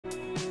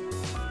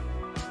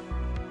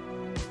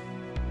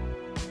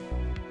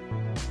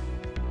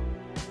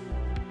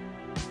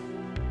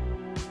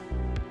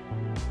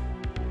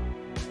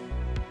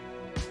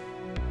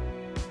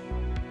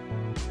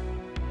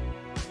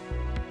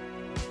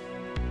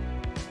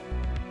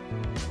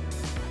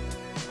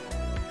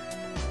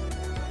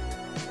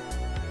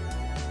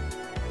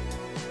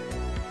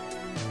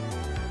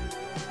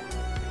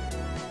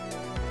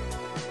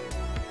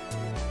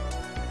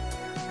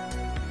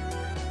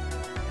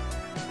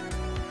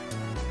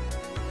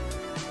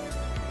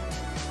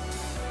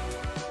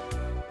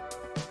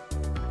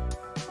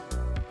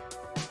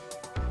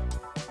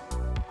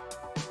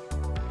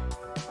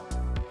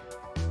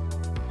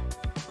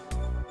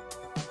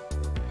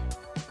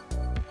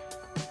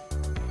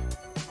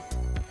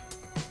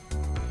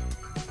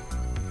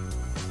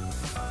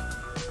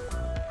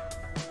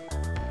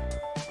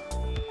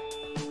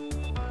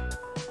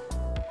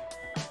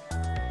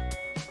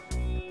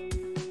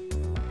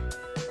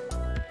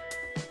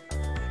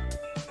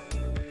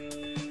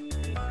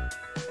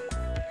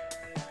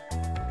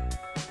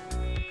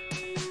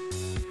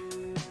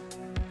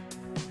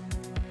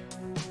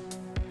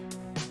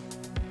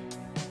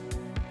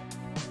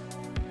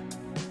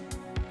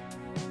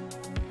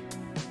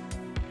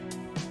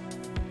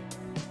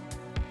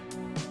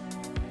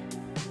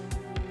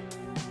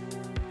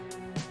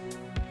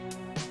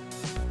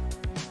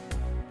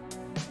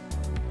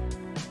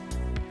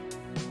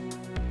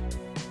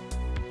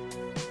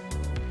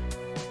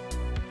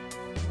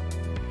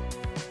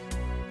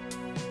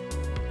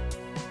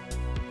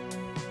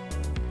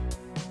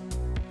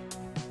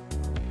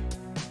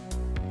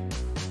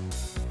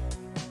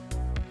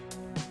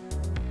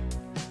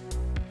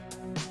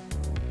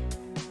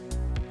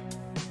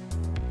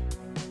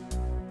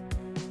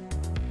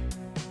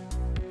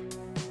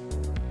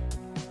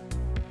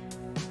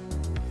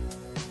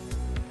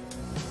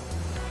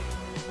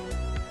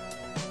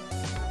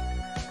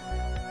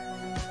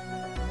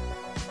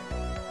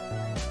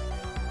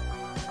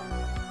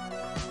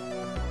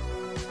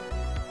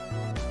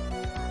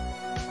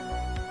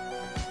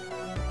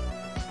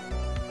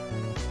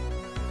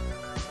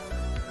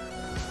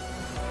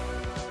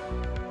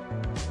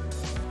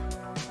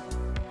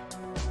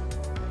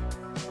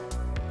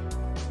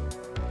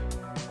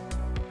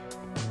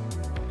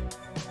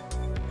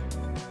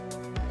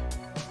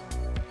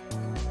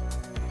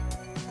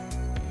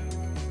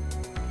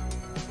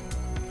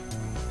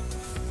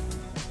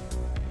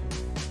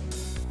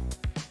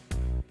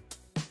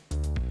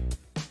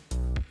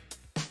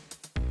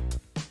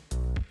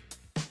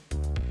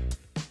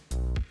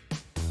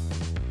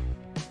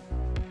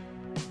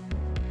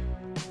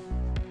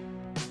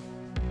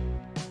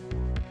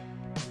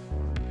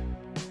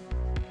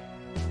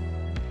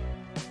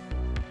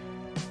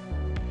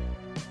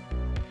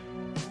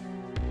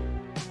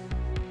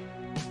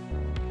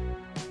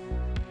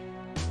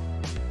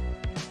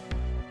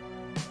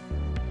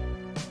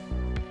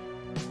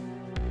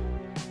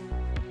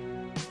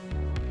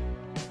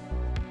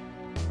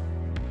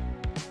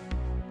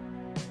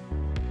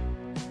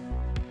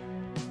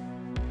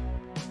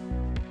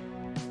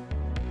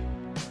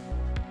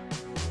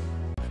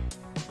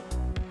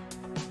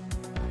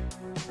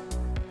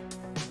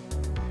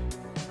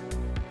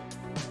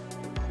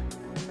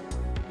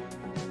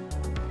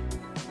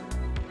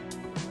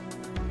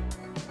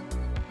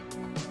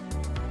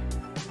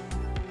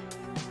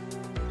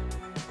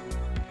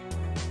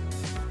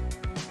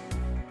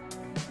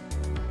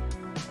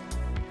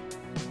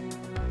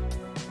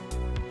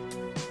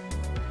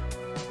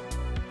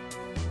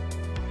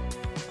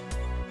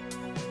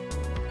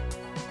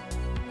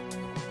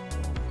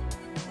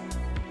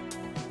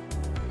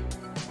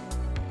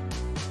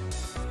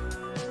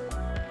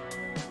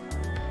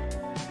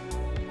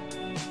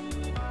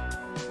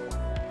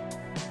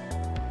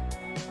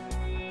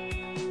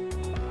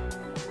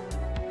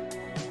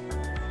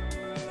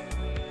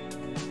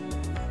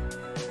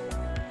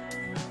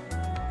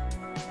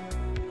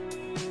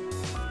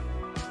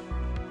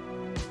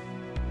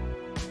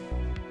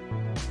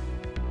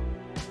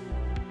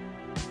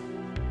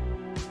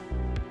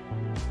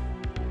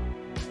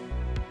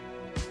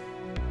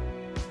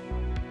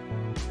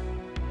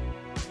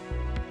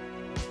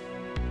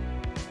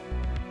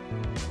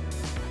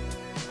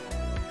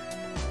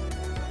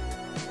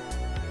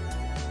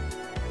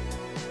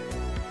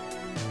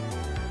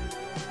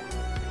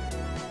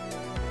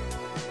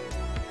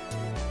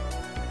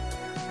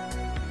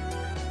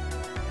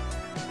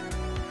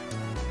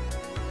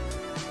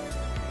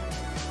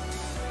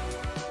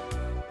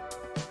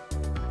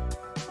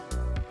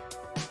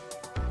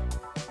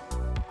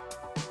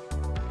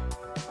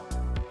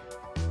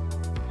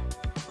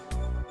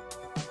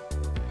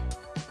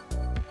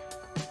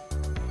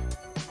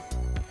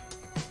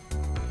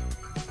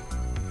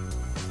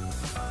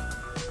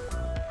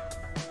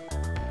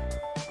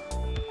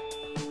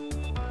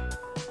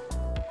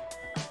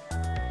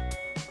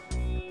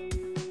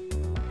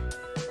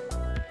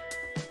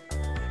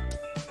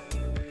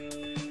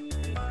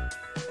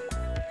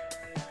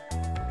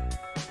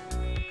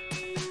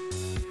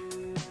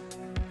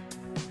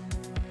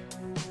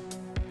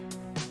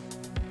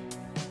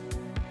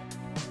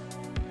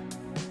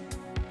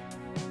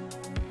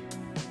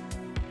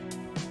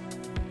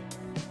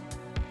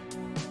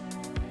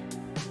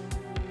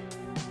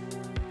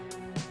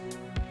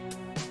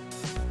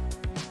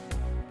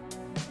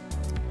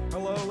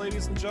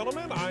ladies and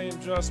gentlemen. I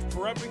am just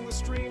prepping the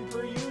stream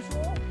per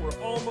usual.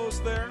 We're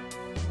almost there.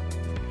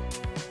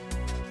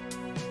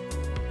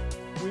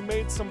 We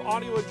made some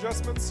audio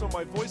adjustments so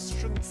my voice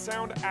shouldn't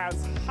sound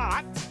as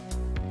hot.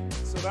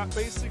 So that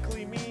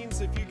basically means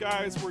if you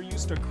guys were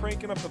used to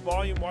cranking up the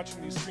volume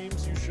watching these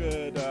streams, you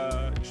should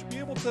be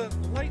able to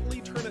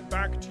lightly turn it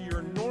back to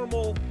your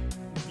normal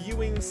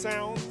viewing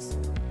sounds.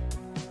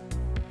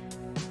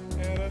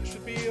 And it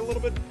should be a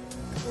little bit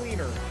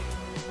cleaner.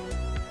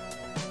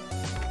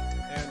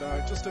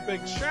 And just a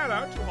big shout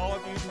out to all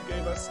of you who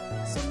gave us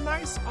some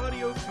nice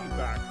audio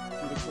feedback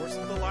through the course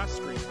of the last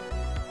stream.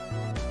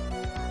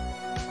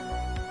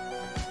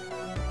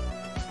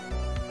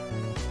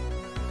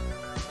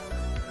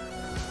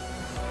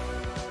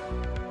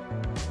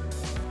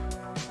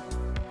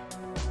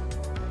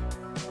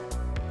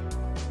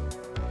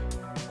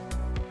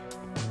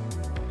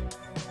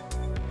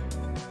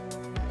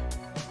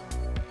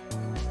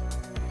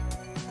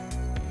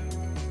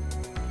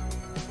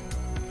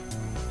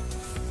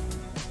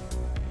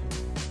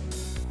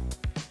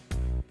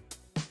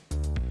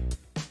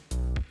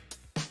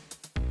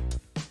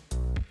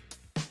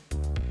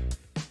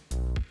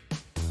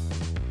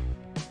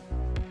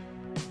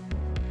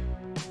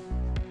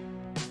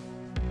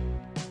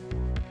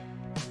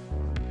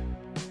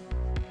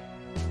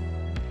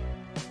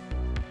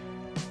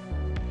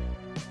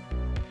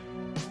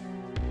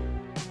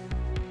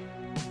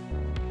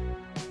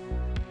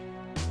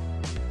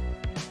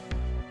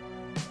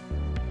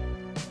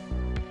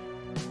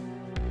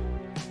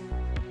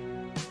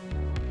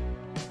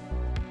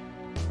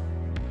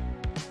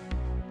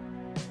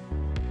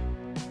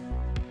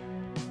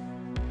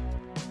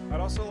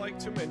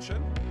 To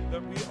mention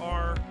that we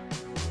are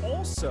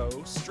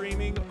also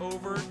streaming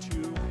over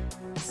to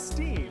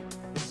Steam,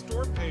 the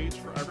store page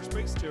for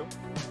EVERSPACE 2.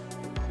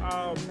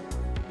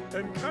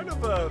 And kind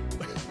of a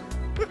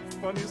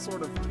funny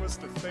sort of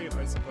twist of fate,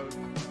 I suppose.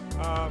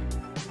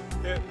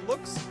 It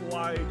looks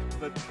like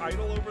the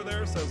title over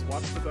there says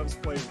Watch the Devs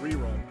Play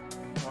Rerun.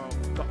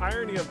 The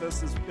irony of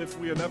this is if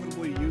we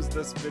inevitably use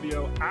this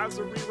video as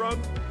a rerun,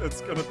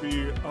 it's gonna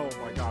be, oh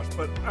my gosh.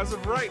 But as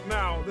of right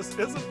now, this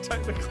isn't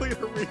technically a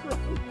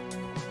rerun.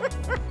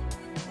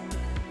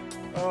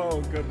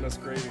 Oh, goodness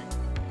gravy.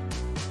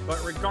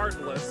 But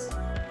regardless,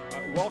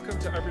 welcome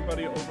to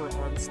everybody over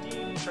on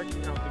Steam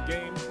checking out the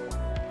game.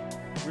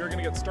 We are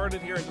gonna get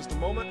started here in just a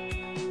moment.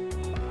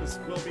 This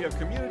will be a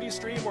community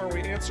stream where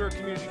we answer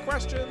community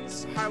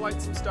questions,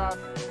 highlight some stuff.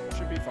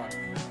 Should be fun.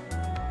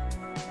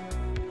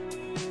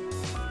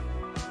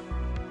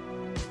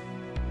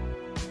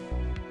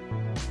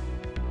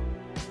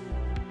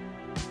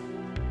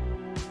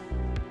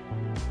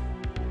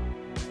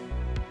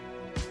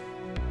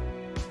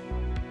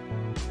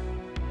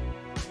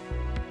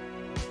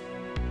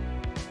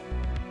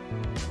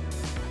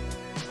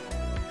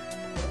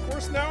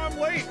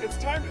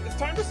 It's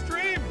time to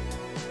stream.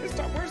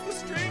 Where's the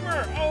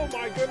streamer? Oh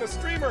my goodness,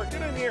 streamer,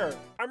 get in here.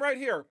 I'm right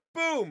here.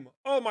 Boom.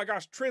 Oh my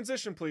gosh,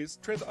 transition please.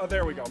 Oh,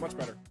 there we go, much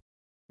better.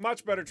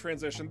 Much better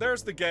transition.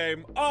 There's the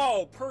game.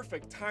 Oh,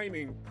 perfect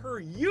timing per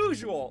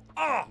usual.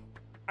 Ah,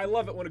 I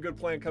love it when a good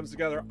plan comes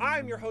together.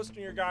 I'm your host and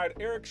your guide,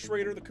 Eric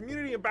Schrader, the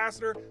community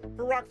ambassador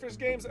for Rockfish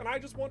Games, and I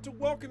just want to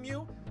welcome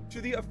you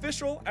to the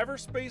official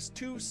EVERSPACE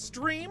 2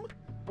 stream,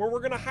 where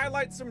we're gonna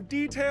highlight some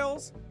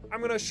details. I'm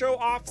gonna show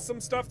off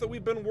some stuff that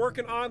we've been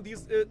working on.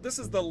 This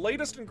is the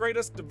latest and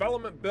greatest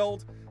development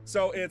build,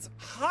 so it's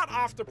hot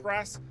off the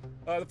press.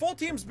 The full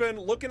team's been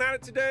looking at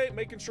it today,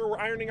 making sure we're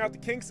ironing out the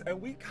kinks,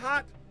 and we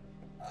caught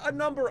a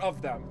number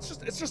of them.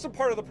 It's just a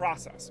part of the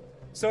process.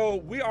 So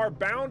we are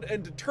bound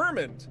and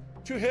determined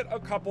to hit a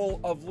couple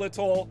of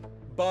little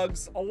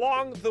bugs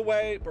along the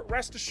way, but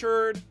rest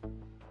assured,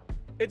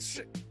 it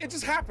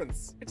just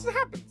happens. It just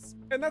happens,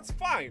 and that's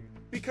fine,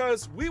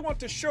 because we want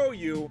to show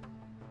you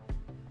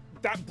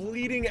that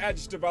bleeding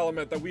edge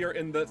development that we are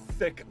in the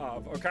thick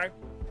of, okay?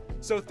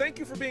 So thank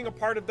you for being a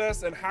part of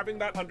this and having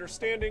that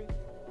understanding,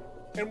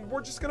 and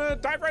we're just gonna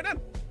dive right in.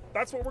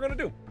 That's what we're gonna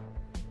do.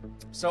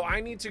 So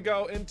I need to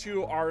go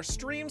into our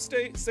stream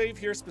save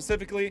here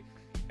specifically,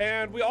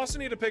 and we also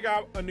need to pick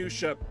out a new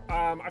ship.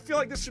 I feel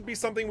like this should be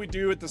something we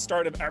do at the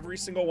start of every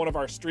single one of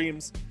our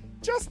streams,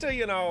 just to,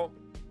 you know,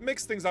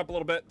 mix things up a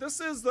little bit. This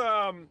is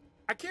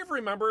I can't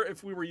remember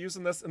if we were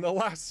using this in the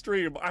last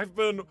stream. I've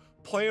been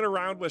playing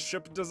around with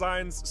ship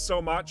designs so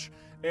much,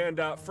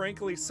 and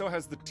frankly, so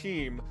has the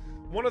team.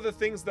 One of the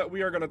things that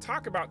we are gonna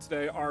talk about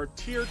today are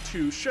tier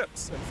 2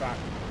 ships, in fact.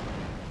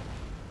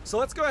 So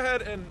let's go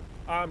ahead and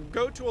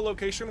go to a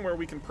location where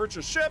we can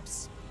purchase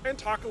ships and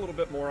talk a little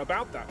bit more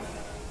about that.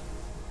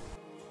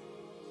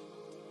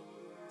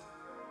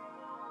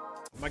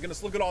 My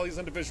goodness, look at all these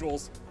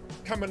individuals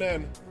coming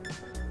in.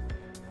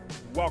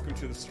 Welcome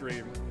to the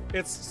stream.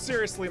 It's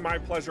seriously my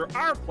pleasure,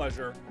 our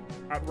pleasure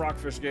at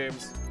Rockfish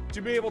Games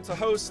to be able to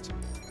host,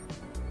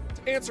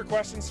 to answer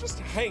questions, just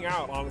to hang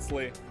out,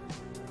 honestly.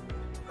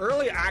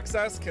 Early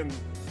access can,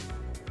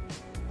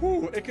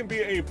 it can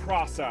be a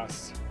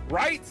process,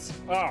 right?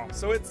 Oh,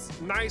 so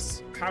it's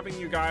nice having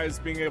you guys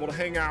being able to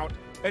hang out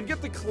and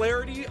get the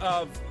clarity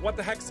of what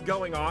the heck's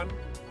going on.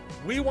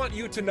 We want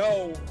you to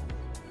know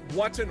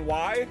what and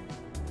why.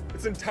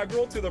 It's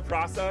integral to the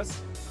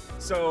process.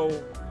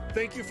 So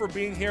thank you for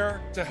being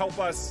here to help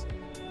us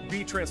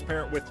be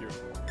transparent with you.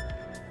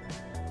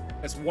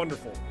 It's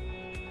wonderful.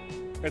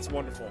 It's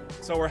wonderful.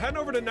 So we're heading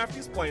over to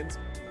Nephthys Plains.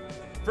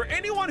 For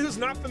anyone who's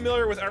not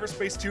familiar with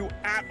EVERSPACE 2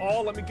 at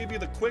all, let me give you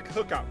the quick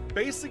hookup.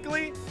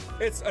 Basically,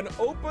 it's an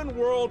open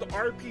world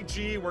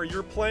RPG where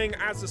you're playing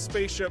as a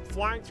spaceship,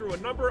 flying through a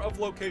number of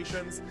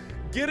locations,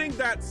 getting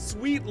that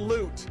sweet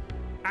loot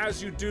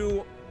as you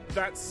do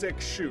that sick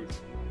shoot.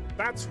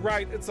 That's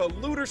right, it's a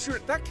looter shooter.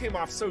 That came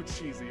off so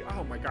cheesy.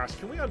 Oh my gosh,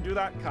 can we undo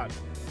that? Cut.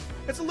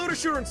 It's a looter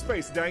shooter in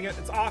space, dang it,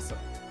 it's awesome.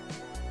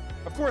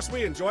 Of course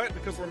we enjoy it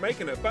because we're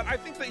making it, but I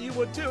think that you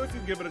would too if you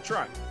give it a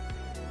try.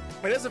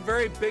 It is a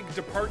very big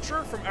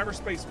departure from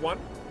EVERSPACE 1,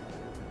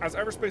 as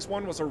EVERSPACE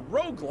 1 was a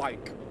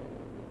roguelike.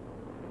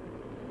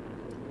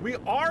 We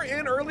are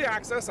in early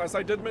access, as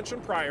I did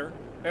mention prior,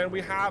 and we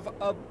have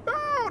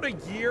about a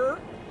year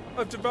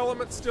of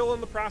development still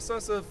in the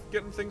process of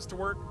getting things to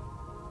work.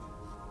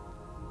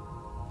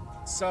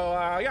 So,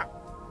 yeah.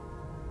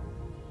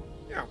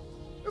 Yeah,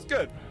 it's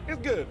good.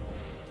 It's good.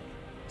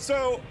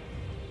 So,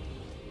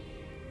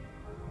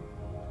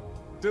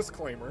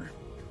 disclaimer.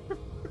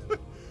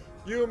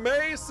 You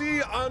may see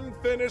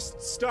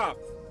unfinished stuff.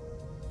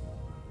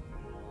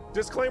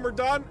 Disclaimer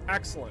done?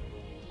 Excellent.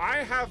 I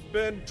have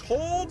been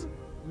told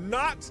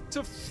not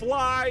to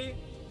fly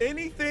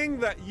anything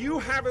that you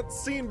haven't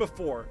seen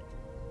before.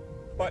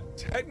 But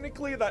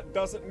technically that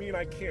doesn't mean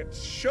I can't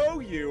show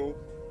you.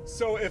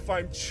 So if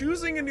I'm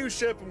choosing a new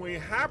ship and we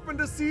happen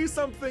to see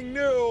something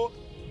new,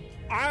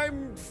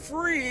 I'm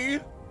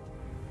free.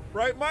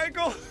 Right,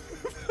 Michael?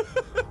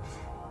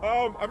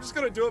 I'm just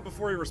gonna do it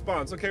before he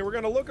responds. Okay, we're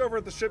gonna look over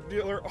at the ship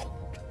dealer. Oh.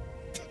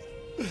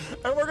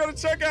 And we're gonna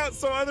check out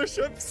some other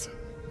ships.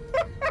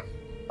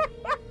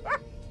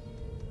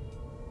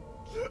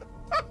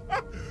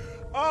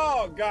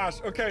 Oh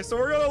gosh, okay, so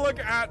we're gonna look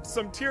at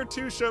some tier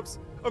 2 ships.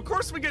 Of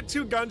course we get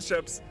 2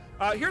 gunships.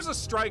 Here's a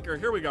striker,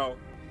 here we go.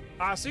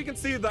 So you can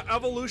see the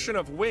evolution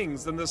of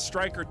wings in this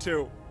striker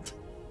too.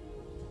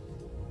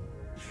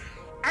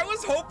 I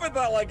was hoping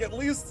that like at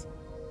least,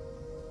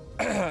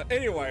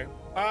 anyway.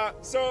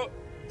 So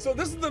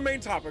this is the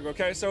main topic,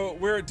 okay? So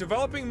we're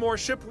developing more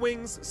ship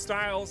wings,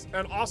 styles,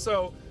 and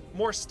also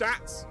more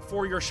stats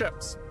for your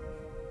ships.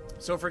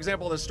 So for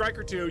example, the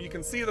Striker 2, you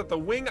can see that the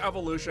wing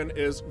evolution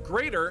is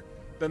greater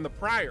than the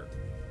prior.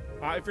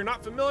 If you're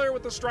not familiar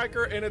with the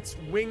Striker and its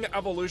wing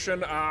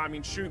evolution, I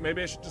mean, shoot,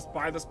 maybe I should just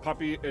buy this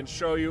puppy and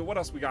show you. What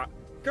else we got?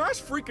 Gosh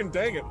freaking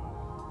dang it.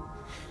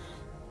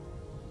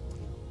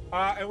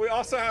 And we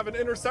also have an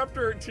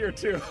Interceptor tier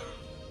 2.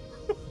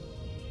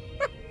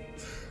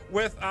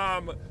 With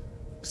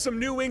some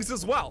new wings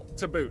as well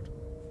to boot.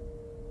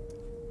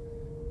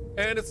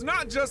 And it's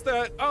not just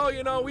that, oh,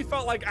 you know, we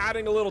felt like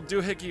adding a little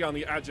doohickey on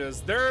the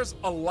edges. There's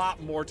a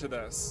lot more to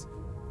this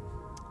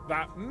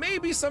that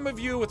maybe some of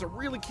you with a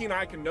really keen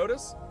eye can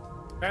notice,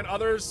 and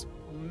others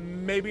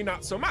maybe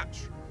not so much.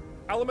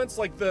 Elements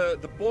like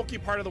the bulky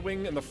part of the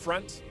wing in the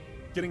front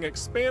getting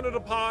expanded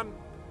upon.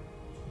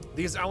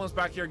 These elements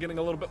back here getting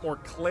a little bit more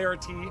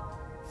clarity,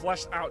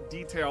 fleshed out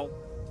detail.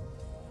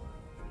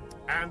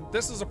 And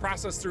this is a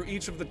process through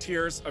each of the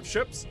tiers of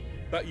ships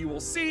that you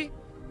will see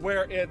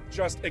where it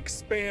just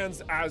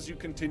expands as you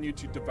continue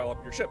to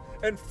develop your ship.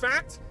 In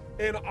fact,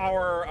 in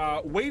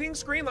our waiting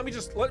screen, let me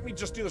just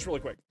do this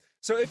really quick.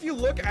 So if you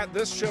look at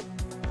this ship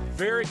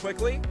very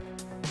quickly,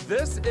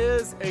 this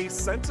is a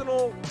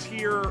Sentinel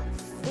tier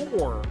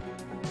 4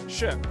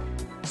 ship.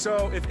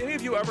 So if any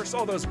of you ever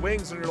saw those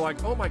wings and you're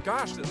like, oh my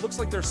gosh, it looks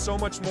like there's so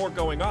much more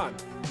going on.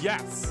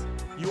 Yes.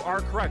 You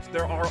are correct.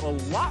 There are a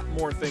lot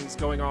more things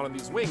going on in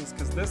these wings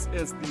because this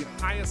is the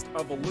highest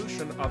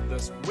evolution of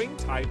this wing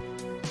type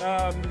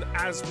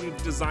as we've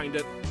designed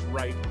it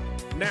right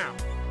now.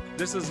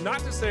 This is not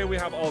to say we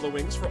have all the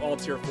wings for all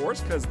tier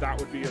 4s because that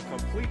would be a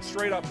complete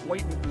straight up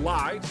blatant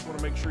lie. Just want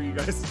to make sure you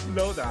guys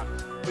know that.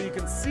 But you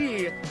can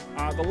see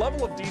the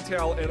level of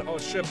detail in a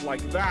ship like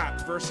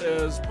that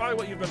versus probably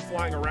what you've been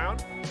flying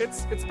around.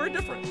 It's very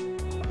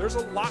different. There's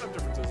a lot of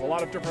differences, a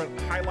lot of different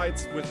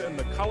highlights within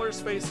the color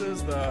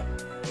spaces, the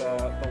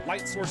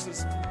light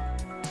sources,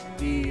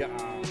 the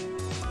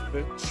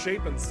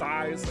shape and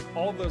size, like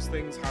all of those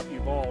things have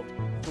evolved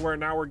to where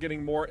now we're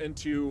getting more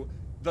into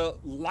the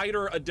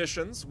lighter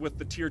additions with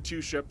the tier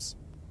 2 ships.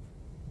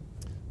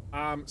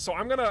 So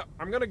I'm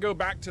gonna go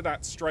back to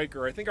that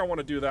Striker. I think I want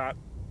to do that.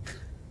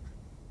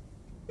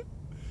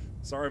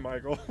 Sorry,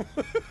 Michael.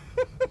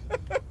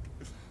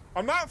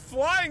 I'm not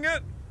flying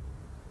it.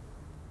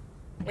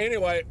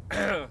 Anyway,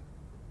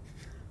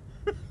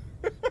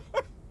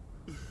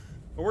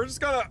 we're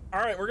just gonna, all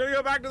right, we're gonna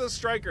go back to the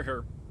Striker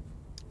here.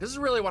 This is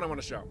really what I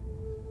want to show.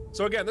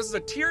 So again, this is a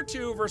tier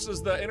 2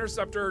 versus the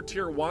Interceptor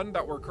tier 1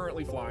 that we're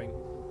currently flying.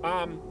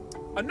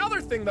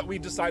 Another thing that we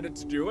decided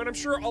to do, and I'm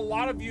sure a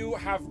lot of you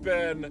have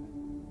been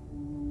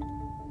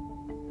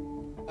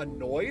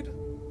annoyed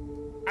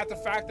at the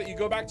fact that you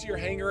go back to your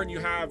hangar and you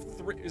have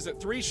is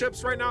it 3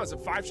 ships right now? Is it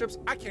 5 ships?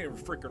 I can't even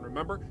freaking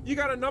remember. You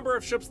got a number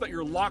of ships that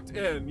you're locked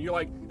in. You're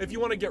like, if you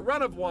want to get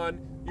rid of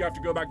one, you have to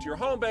go back to your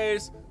home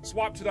base,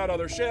 swap to that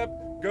other ship,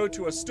 go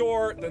to a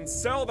store, then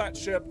sell that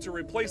ship to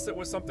replace it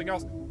with something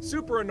else.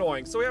 Super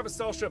annoying. So we have a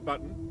sell ship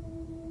button.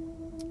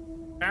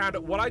 And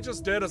what I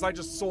just did is I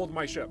just sold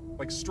my ship,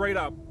 like straight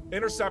up.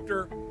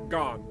 Interceptor,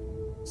 gone.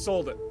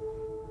 Sold it.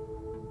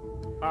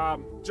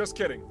 Just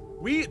kidding.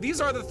 These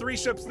are the 3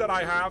 ships that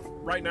I have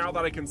right now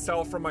that I can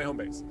sell from my home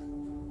base.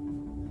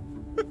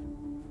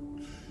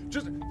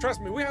 Just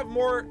trust me, we have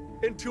more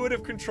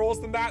intuitive controls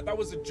than that. That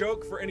was a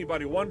joke for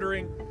anybody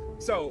wondering.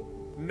 So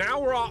now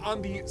we're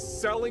on the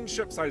selling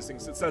ship side of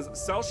things. It says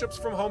sell ships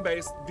from home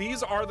base.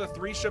 These are the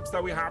 3 ships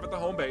that we have at the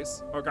home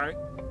base, okay?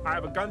 I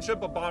have a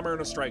gunship, a bomber,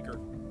 and a striker.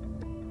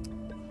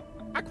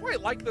 I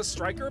quite like this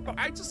striker, but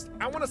I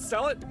want to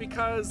sell it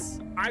because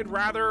I'd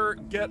rather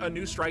get a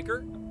new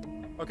striker.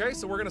 Okay,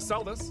 so we're gonna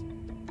sell this.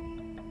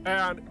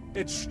 And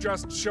it's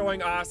just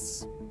showing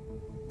us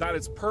that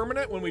it's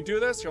permanent when we do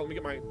this. Here, let me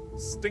get my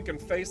stinking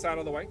face out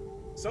of the way.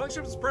 Selling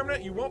ships is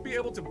permanent. You won't be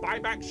able to buy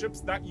back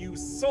ships that you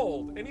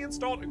sold. Any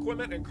installed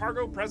equipment and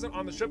cargo present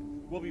on the ship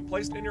will be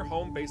placed in your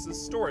home base's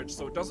storage.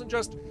 So it doesn't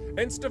just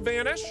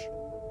insta-vanish.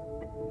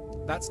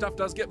 That stuff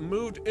does get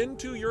moved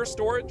into your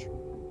storage.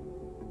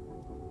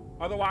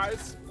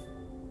 Otherwise,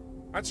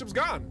 that ship's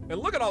gone. And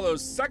look at all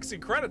those sexy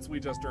credits we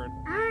just earned.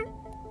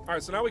 All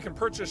right, so now we can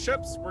purchase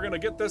ships. We're gonna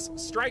get this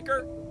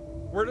striker.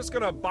 We're just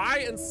gonna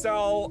buy and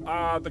sell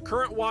the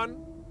current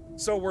one.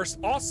 So we're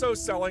also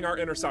selling our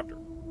interceptor.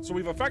 So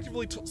we've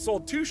effectively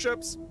sold 2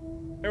 ships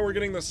and we're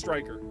getting the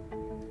striker.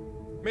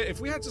 Man,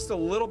 if we had just a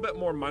little bit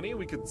more money,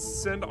 we could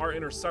send our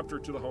interceptor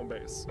to the home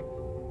base.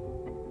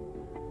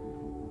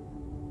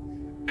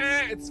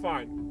 It's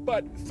fine.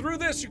 But through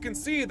this, you can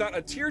see that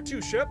a tier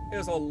 2 ship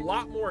is a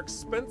lot more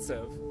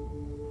expensive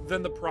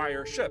than the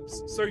prior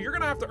ships. So you're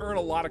gonna have to earn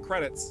a lot of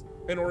credits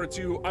in order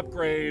to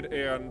upgrade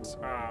and,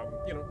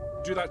 you know,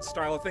 do that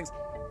style of things.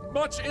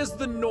 Much is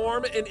the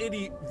norm in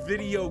any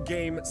video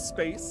game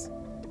space.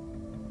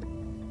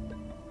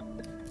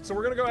 So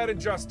we're gonna go ahead and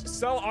just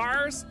sell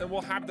ours and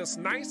we'll have this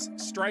nice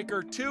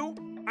Striker 2.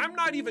 I'm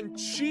not even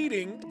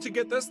cheating to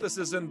get this. This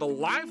is in the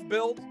live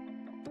build.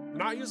 I'm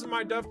not using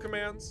my dev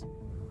commands.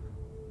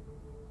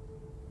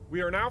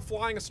 We are now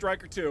flying a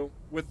Striker 2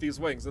 with these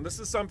wings. And this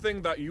is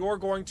something that you're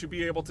going to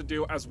be able to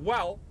do as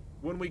well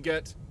when we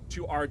get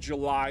to our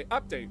July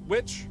update,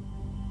 which,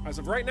 as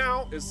of right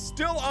now, is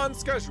still on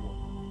schedule.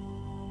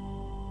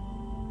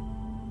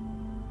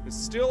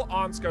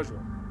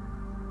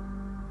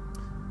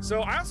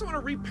 So I also want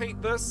to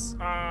repaint this.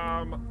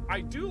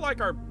 I do like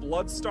our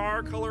Blood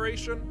Star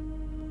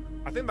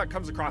coloration. I think that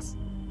comes across,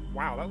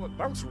 wow, that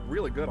looks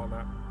really good on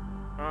that.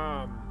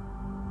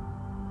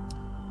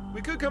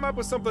 We could come up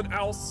with something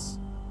else.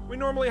 We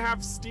normally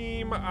have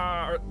Steam,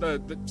 or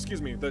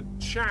the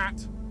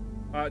chat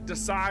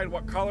decide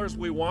what colors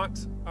we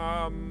want.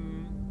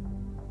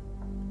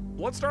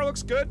 Bloodstar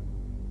looks good.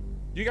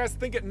 Do you guys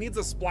think it needs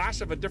a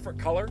splash of a different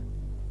color?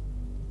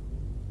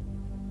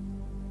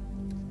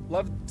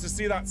 Love to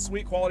see that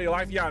sweet quality of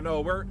life. Yeah,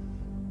 no,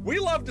 we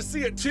love to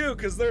see it too,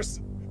 because there's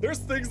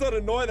things that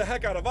annoy the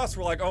heck out of us.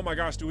 We're like, oh my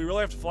gosh, do we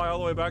really have to fly all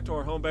the way back to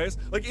our home base?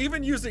 Like,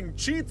 even using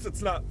cheats,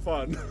 it's not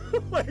fun.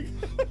 Like,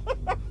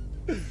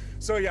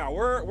 so yeah,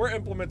 we're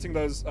implementing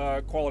those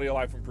quality of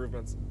life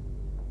improvements.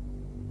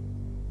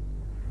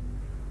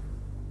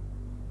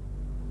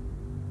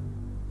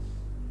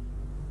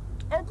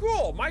 Oh,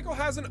 cool. Michael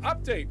has an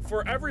update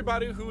for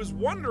everybody who is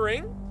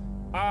wondering.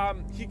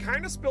 He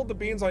kind of spilled the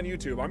beans on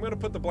YouTube. I'm going to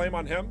put the blame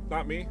on him,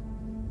 not me.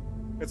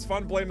 It's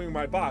fun blaming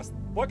my boss.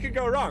 What could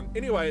go wrong?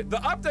 Anyway, the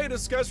update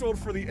is scheduled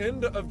for the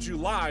end of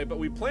July, but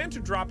we plan to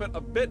drop it a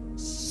bit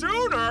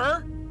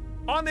sooner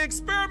on the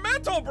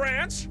experimental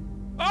branch.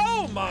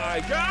 Oh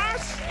my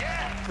gosh!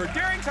 For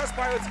daring test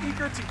pilots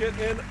eager to get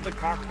in the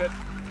cockpit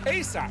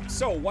ASAP.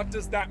 So what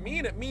does that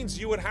mean? It means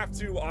you would have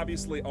to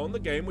obviously own the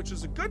game, which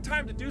is a good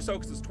time to do so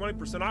because it's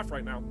 20% off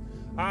right now.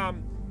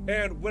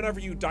 And whenever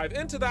you dive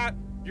into that,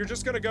 you're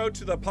just gonna go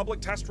to the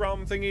public test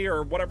realm thingy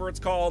or whatever it's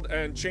called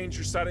and change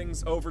your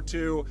settings over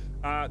to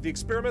the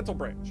experimental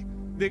branch.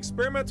 The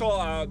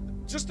experimental,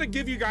 just to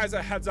give you guys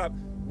a heads up,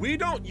 we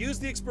don't use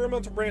the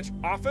experimental branch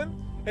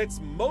often.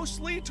 It's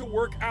mostly to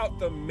work out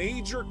the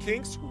major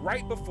kinks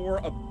right before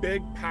a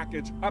big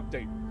package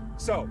update.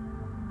 So,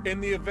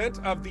 in the event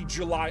of the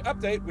July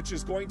update, which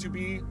is going to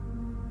be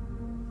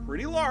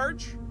pretty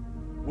large,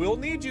 we'll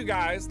need you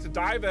guys to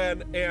dive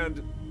in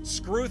and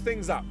screw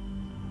things up,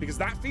 because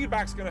that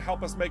feedback is going to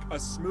help us make a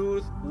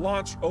smooth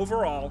launch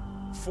overall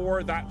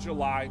for that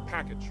July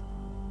package.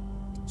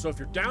 So if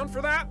you're down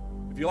for that,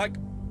 if you like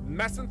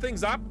messing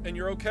things up and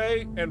you're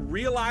okay and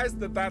realize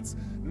that that's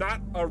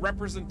not a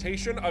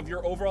representation of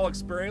your overall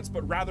experience,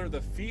 but rather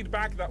the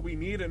feedback that we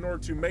need in order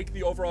to make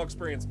the overall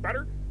experience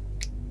better,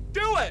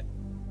 do it.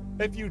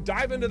 If you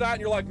dive into that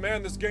and you're like,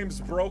 man, this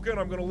game's broken,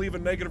 I'm going to leave a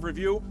negative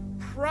review,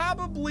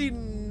 probably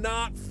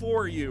not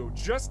for you.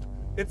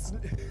 It's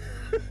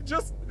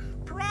just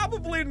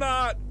probably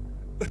not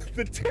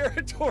the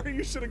territory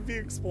you shouldn't be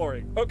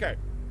exploring. Okay.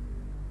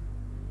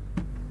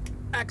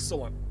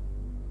 Excellent.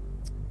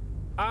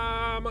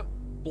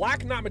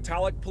 Black, not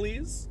metallic,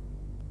 please.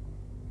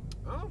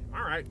 Oh,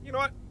 all right. You know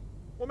what?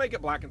 We'll make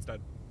it black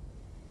instead.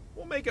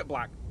 We'll make it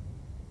black.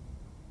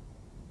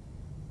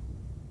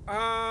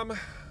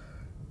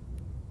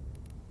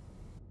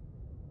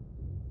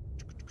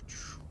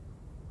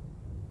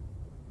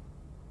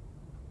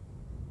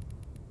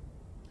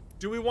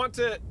 Do we want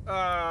to,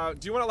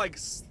 do you want to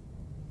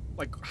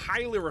like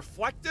highly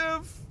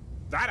reflective?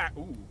 That,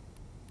 ooh.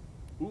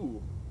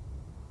 Ooh.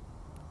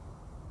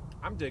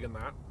 I'm digging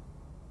that.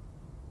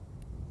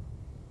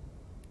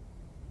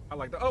 I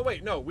like that. Oh,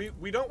 wait, no,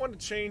 we don't want to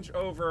change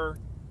over,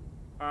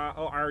 oh,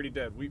 I already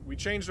did. We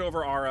changed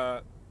over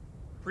our,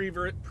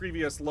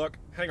 previous look.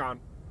 Hang on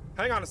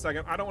a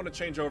second. I don't want to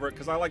change over it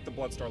because I like the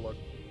Bloodstar look.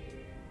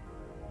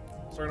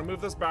 So we're gonna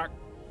move this back.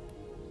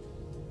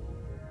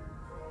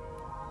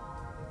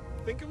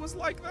 I think it was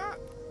like that.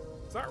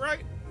 Is that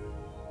right?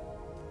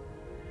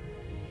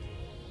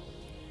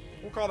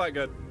 We'll call that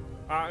good.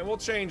 And we'll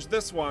change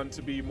this one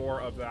to be more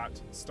of that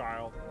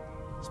style,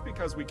 just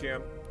because we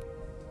can.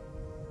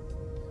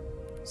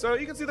 So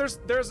you can see there's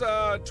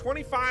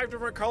 25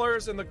 different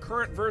colors in the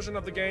current version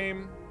of the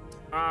game,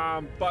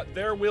 but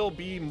there will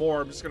be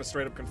more. I'm just gonna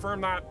straight up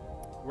confirm that.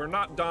 We're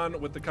not done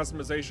with the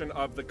customization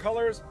of the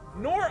colors,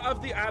 nor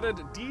of the added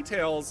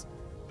details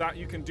that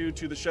you can do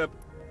to the ship.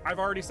 I've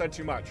already said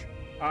too much.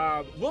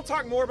 We'll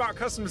talk more about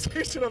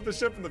customization of the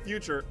ship in the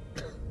future.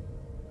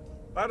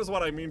 That is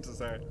what I mean to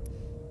say.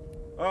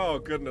 Oh,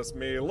 goodness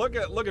me. Look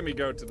at me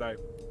go today.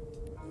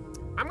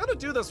 I'm gonna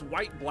do this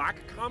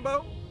white-black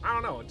combo. I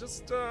don't know, it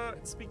just,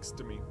 it speaks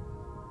to me.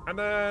 And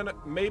then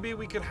maybe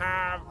we could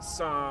have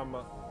some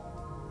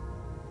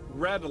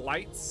red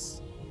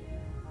lights,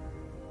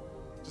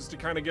 just to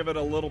kind of give it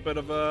a little bit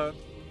of a,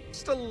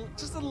 just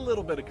a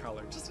little bit of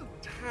color, just a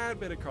tad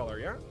bit of color,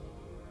 yeah?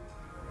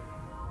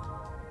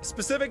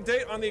 Specific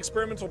date on the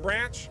experimental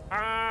branch?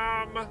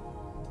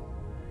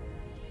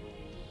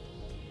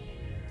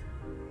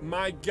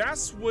 My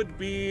guess would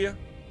be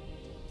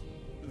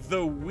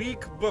the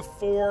week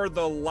before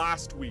the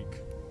last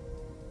week.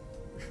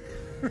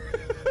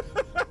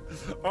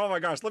 Oh my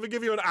gosh, let me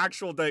give you an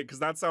actual date because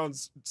that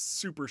sounds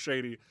super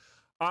shady.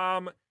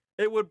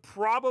 It would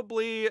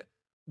probably,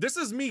 this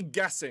is me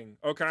guessing,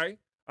 okay?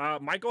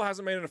 Michael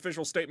hasn't made an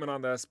official statement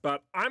on this,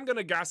 but I'm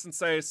gonna guess and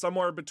say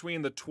somewhere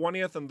between the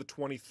 20th and the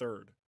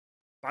 23rd.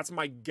 That's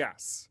my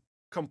guess.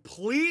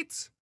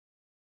 Complete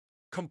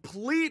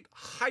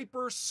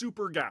hyper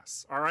super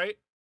guess, all right?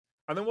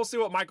 And then we'll see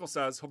what Michael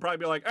says. He'll probably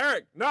be like,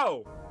 Eric,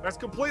 no, that's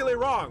completely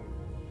wrong.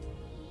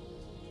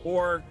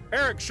 Or,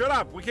 Eric, shut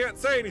up, we can't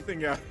say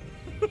anything yet.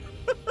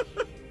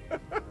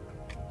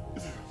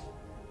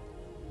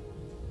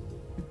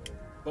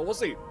 But we'll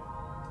see.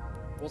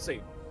 We'll see.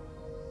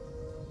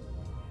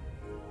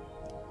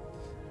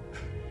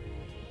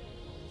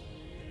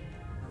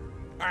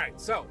 All right,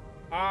 so,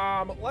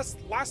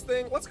 last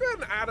thing, let's go ahead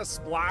and add a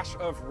splash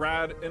of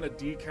red in a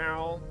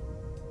decal.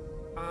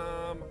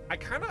 I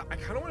kind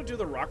of want to do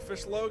the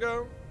rockfish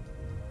logo.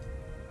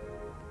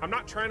 I'm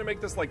not trying to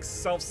make this like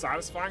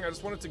self-satisfying. I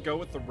just want it to go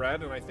with the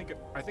red, and I think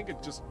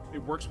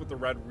it works with the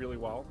red really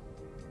well.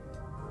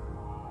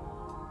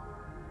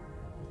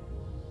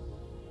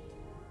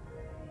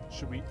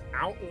 Should we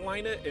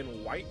outline it in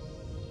white?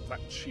 Is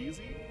that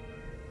cheesy?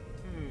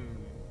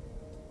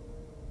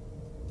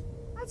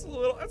 That's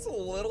a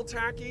little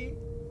tacky.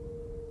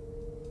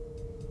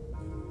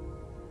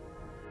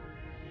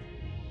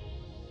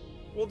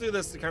 We'll do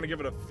this to kind of give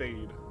it a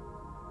fade.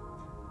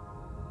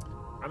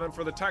 And then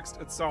for the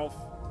text itself,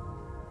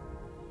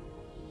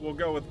 we'll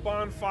go with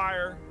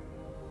bonfire.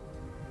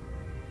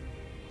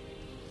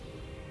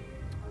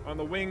 On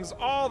the wings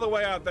all the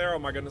way out there. Oh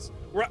my goodness.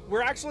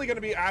 We're actually going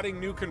to be adding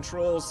new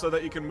controls so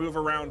that you can move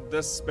around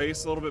this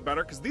space a little bit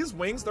better, because these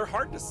wings, they're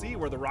hard to see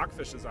where the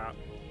rockfish is at,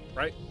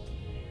 right?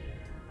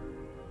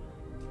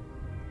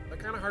 They're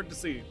kind of hard to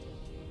see.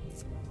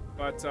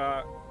 But,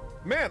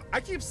 man,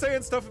 I keep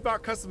saying stuff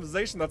about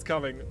customization that's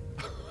coming.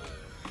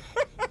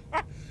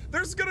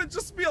 There's gonna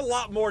just be a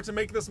lot more to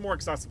make this more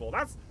accessible.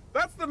 That's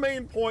the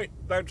main point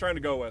that I'm trying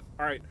to go with.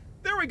 All right,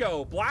 there we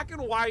go. Black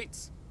and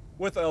white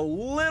with a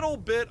little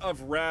bit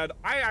of red.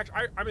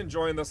 I'm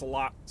enjoying this a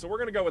lot. So we're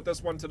gonna go with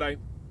this one today.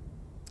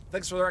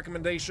 Thanks for the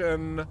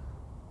recommendation.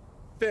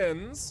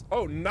 Fins.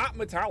 Oh, not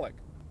metallic.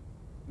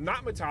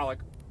 Not metallic.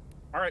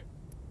 All right.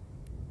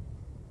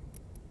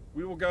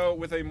 We will go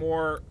with a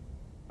more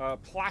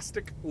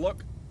plastic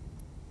look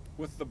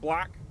with the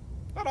black.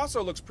 That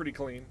also looks pretty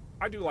clean.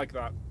 I do like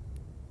that.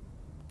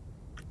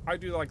 I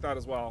do like that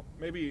as well.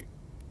 Maybe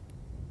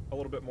a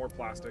little bit more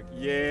plastic.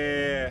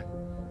 Yeah.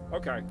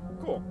 Okay,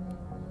 cool.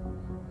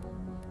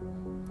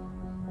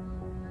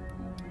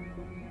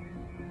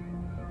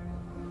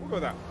 We'll go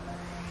with that.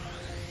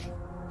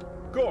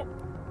 Cool.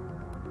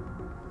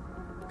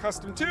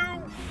 Custom 2,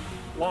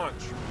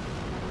 launch.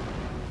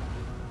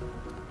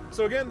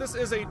 So again, this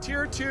is a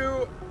tier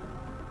 2.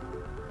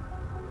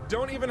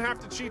 Don't even have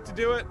to cheat to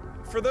do it.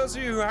 for those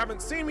of you who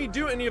haven't seen me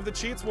do any of the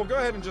cheats, we'll go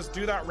ahead and just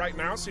do that right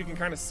now so you can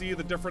kind of see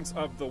the difference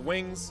of the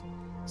wings.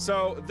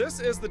 So this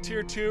is the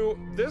tier 2.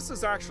 This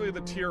is actually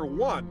the tier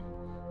 1.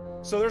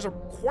 So there's a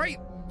quite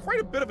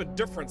a bit of a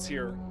difference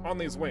here on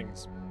these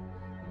wings.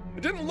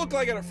 It didn't look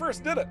like it at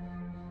first, did it?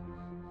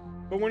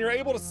 But when you're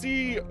able to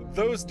see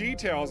those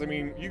details, I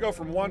mean, you go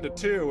from 1 to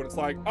 2 and it's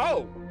like,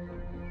 oh,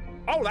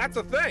 that's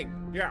a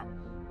thing. Yeah.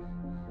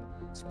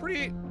 It's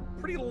pretty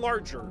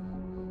larger.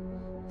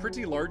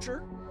 Pretty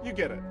larger? You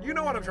get it. You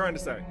know what I'm trying to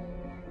say.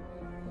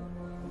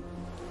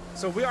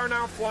 So we are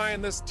now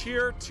flying this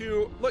tier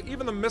 2. Look,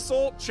 even the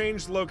missile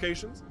changed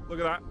locations. Look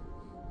at that.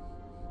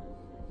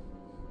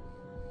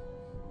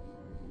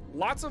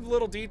 Lots of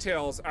little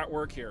details at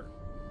work here.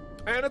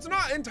 And it's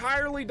not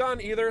entirely done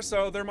either,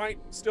 so there might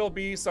still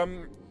be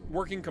some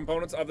working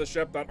components of the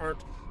ship that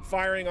aren't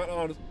firing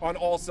on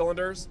all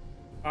cylinders.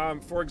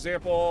 For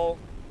example,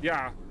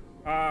 yeah,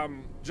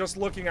 just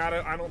looking at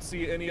it, I don't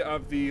see any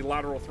of the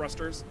lateral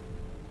thrusters.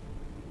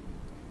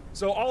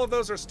 So all of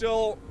those are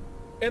still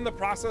in the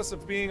process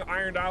of being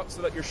ironed out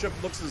so that your ship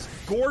looks as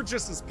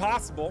gorgeous as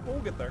possible. But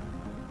we'll get there.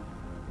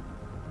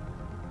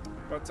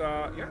 But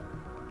yeah.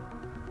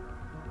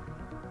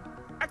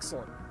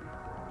 Excellent.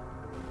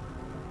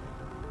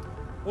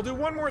 We'll do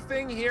one more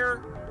thing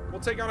here. We'll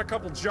take on a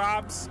couple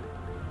jobs.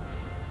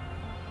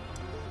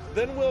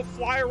 Then we'll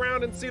fly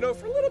around in Cedo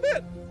for a little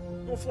bit.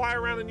 We'll fly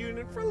around in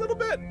Union for a little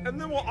bit. And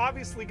then we'll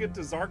obviously get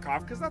to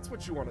Zharkov because that's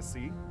what you want to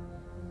see.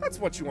 That's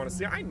what you want to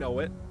see. I know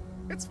it.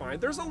 It's fine.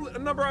 There's a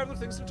number of other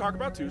things to talk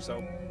about too,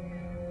 so.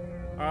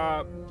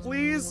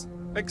 Please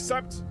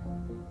accept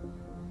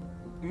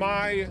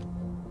my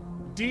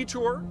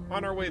detour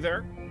on our way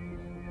there.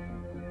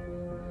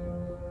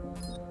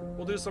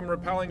 We'll do some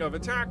repelling of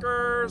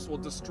attackers. We'll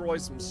destroy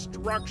some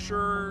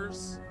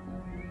structures.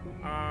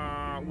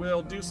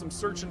 We'll do some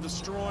search and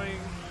destroying.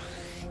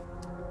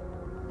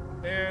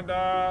 And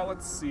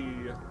let's see.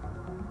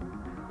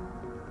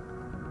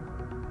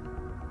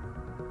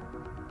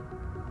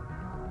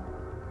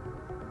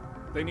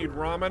 They need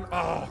ramen.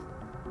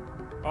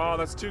 Oh,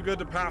 that's too good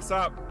to pass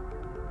up.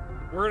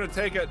 We're gonna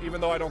take it, even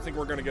though I don't think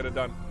we're gonna get it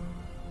done.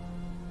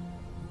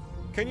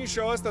 Can you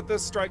show us that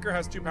this striker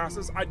has 2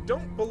 passes? I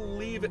don't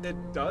believe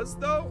it does,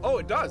 though. Oh,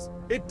 it does.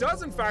 It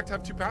does, in fact,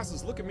 have 2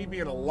 passes. Look at me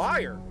being a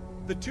liar.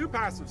 The 2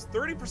 passives,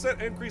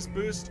 30% increased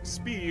boost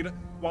speed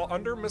while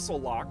under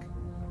missile lock,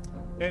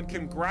 and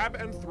can grab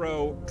and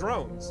throw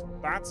drones.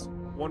 That's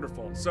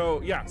wonderful.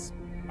 So, yes.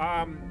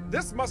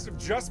 This must have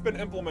just been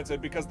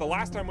implemented because the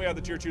last time we had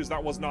the tier 2s,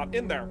 that was not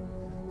in there.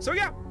 So,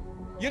 yeah,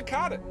 you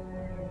caught it.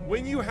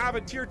 When you have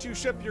a tier 2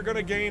 ship, you're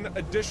gonna gain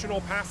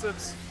additional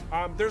passives.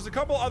 There's a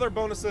couple other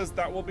bonuses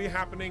that will be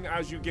happening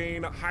as you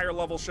gain higher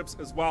level ships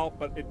as well,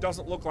 but it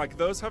doesn't look like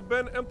those have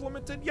been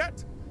implemented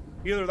yet.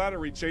 Either that or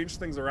we changed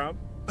things around.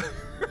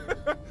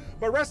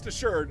 But rest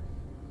assured,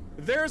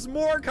 there's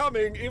more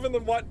coming even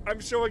than what I'm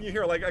showing you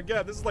here. Like,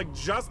 again, this is like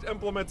just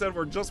implemented.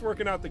 We're just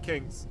working out the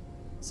kinks.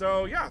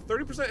 So yeah,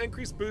 30%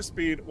 increased boost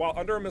speed while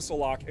under a missile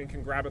lock and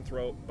can grab and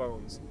throw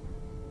bones.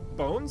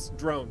 Bones?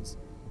 Drones.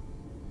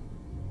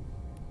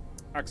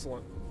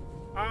 Excellent.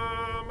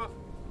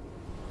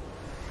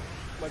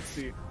 Let's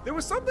see. There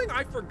was something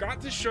I forgot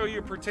to show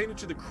you pertaining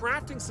to the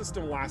crafting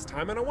system last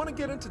time, and I want to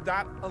get into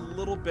that a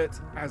little bit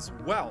as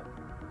well.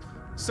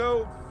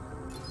 So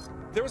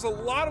there was a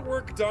lot of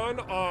work done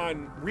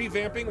on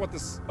revamping what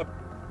this,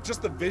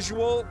 just the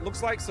visual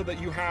looks like so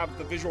that you have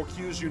the visual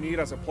cues you need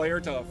as a player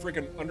to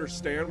freaking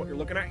understand what you're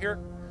looking at here.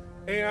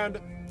 And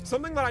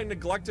something that I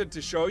neglected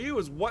to show you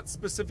is what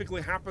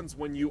specifically happens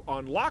when you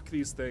unlock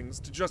these things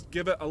to just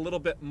give it a little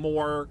bit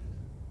more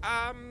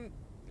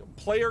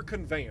player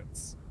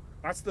conveyance.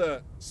 That's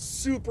the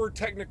super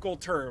technical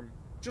term,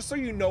 just so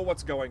you know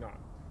what's going on.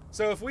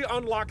 So if we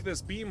unlock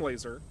this beam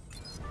laser,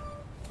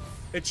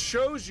 it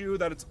shows you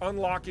that it's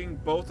unlocking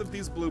both of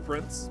these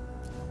blueprints,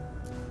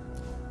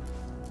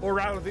 or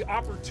rather the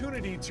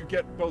opportunity to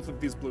get both of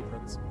these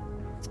blueprints.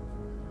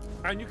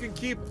 And you can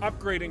keep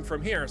upgrading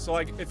from here. So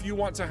like if you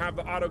want to have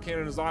the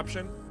autocannon as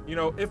option, you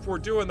know, if we're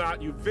doing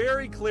that, you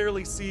very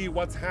clearly see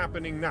what's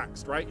happening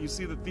next, right? You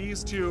see that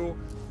these 2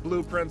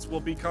 blueprints will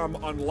become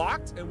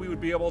unlocked and we would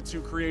be able to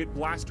create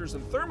blasters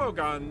and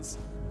thermoguns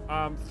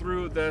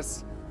through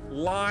this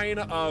line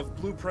of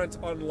blueprint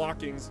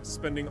unlockings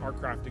spending our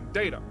crafting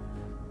data.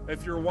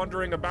 If you're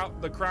wondering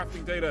about the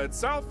crafting data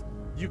itself,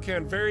 you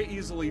can very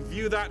easily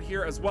view that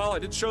here as well. I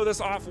did show this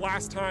off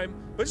last time,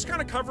 but just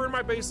kind of covering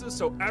my bases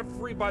so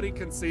everybody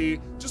can see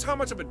just how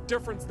much of a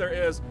difference there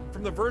is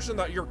from the version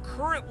that you're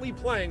currently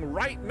playing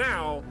right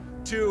now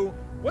to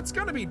what's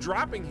going to be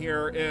dropping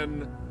here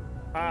in,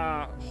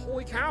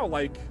 holy cow,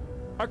 like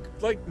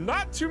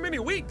not too many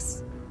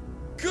weeks.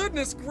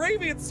 Goodness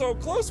gravy, it's so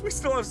close. We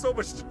still have so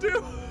much to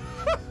do.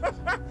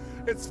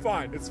 It's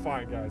fine,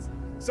 guys.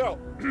 So,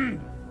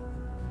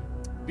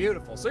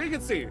 beautiful. So you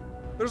can see,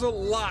 there's a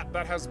lot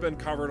that has been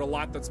covered, a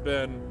lot that's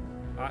been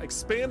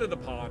expanded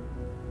upon.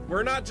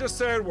 We're not just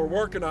saying we're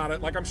working on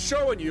it, like I'm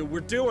showing you, we're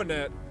doing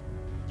it.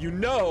 You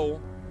know,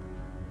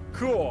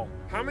 cool.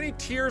 How many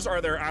tiers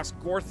are there? Asked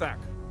Gorthek.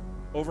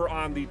 over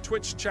on the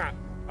Twitch chat.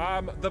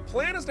 The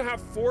plan is to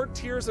have 4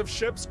 tiers of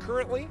ships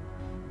currently.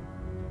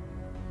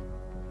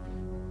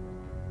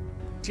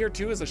 Tier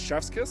 2 is a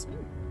chef's kiss.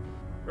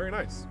 Very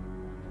nice.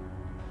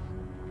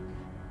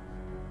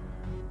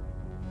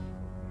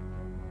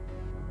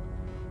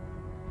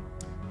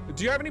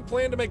 Do you have any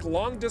plan to make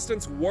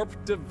long-distance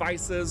warp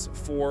devices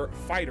for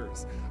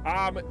fighters?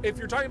 If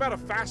you're talking about a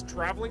fast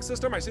traveling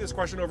system, I see this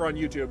question over on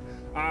YouTube.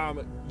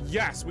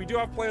 Yes, we do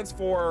have plans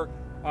for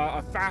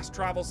a fast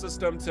travel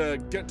system to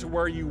get to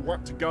where you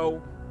want to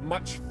go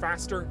much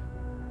faster.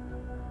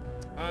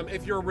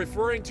 If you're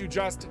referring to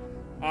just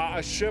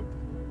a ship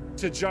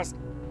to just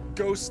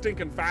go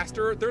stinking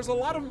faster, there's a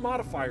lot of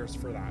modifiers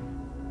for that.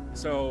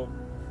 So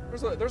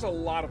there's a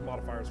lot of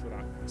modifiers for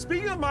that.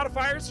 Speaking of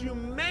modifiers, you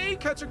may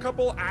catch a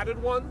couple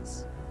added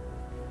ones.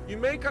 You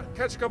may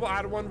catch a couple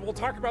added ones. We'll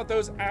talk about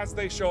those as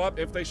they show up,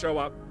 if they show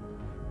up.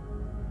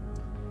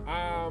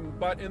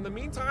 But in the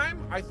meantime,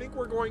 I think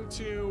we're going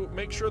to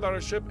make sure that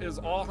our ship is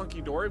all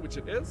hunky-dory, which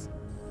it is.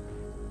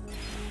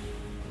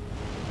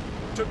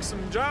 Took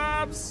some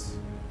jobs.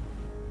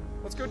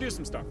 Let's go do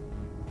some stuff.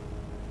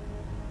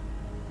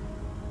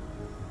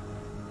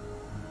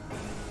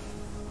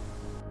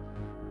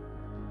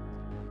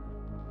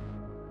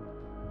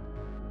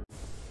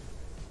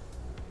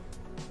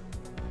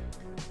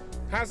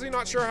 Hazzy,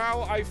 not sure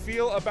how I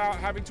feel about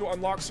having to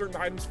unlock certain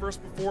items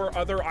first before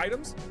other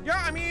items. Yeah,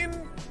 I mean,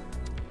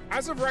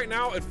 as of right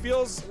now, it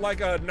feels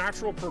like a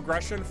natural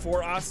progression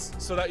for us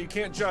so that you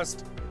can't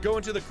just go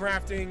into the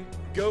crafting,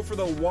 go for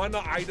the one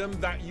item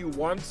that you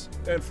want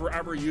and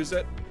forever use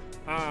it.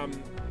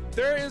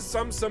 There is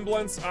some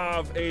semblance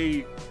of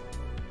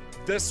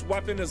this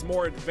weapon is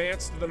more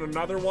advanced than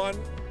another one.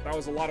 That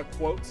was a lot of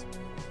quotes.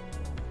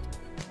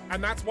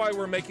 And that's why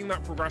we're making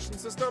that progression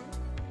system.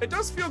 It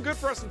does feel good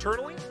for us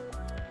internally.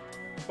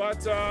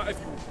 But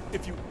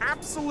if you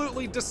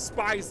absolutely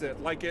despise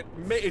it, like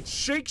it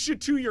shakes you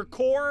to your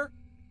core,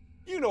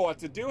 you know what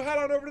to do. Head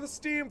on over to the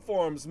Steam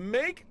forums,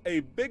 make a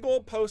big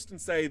old post and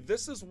say,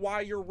 this is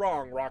why you're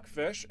wrong,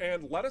 Rockfish,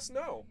 and let us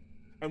know.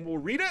 And we'll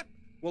read it,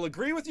 we'll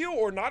agree with you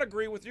or not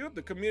agree with you.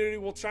 The community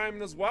will chime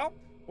in as well.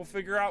 We'll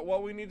figure out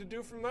what we need to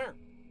do from there.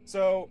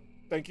 So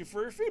thank you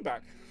for your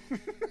feedback.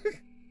 Get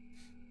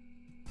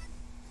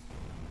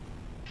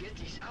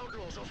these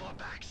outlaws off our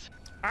backs.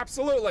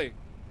 Absolutely.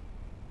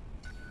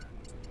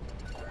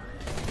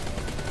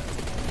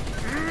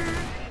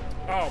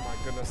 Oh my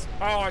goodness.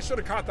 Oh, I should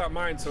have caught that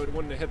mine so it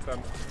wouldn't have hit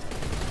them.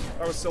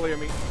 That was silly of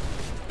me.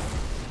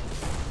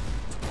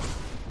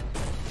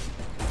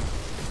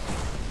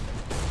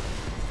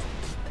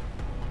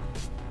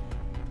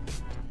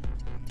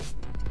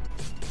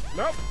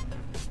 Nope.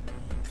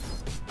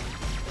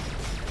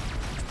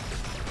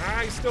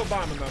 Ah, he's still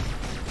bombing them.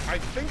 I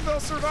think they'll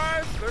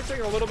survive. They're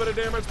taking a little bit of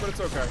damage, but it's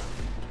okay.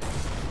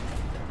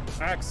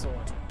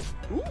 Excellent.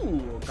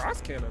 Ooh,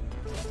 gas cannon.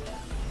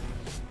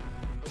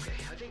 Okay,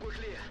 I think we're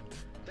clear.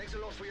 Thanks a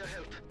lot for your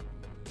help.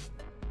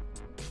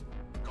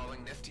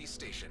 Calling Nefty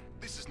Station.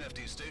 This is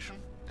Nefty Station.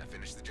 I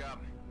finished the job.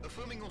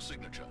 Affirming your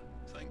signature.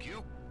 Thank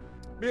you.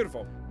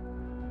 Beautiful.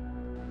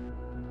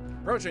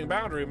 Approaching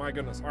boundary, my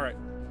goodness. All right,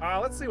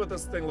 let's see what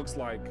this thing looks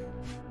like.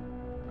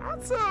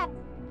 That's a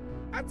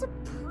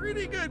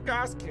pretty good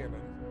gas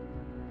cannon.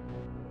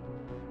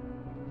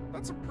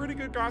 That's a pretty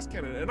good gas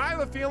cannon. And I have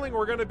a feeling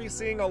we're gonna be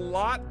seeing a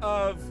lot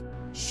of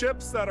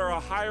ships that are a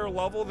higher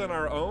level than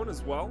our own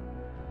as well.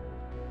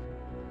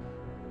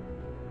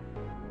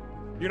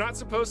 You're not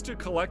supposed to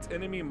collect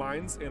enemy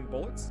mines and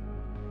bullets?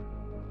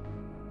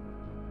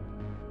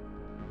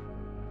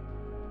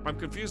 I'm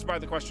confused by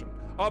the question.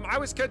 I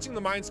was catching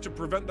the mines to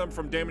prevent them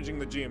from damaging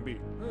the GMB.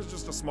 It was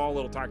just a small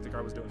little tactic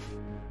I was doing.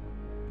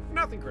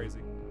 Nothing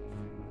crazy.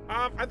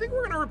 I think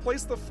we're gonna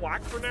replace the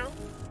flak for now.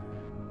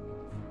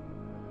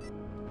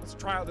 Let's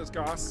try out this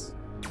Goss.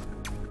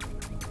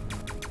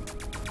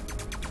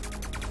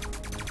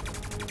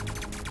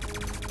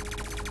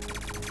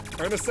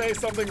 I'm gonna say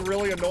something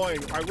really annoying.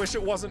 I wish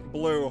it wasn't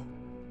blue.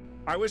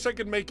 I wish I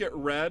could make it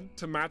red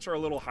to match our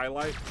little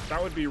highlight.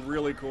 That would be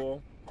really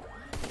cool.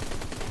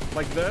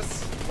 Like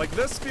this. Like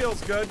this feels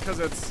good because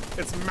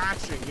it's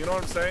matching, you know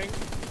what I'm saying?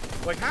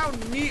 Like how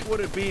neat would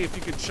it be if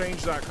you could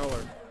change that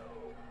color?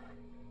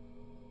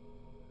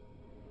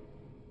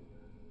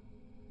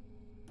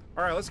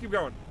 All right, let's keep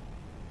going.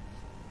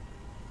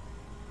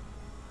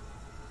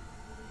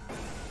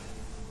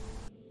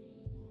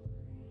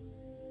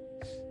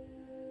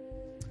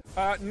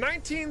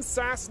 19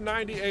 Sass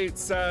 98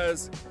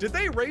 says, did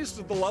they raise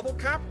the level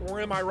cap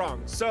or am I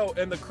wrong? So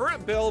in the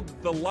current build,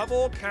 the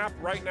level cap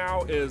right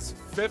now is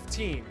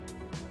 15.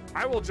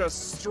 I will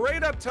just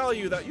straight up tell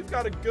you that you've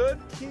got a good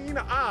keen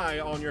eye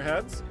on your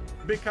heads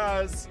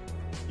because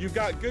you've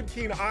got good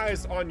keen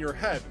eyes on your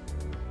head.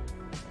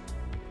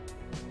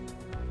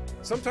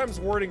 Sometimes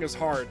wording is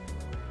hard.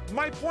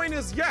 My point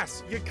is,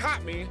 yes, you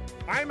caught me.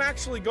 I'm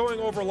actually going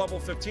over level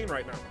 15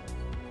 right now.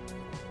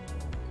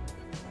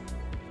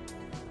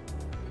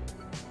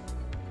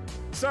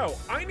 So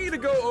I need to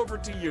go over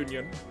to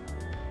Union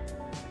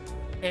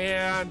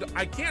and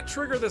I can't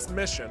trigger this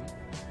mission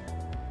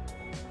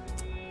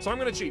So I'm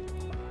gonna cheat.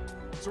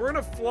 So we're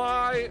gonna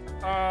fly,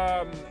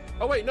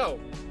 oh wait, no.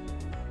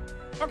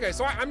 Okay,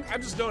 so I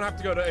just don't have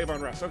to go to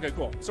Avon Rest. Okay,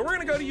 cool. So we're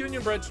gonna go to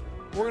Union Bridge.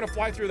 We're gonna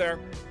fly through there.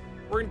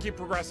 We're gonna keep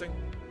progressing.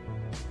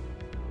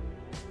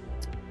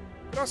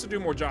 We can also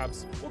do more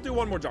jobs. We'll do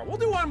one more job. We'll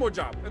do one more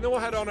job, and then we'll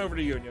head on over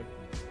to Union.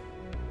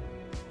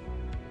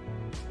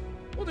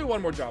 We'll do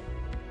one more job.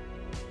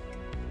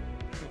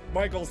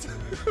 Michael's,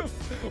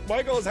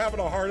 Michael is having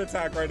a heart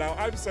attack right now.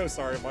 I'm so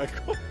sorry,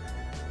 Michael.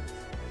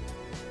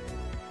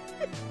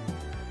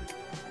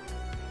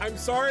 I'm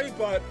sorry,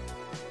 but,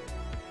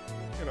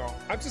 you know,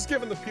 I'm just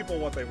giving the people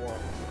what they want.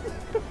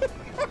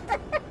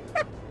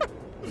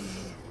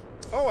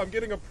 Oh, I'm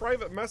getting a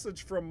private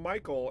message from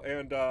Michael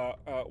and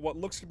what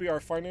looks to be our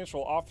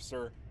financial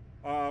officer.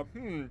 Oh,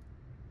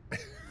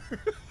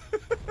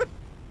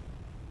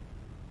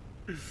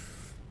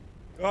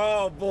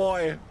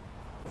 boy.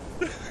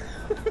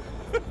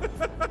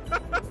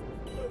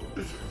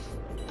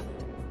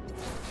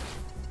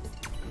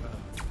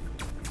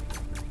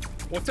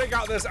 We'll take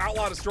out this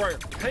outlaw destroyer,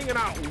 hanging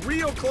out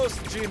real close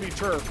to GMB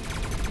turf.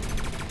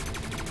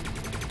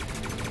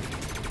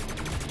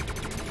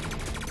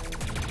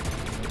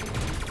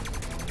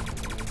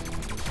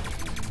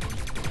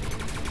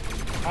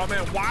 Oh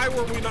man, why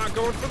were we not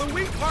going for the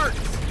weak parts?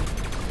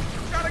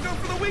 Gotta go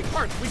for the weak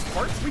parts. Weak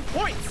parts, weak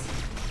points.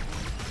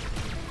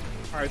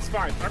 All right, it's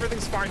fine.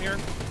 Everything's fine here.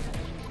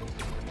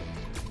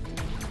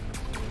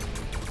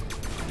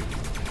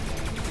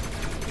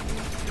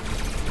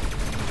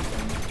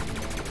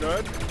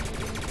 Good.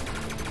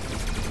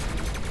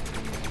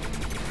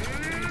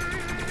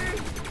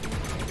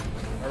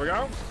 There we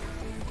go.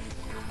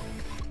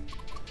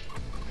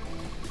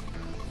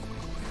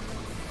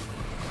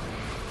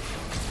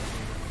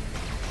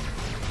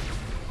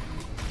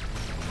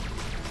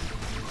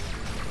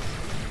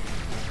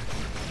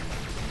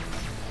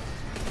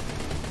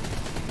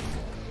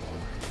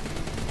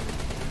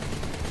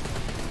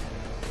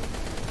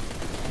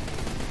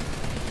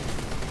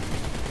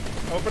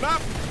 Open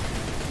up.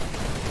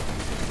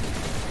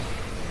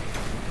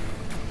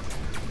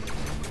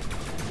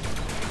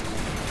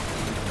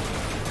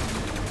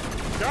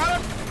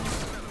 Got him.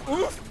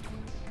 Oof.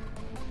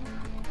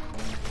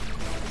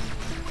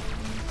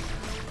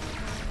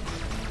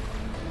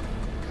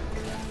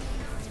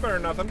 It's better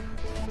than nothing.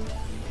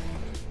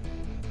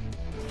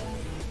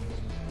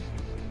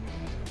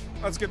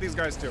 Let's get these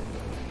guys too.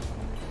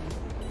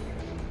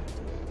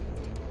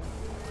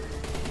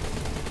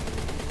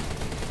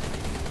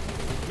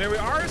 There we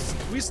are.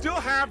 We still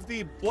have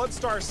the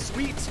Bloodstar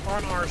Suite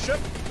on our ship.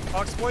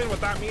 I'll explain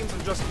what that means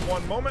in just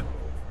one moment.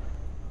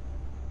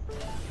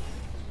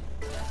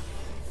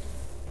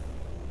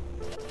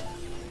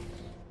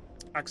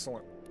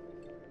 Excellent.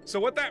 So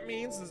what that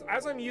means is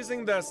as I'm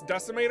using this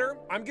decimator,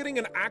 I'm getting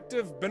an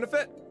active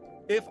benefit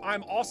if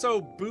I'm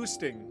also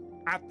boosting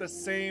at the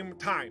same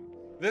time.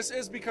 This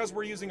is because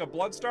we're using a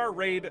Bloodstar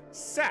raid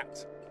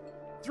set.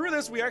 Through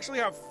this, we actually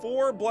have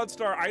 4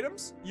 Bloodstar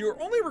items.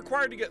 You're only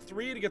required to get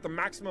 3 to get the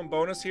maximum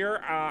bonus here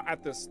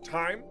at this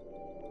time.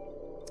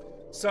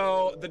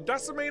 So the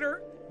Decimator,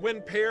 when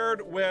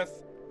paired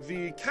with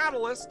the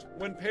Catalyst,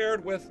 when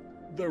paired with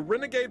the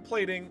Renegade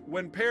Plating,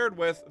 when paired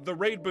with the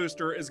Raid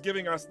Booster, is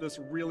giving us this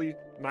really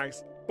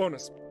nice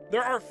bonus.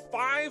 There are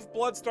 5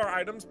 Bloodstar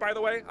items, by the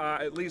way,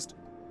 at least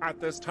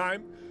at this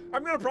time.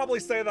 I'm gonna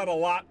probably say that a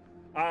lot,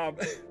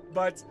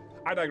 but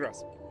I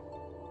digress.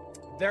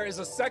 There is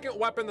a second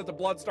weapon that the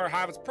Bloodstar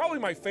have. It's probably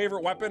my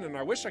favorite weapon, and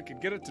I wish I could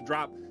get it to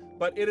drop,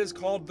 but it is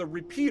called the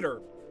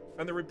Repeater.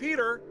 And the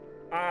Repeater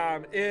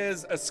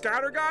is a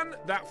scattergun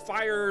that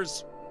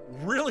fires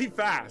really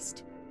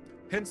fast,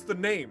 hence the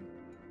name.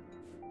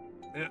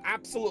 And it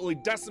absolutely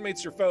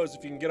decimates your foes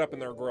if you can get up in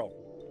their grill.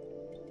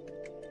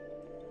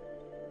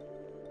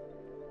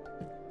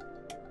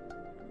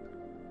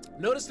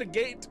 Notice the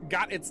gate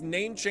got its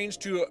name changed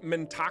to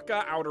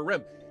Mintaka Outer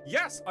Rim.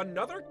 Yes,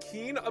 another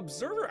keen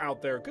observer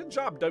out there. Good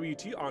job,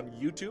 WT, on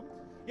YouTube.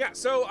 Yeah,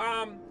 so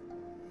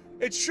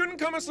it shouldn't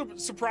come as a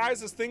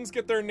surprise as things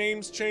get their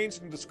names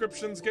changed and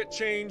descriptions get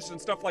changed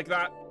and stuff like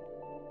that,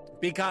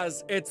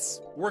 because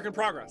it's work in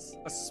progress,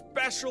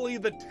 especially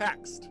the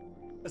text,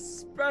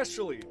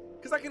 especially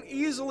because that can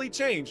easily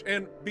change.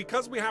 And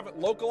because we haven't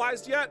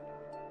localized yet,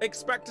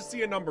 expect to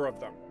see a number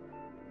of them,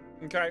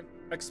 okay?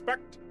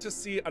 Expect to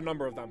see a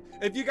number of them.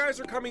 If you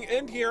guys are coming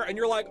in here and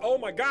you're like, oh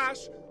my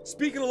gosh,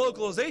 speaking of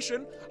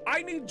localization,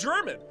 I need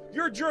German.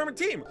 You're a German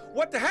team.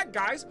 What the heck,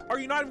 guys? Are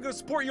you not even gonna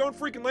support your own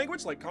freaking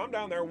language? Like, calm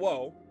down there,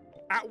 whoa.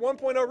 At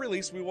 1.0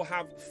 release, we will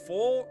have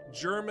full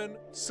German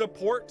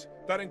support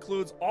that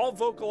includes all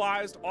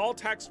vocalized, all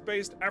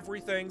text-based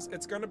everything's.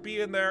 It's gonna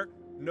be in there,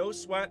 no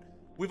sweat.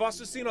 We've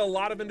also seen a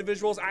lot of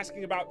individuals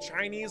asking about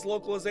Chinese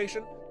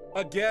localization.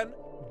 Again,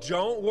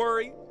 don't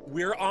worry,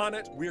 we're on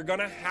it. We're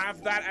gonna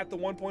have that at the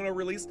 1.0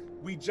 release.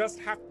 We just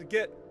have to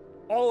get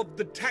all of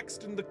the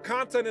text and the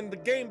content in the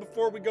game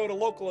before we go to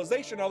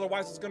localization.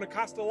 Otherwise, it's gonna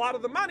cost a lot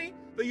of the money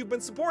that you've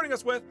been supporting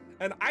us with.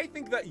 And I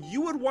think that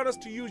you would want us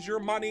to use your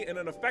money in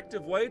an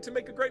effective way to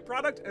make a great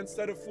product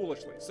instead of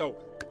foolishly. So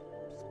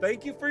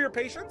thank you for your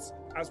patience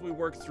as we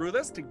work through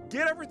this to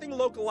get everything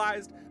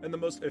localized in the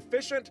most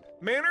efficient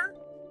manner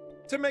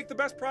to make the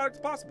best products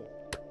possible.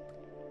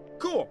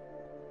 Cool.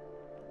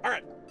 All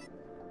right.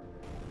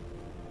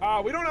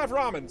 We don't have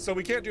ramen, so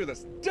we can't do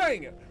this.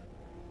 Dang it.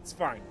 It's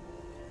fine.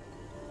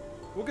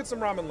 We'll get some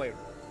ramen later.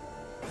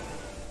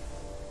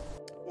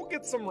 We'll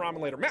get some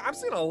ramen later. Man, I'm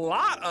seeing a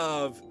lot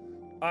of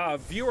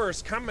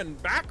viewers coming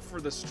back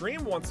for the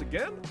stream once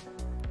again.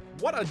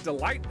 What a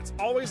delight. It's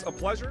always a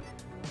pleasure.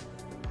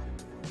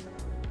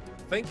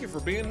 Thank you for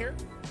being here.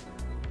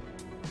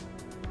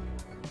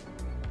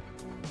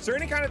 Is there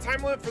any kind of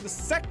time limit for the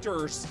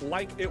sectors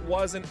like it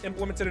was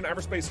implemented in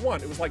EVERSPACE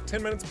 1? It was like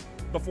 10 minutes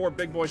before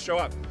big boys show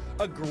up.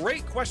 A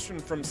great question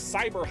from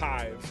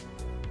Cyberhive.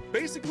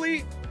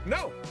 Basically,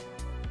 no.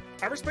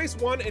 EVERSPACE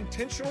 1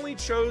 intentionally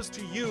chose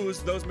to use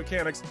those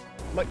mechanics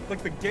like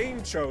the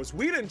game chose.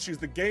 We didn't choose,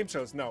 the game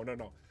chose. No.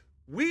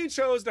 We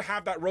chose to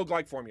have that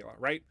roguelike formula,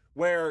 right?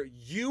 Where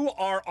you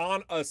are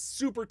on a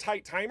super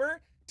tight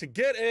timer to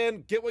get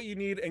in, get what you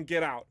need, and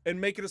get out, and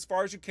make it as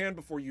far as you can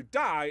before you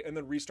die, and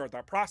then restart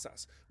that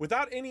process.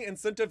 Without any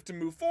incentive to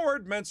move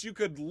forward meant you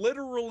could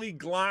literally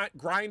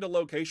grind a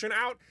location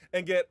out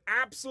and get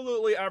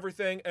absolutely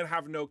everything and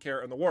have no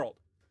care in the world.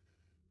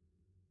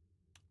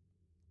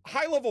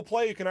 High-level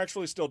play, you can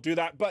actually still do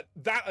that, but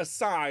that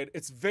aside,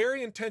 it's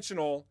very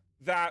intentional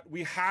that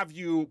we have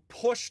you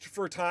pushed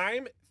for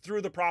time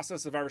through the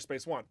process of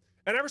EVERSPACE 1.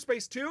 And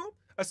EVERSPACE 2,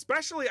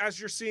 especially as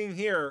you're seeing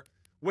here,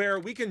 where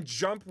we can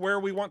jump where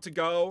we want to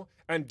go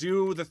and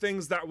do the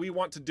things that we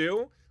want to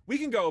do. We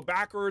can go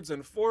backwards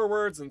and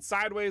forwards and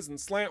sideways and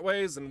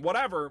slantways and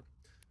whatever,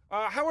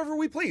 however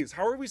we please,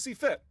 however we see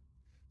fit.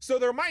 So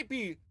there might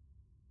be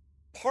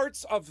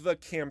parts of the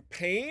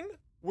campaign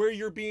where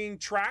you're being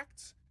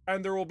tracked,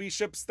 and there will be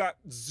ships that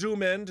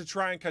zoom in to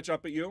try and catch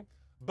up at you.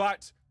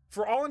 But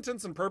for all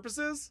intents and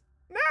purposes,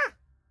 nah,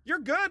 you're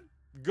good.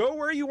 Go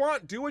where you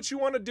want, do what you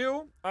want to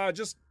do.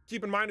 Just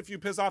keep in mind, if you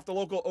piss off the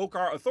local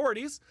Okar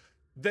authorities,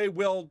 they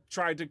will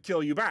try to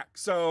kill you back.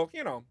 So,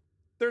 you know,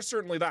 there's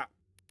certainly that.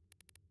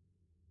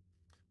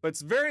 But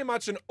it's very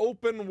much an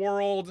open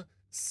world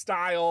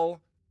style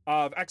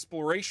of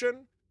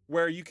exploration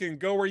where you can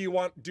go where you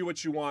want, do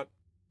what you want.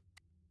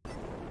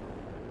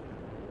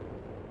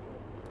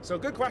 So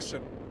good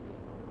question.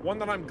 One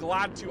that I'm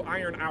glad to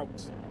iron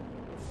out.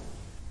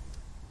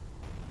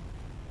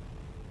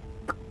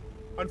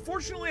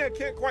 Unfortunately, I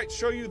can't quite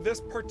show you this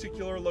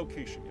particular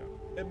location yet.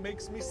 It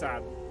makes me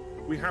sad.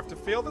 We have to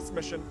fail this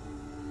mission.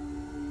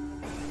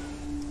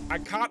 I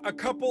caught a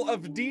couple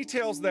of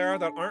details there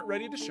that aren't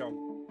ready to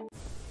show.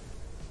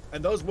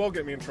 And those will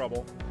get me in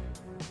trouble.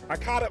 I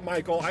caught it,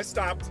 Michael. I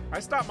stopped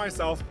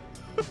myself.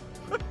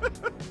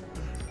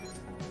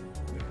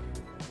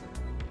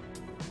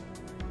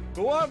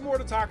 But we'll have more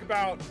to talk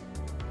about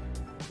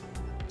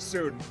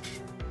soon.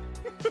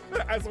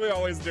 As we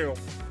always do.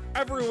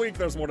 Every week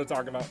there's more to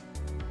talk about.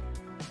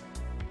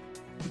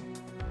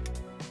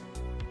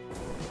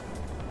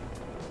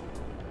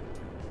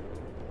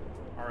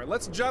 All right,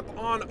 let's jump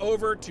on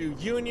over to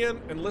Union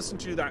and listen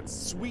to that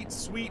sweet,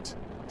 sweet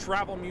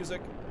travel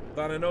music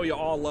that I know you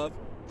all love.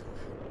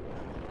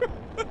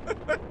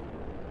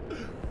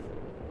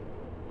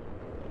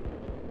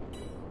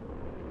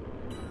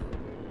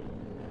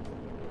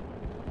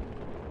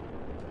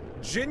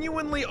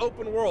 Genuinely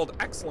open world,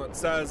 excellent,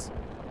 says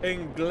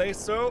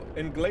Inglesos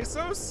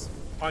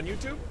on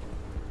YouTube.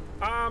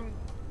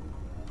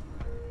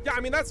 Yeah, I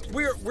mean,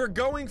 we're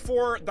going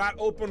for that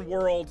open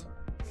world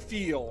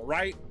feel,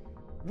 right?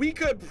 We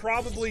could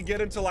probably get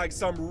into like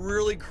some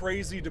really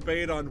crazy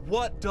debate on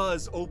what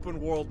does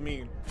open world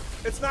mean.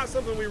 It's not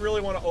something we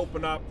really want to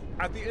open up.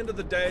 At the end of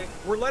the day,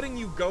 we're letting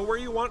you go where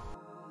you want.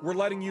 We're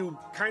letting you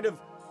kind of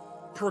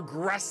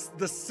progress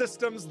the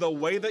systems the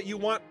way that you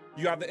want.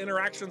 You have the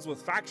interactions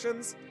with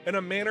factions in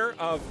a manner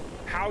of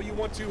how you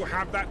want to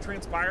have that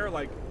transpire.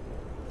 Like,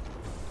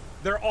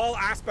 they're all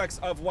aspects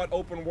of what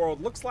open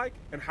world looks like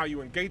and how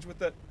you engage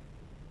with it.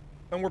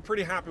 And we're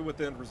pretty happy with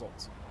the end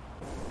results.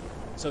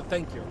 So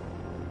thank you.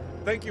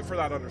 Thank you for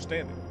that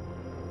understanding.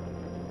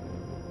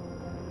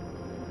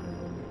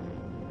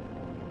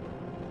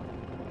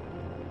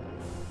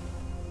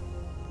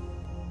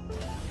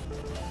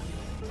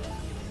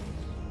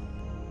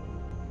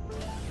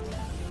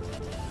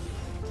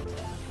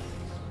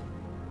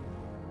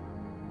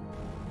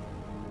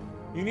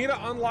 You need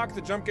to unlock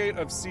the jump gate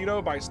of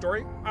Cedo by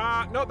story.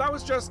 No, that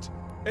was just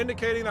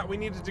indicating that we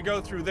needed to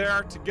go through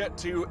there to get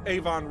to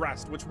Avon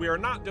Rest, which we are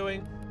not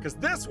doing, because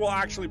this will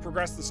actually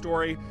progress the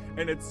story,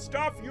 and it's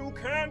stuff you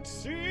can't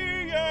see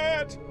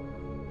yet.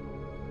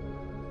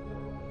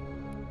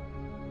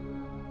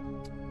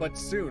 But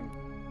soon.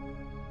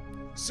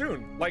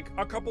 Soon, like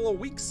a couple of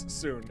weeks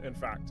soon, in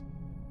fact.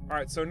 All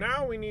right, so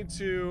now we need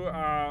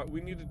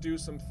to do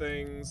some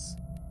things.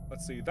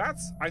 Let's see,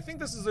 I think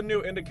this is a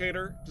new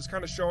indicator, just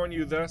kind of showing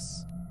you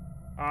this,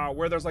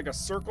 where there's like a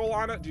circle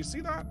on it. Do you see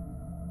that?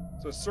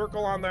 So a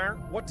circle on there.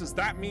 What does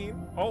that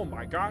mean? Oh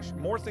my gosh,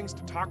 more things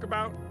to talk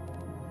about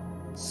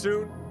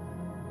soon.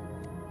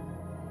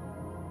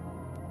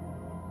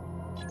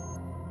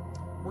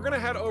 we're gonna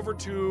head over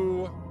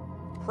to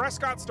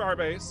Prescott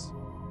Starbase.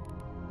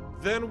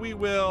 Then we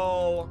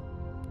will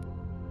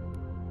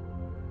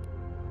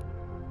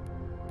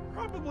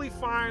probably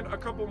find a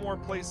couple more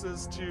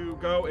places to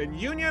go in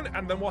Union,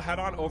 and then we'll head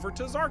on over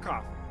to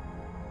Zharkov.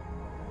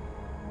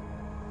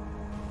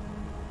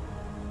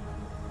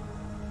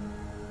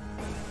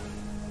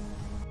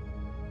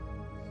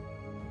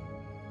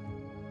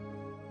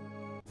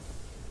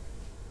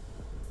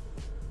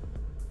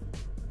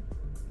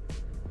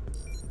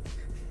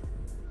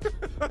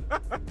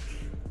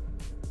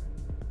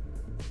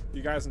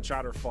 You guys in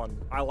chat are fun.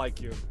 I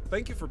like you.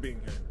 Thank you for being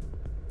here.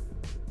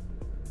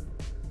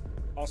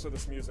 Also,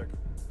 this music.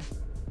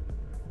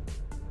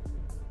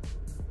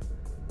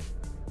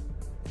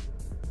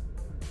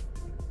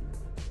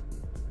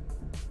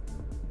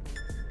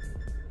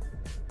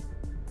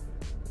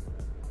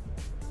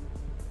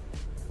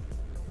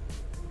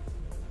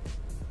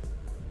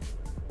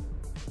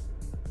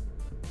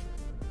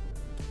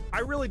 I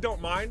really don't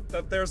mind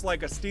that there's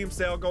like a Steam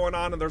sale going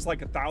on and there's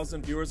like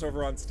 1,000 viewers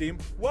over on Steam.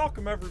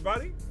 Welcome,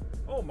 everybody.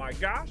 Oh my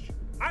gosh,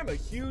 I'm a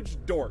huge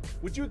dork.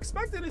 Would you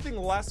expect anything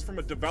less from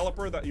a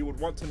developer that you would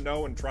want to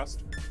know and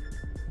trust?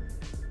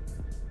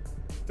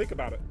 Think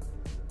about it.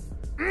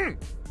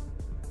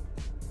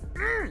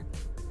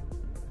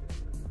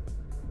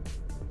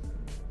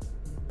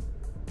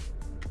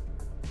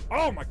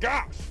 Oh my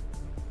gosh.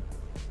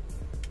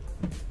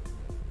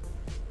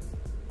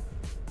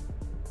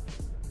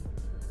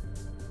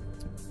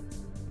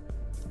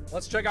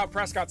 Let's check out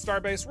Prescott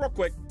Starbase real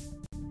quick.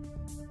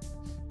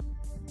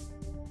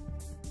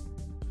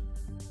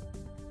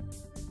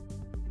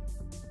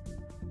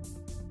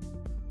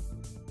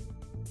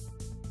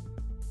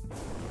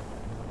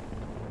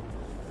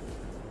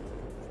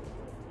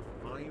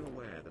 Are you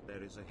aware that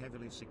there is a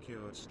heavily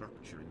secured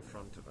structure in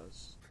front of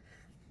us?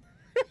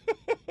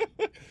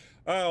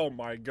 Oh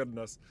my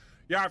goodness.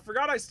 Yeah, I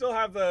forgot I still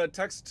have the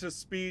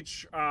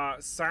text-to-speech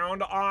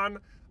sound on.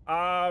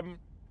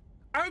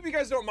 I hope you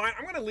guys don't mind.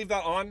 I'm gonna leave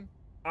that on.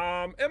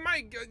 It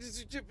might,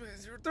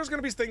 there's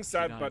gonna be things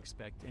said, Should I but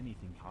expect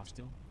anything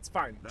hostile? it's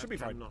fine. That Should be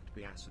fine. cannot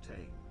be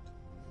ascertained.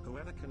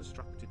 Whoever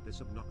constructed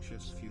this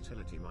obnoxious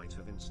futility might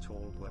have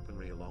installed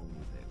weaponry along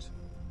with it.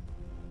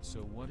 So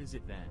what is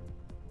it then?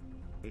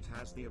 It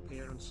has the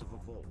appearance of a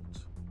vault.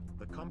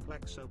 The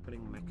complex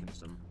opening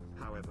mechanism,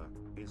 however,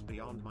 is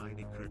beyond my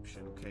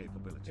decryption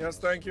capabilities. Yes,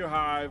 thank you,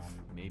 Hive.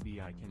 Maybe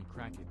I can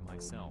crack it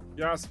myself.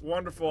 Yes,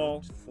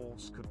 wonderful. Brute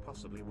force could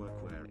possibly work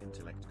where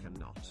intellect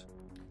cannot.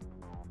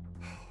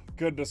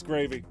 Goodness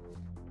gravy.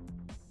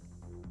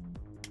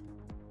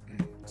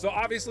 So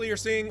obviously you're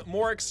seeing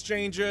more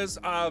exchanges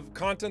of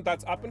content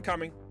that's up and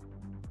coming.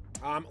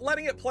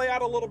 Letting it play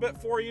out a little bit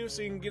for you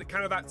so you can get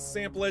kind of that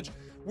samplage.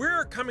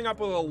 We're coming up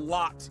with a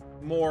lot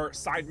more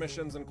side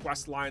missions and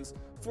quest lines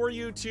for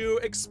you to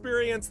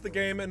experience the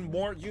game in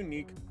more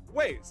unique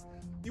ways.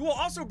 You will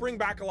also bring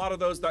back a lot of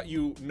those that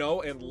you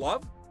know and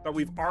love that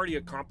we've already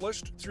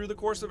accomplished through the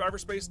course of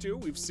EVERSPACE 2.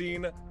 We've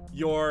seen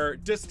your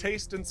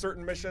distaste in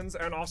certain missions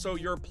and also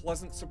your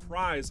pleasant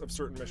surprise of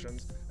certain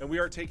missions, and we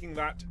are taking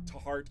that to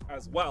heart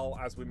as well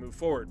as we move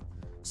forward.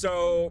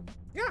 So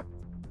yeah,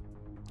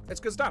 it's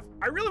good stuff.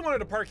 I really wanted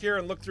to park here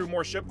and look through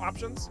more ship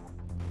options,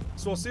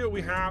 so we'll see what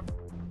we have.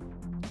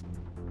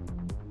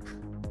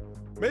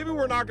 Maybe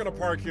we're not gonna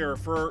park here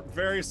for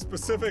very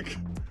specific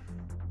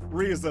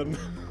reason.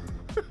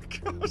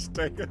 Gosh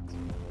dang it.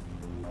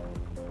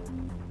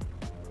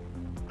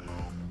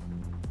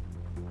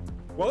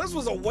 Well, this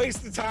was a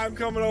waste of time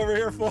coming over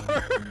here for.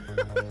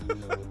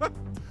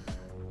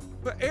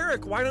 But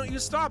Eric, why don't you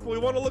stop? We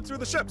want to look through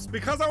the ships.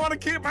 Because I want to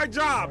keep my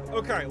job.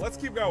 Okay, let's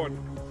keep going.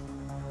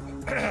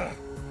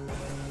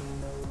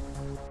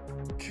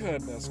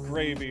 Goodness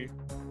gravy.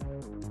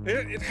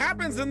 It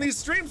happens in these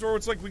streams where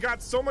it's like we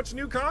got so much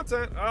new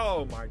content.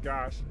 Oh my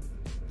gosh.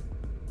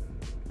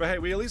 But hey,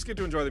 we at least get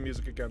to enjoy the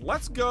music again.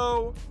 Let's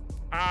go.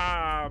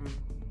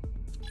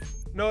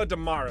 Noah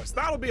Damaris.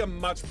 That'll be a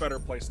much better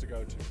place to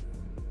go to.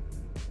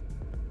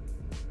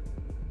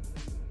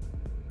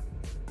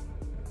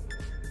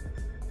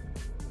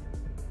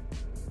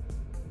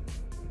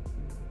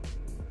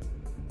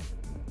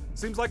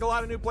 Seems like a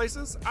lot of new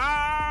places.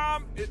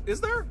 Is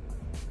there?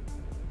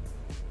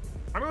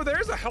 I mean,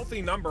 there's a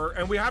healthy number,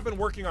 and we have been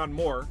working on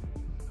more.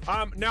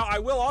 Now, I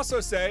will also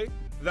say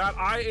that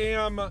I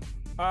am,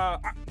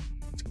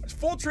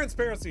 full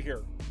transparency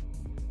here.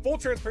 Full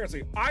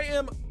transparency. I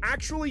am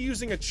actually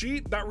using a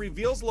cheat that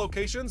reveals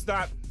locations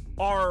that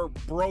are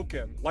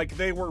broken. Like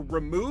they were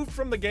removed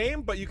from the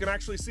game, but you can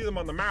actually see them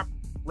on the map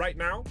right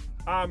now.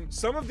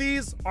 Some of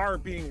these are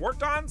being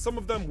worked on. Some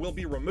of them will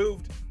be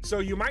removed. So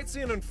you might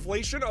see an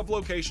inflation of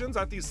locations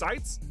at these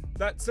sites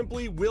that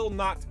simply will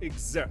not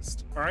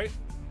exist, all right?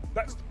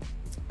 I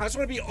just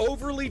want to be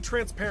overly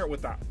transparent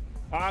with that.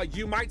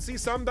 You might see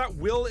some that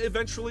will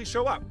eventually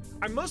show up.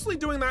 I'm mostly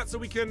doing that so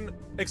we can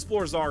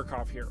explore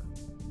Zharkov here.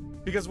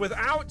 Because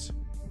without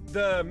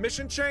the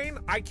mission chain,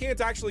 I can't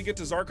actually get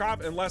to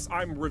Zharkov unless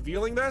I'm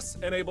revealing this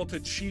and able to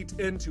cheat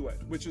into it,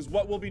 which is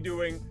what we'll be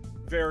doing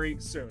very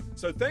soon.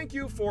 So thank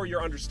you for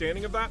your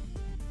understanding of that.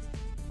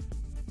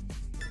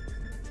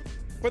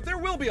 But there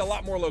will be a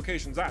lot more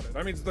locations added.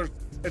 I mean,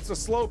 it's a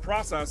slow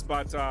process,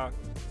 but I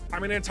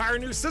mean, an entire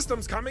new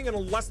system's coming in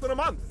less than a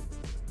month.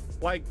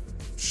 Like,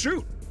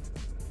 shoot.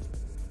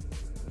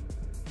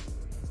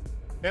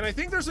 And I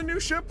think there's a new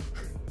ship.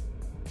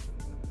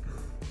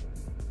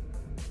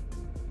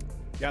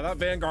 Yeah, that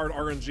Vanguard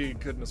RNG,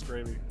 goodness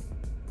gravy.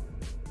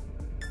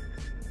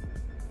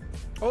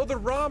 Oh, the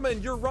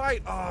ramen, you're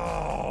right.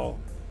 Oh,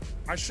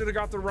 I should have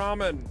got the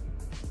ramen.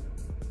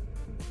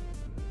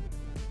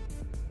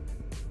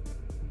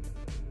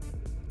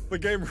 The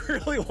game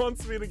really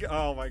wants me to get,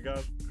 oh my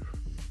gosh.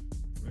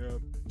 Yeah.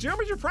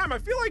 Geometry Prime, I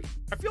feel like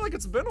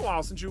it's been a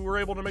while since you were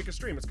able to make a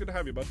stream. It's good to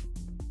have you, bud.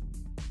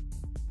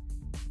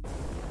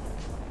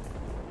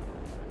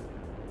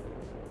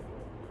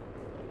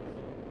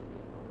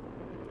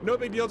 No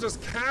big deal,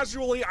 just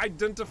casually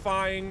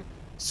identifying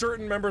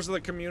certain members of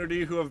the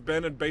community who have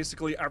been in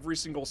basically every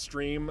single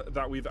stream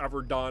that we've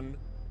ever done.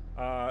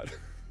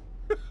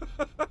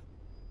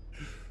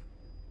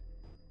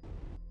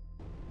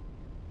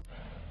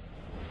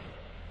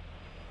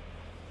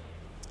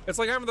 It's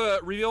like having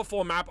the reveal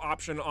full map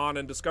option on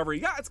in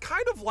Discovery. Yeah, it's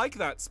kind of like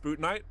that, Spoot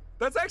Knight.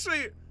 That's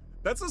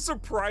a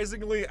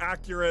surprisingly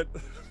accurate.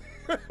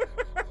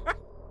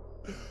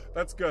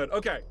 That's good.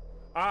 Okay.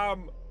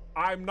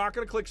 I'm not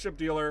gonna click ship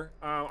dealer.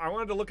 I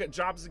wanted to look at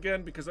jobs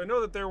again because I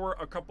know that there were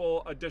a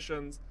couple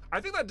additions. I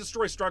think that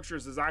destroy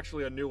structures is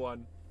actually a new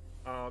one,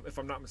 if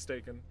I'm not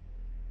mistaken.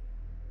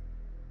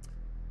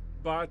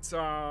 But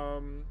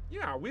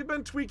yeah, we've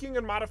been tweaking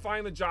and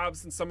modifying the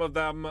jobs, and some of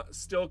them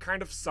still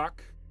kind of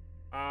suck.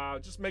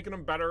 Just making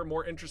them better,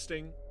 more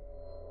interesting,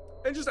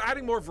 and just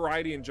adding more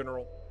variety in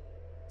general.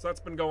 So that's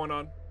been going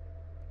on.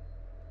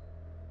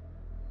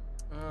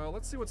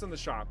 Let's see what's in the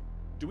shop.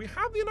 Do we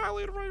have the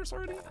Annihilator virus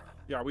already?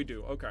 Yeah, we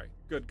do. Okay,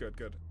 good, good,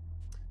 good.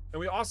 And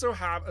we also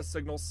have a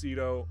signal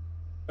ceto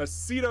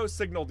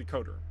signal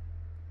decoder,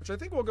 which I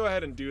think we'll go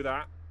ahead and do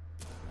that.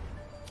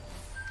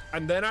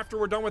 And then after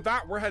we're done with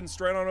that, we're heading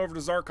straight on over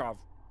to Zharkov.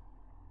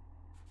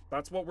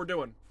 That's what we're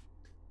doing.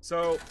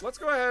 So let's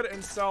go ahead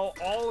and sell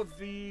all of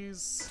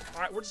these.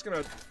 All right,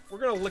 we're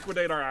gonna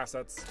liquidate our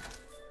assets.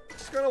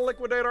 Just gonna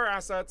liquidate our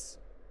assets.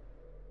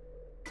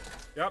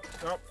 Yep,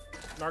 nope,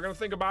 not gonna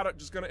think about it.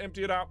 Just gonna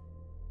empty it out.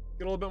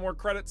 Get a little bit more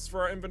credits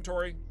for our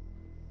inventory.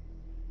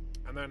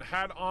 And then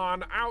head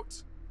on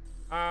out.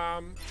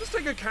 Just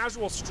take a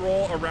casual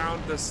stroll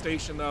around this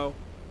station though.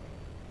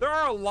 There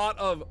are a lot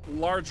of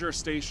larger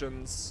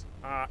stations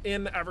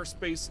in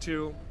EVERSPACE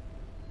 2.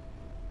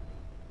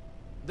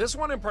 This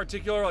one in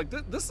particular, like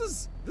this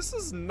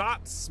is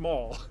not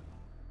small.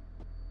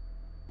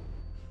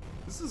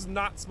 This is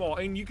not small.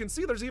 And you can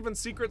see there's even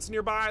secrets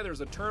nearby.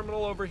 There's a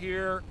terminal over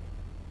here.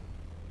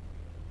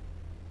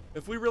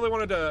 If we really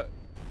wanted to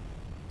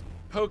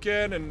poke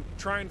in and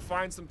try and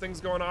find some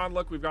things going on,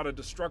 look, we've got a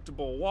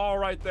destructible wall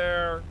right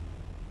there.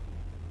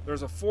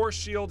 There's a force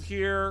shield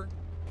here.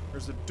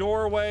 There's a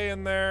doorway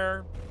in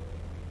there.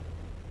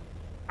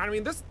 I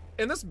mean,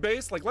 in this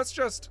base, like, let's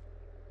just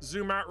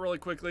zoom out really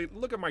quickly.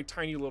 Look at my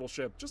tiny little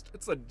ship.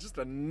 It's just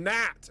a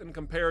gnat in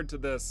compared to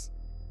this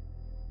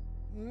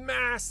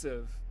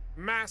massive,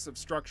 massive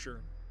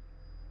structure.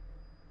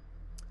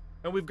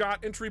 And we've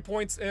got entry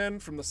points in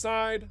from the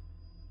side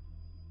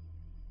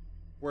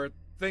where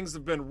things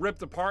have been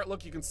ripped apart.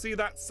 Look, you can see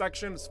that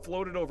section is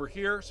floated over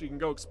here, so you can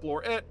go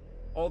explore it.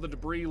 All the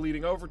debris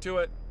leading over to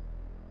it.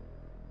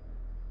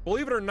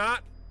 Believe it or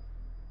not,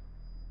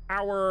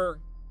 our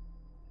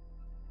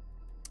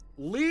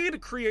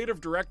lead creative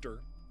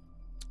director,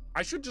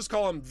 I should just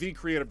call him the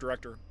creative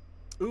director,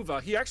 Uva,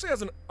 he actually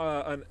has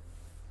an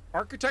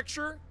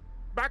architecture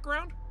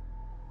background.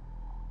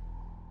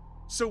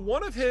 So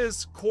one of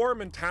his core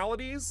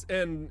mentalities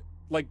in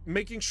like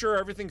making sure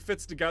everything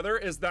fits together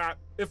is that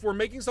if we're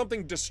making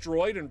something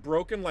destroyed and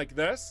broken like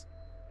this,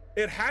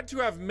 it had to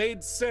have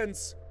made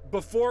sense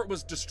before it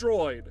was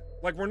destroyed.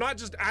 Like, we're not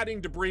just adding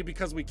debris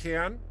because we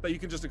can, that you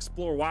can just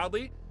explore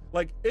wildly.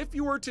 Like, if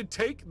you were to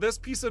take this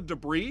piece of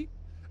debris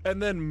and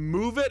then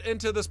move it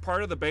into this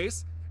part of the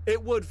base,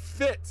 it would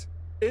fit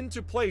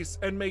into place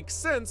and make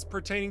sense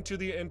pertaining to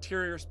the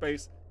interior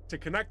space to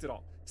connect it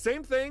all.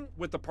 Same thing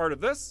with the part of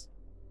this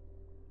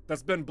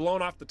that's been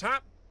blown off the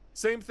top.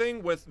 Same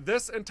thing with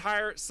this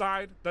entire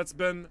side that's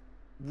been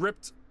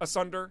ripped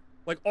asunder.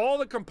 Like, all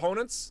the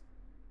components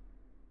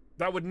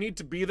that would need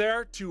to be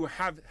there to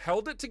have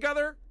held it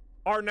together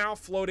are now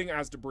floating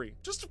as debris.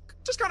 Just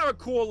kind of a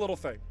cool little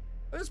thing.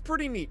 It's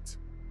pretty neat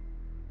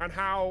on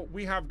how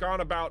we have gone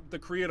about the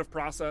creative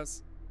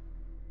process.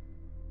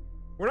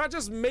 We're not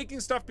just making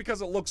stuff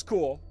because it looks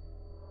cool.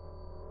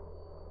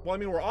 Well, I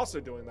mean, we're also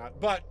doing that,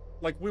 but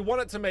like, we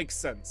want it to make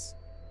sense.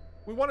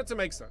 We want it to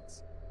make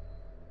sense.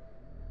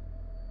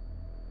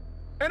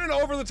 And an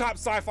over-the-top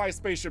sci-fi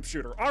spaceship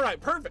shooter. All right,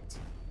 perfect.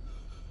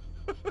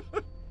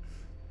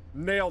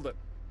 Nailed it.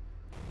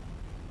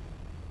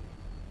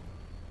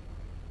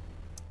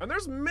 And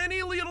there's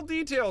many little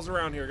details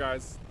around here,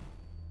 guys.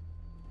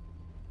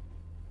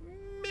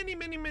 Many,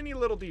 many, many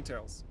little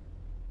details.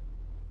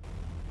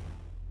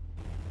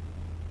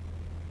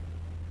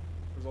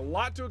 There's a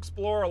lot to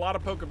explore, a lot to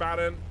poke about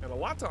in, and a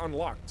lot to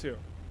unlock too.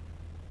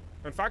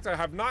 In fact, I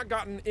have not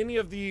gotten any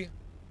of the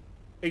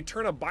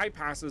Eterna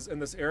bypasses in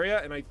this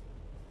area, and I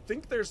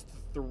think there's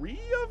 3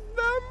 of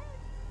them?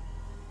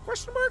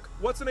 Question mark?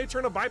 What's an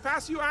Eterna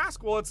bypass, you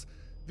ask? Well, it's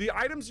the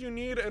items you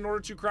need in order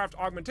to craft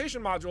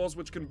augmentation modules,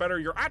 which can better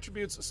your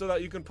attributes so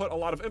that you can put a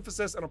lot of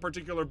emphasis on a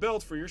particular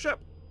build for your ship.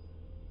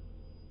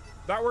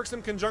 That works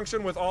in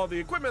conjunction with all the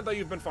equipment that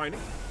you've been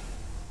finding,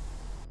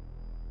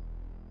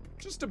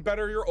 just to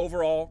better your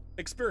overall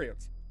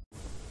experience.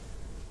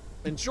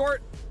 In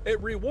short, it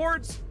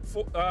rewards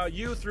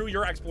you through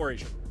your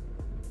exploration.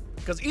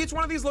 Because each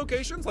one of these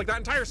locations, like that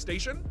entire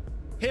station,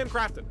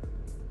 handcrafted.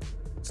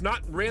 It's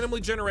not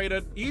randomly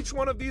generated. Each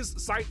one of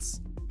these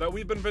sites that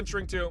we've been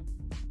venturing to,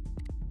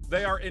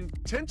 they are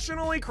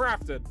intentionally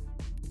crafted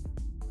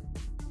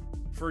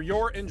for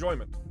your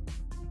enjoyment.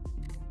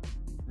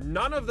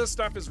 None of this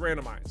stuff is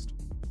randomized.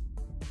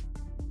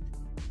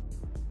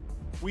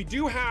 We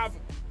do have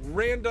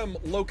random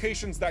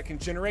locations that can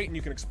generate and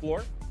you can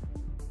explore,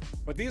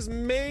 but these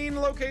main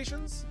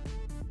locations,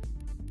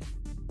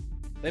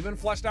 they've been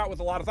fleshed out with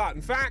a lot of thought.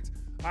 In fact,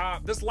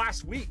 this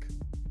last week,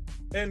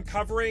 in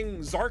covering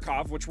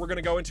Zharkov, which we're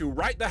gonna go into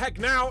right the heck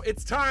now,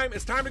 it's time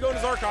to go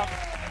into Zharkov.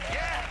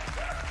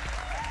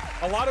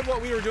 A lot of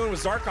what we were doing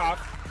with Zharkov,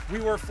 we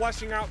were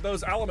fleshing out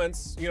those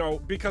elements, you know,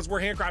 because we're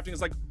handcrafting.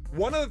 It's like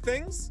one of the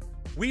things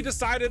we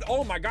decided,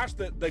 oh my gosh,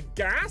 the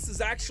gas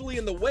is actually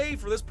in the way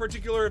for this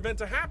particular event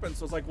to happen.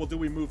 So it's like, well, do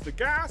we move the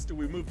gas? Do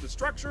we move the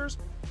structures?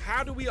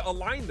 How do we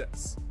align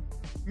this?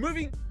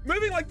 Moving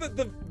like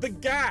the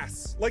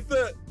gas, like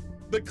the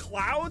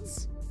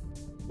clouds,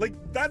 like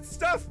that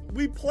stuff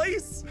we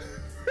place.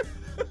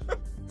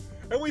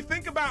 And we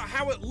think about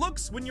how it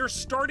looks when you're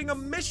starting a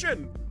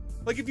mission.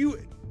 Like if you,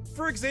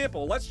 for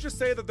example, let's just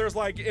say that there's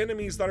like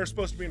enemies that are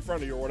supposed to be in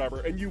front of you or whatever,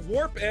 and you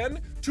warp in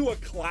to a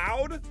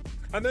cloud,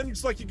 and then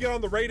it's like you get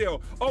on the radio,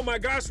 oh my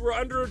gosh, we're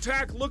under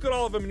attack, look at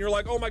all of them, and you're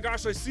like, oh my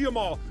gosh, I see them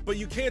all, but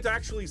you can't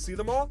actually see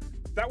them all.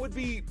 That would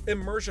be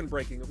immersion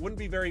breaking. It wouldn't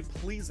be very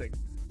pleasing.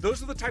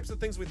 Those are the types of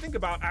things we think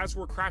about as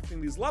we're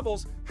crafting these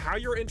levels, how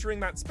you're entering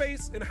that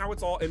space and how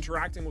it's all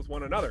interacting with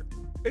one another.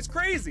 It's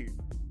crazy,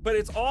 but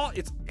it's all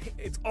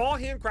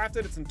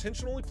handcrafted. It's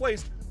intentionally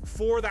placed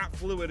for that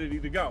fluidity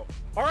to go.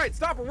 All right,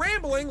 stop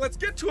rambling. Let's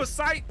get to a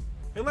site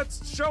and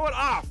let's show it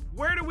off.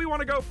 Where do we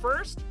want to go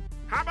first?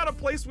 How about a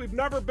place we've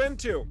never been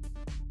to?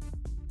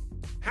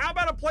 How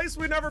about a place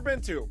we've never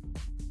been to?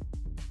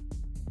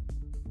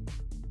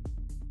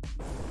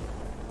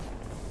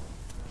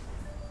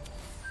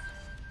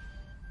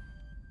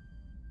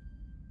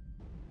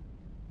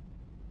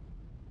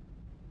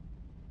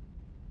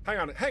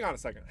 Hang on a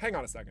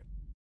second.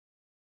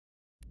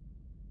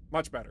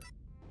 Much better.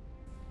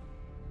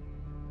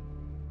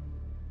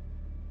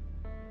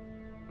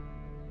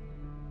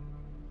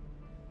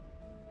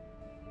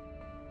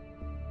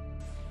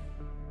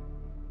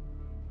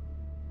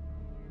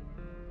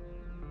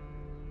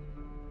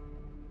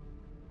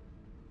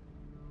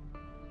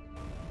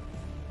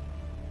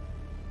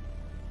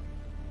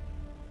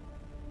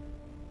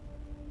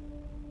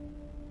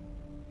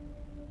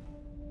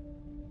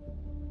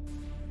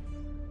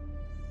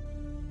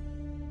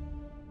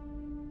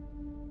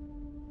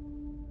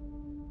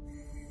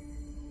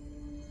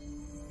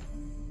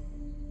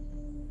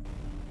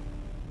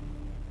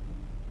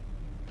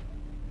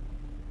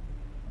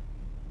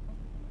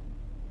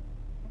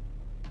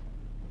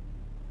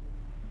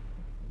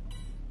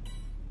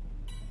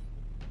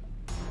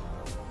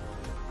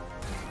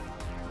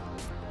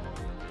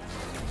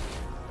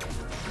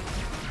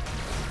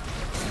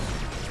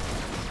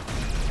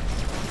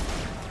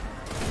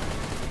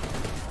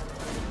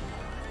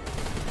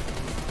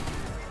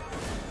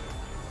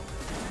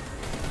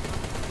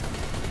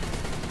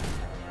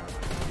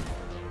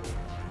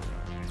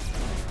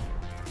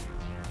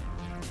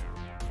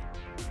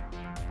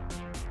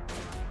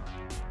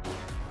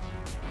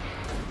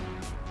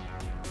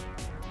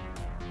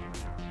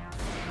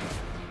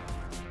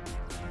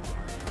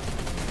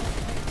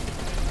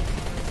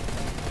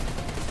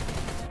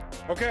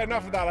 Okay,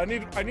 enough of that.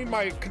 I need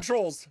my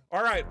controls.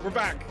 All right, we're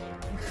back.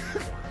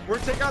 We're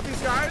gonna take out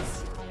these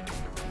guys.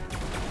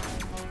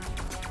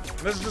 And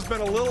this has just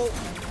been a little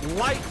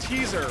light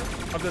teaser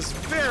of this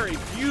very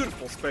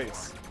beautiful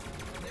space.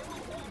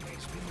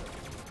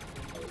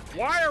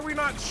 Why are we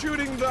not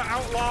shooting the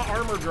outlaw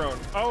armor drone?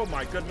 Oh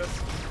my goodness.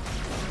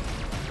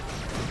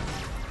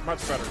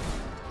 Much better.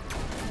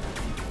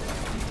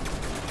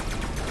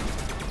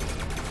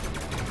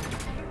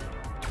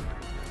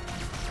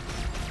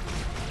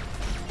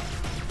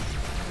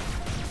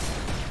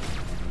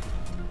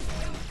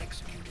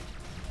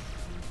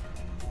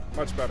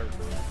 Much better.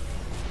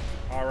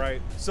 All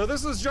right, so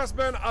this has just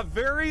been a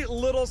very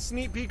little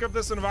sneak peek of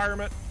this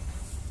environment.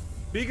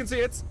 But you can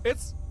see it's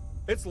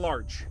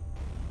large.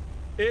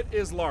 It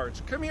is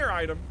large. Come here,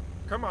 item.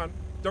 Come on.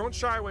 Don't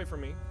shy away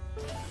from me.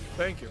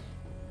 Thank you.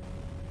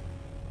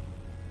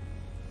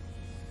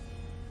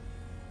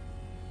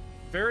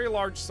 Very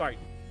large site.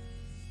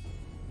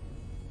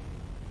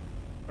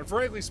 And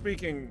frankly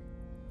speaking,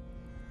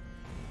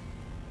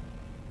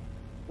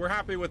 We're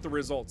happy with the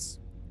results.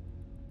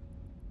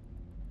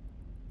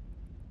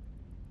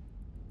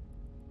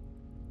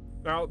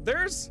 Now,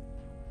 there's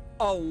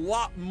a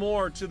lot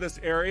more to this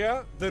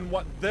area than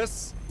what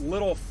this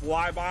little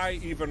flyby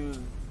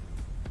even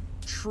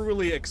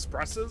truly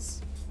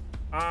expresses.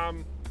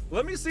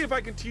 Let me see if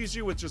I can tease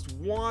you with just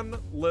one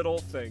little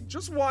thing.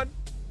 Just one.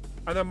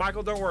 And then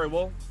Michael, don't worry,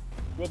 we'll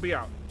be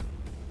out.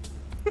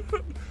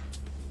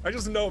 I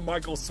just know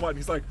Michael's sweating.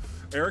 He's like,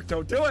 Eric,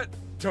 don't do it.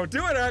 Don't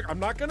do it, Eric. I'm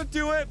not gonna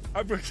do it.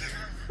 I'm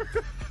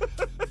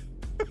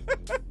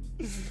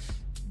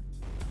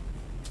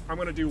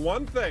gonna do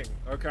one thing,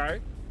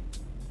 okay?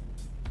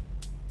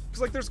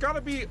 Because like there's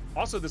gotta be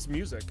also this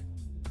music.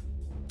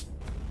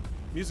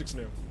 Music's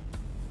new.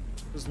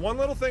 There's one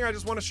little thing I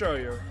just want to show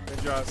you.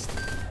 And just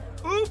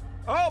oop!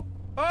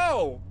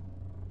 Oh!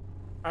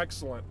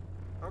 Excellent.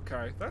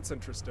 Okay, that's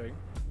interesting.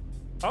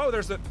 Oh,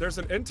 there's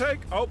an intake?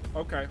 Oh,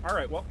 okay. All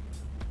right, well,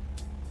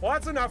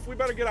 that's enough. We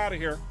better get out of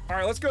here. All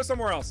right, let's go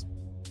somewhere else.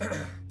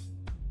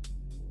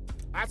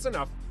 That's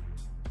enough.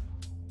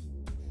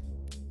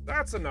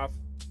 That's enough.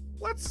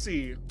 Let's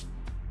see.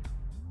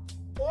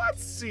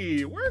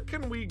 Where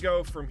can we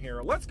go from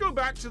here? Let's go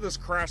back to this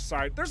crash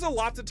site. There's a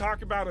lot to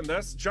talk about in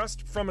this,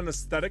 just from an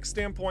aesthetic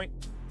standpoint.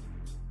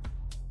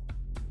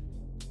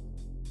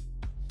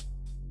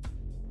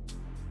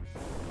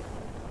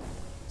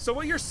 So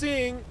what you're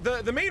seeing,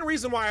 the main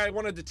reason why I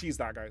wanted to tease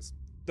that, guys,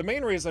 the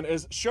main reason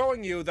is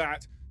showing you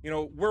that, you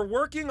know, we're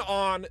working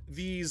on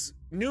these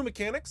new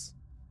mechanics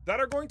that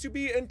are going to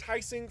be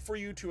enticing for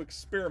you to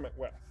experiment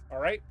with, all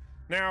right?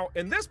 Now,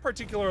 in this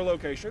particular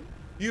location,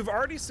 you've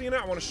already seen it.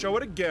 I want to show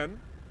it again.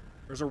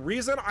 There's a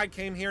reason I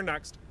came here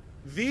next.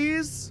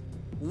 These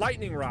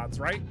lightning rods,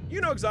 right? You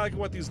know exactly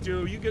what these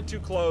do. You get too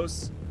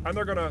close, and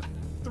they're gonna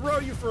throw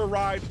you for a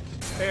ride,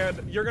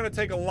 and you're gonna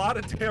take a lot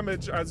of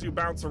damage as you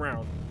bounce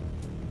around.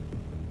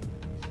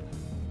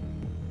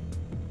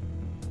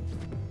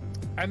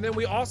 And then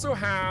we also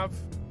have,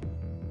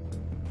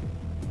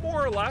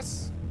 more or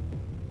less,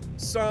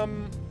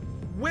 some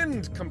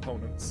wind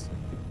components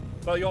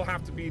that you'll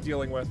have to be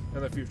dealing with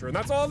in the future. And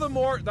that's all the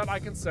more that I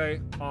can say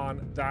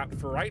on that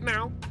for right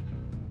now.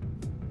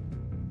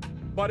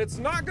 But it's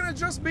not gonna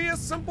just be a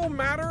simple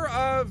matter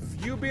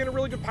of you being a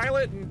really good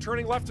pilot and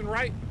turning left and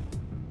right.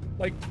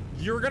 Like,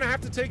 you're gonna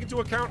have to take into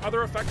account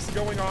other effects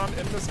going on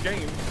in this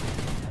game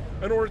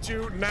in order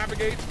to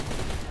navigate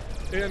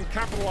and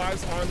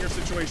capitalize on your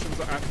situations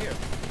at hand.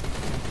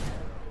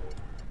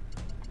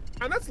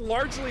 And that's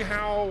largely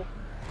how,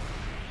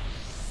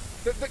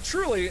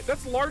 truly,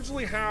 that's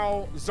largely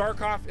how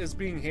Zharkov is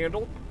being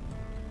handled.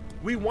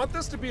 We want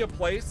this to be a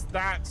place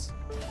that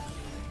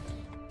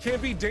can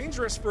be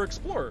dangerous for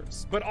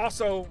explorers, but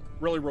also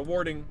really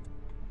rewarding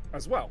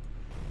as well.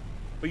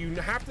 But you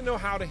have to know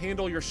how to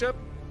handle your ship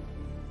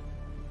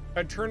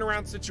and turn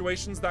around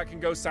situations that can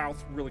go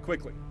south really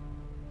quickly.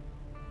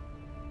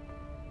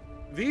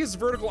 These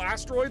vertical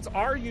asteroids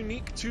are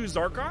unique to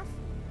Zharkov.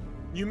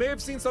 You may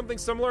have seen something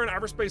similar in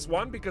EVERSPACE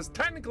 1 because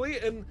technically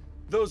in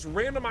those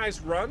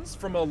randomized runs,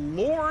 from a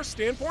lore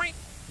standpoint,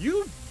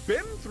 you've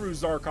been through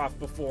Zharkov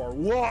before.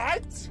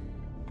 What?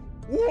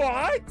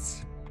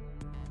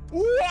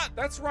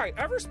 That's right,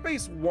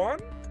 EVERSPACE 1?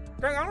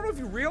 Guys, I don't know if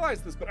you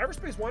realize this, but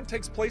EVERSPACE 1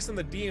 takes place in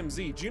the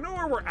DMZ. Do you know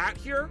where we're at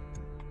here?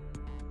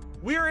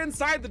 We are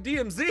inside the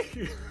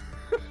DMZ.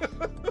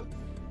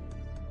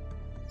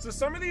 So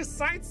some of these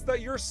sites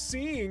that you're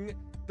seeing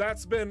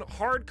that's been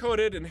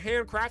hard-coded and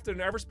handcrafted in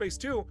EVERSPACE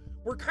 2,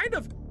 we're kind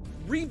of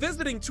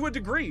revisiting to a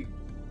degree.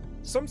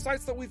 Some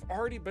sites that we've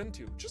already been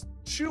to. Just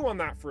chew on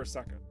that for a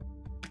second.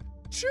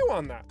 Chew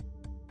on that.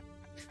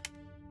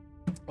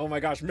 Oh my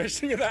gosh,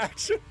 mission in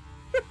action.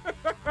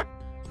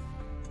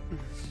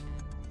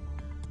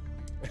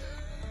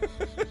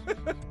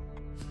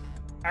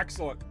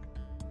 Excellent.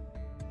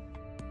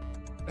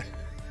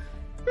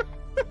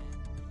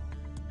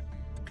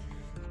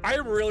 I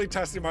am really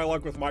testing my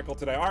luck with Michael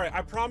today. All right,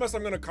 I promise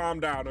I'm gonna calm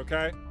down,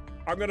 okay?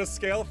 I'm gonna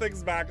scale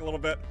things back a little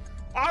bit.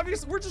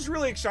 Obviously, we're just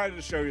really excited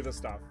to show you this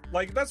stuff.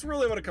 Like, that's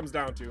really what it comes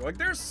down to. Like,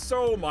 there's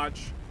so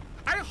much.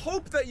 I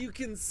hope that you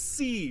can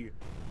see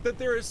that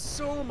there is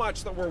so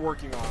much that we're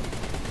working on.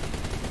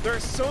 There are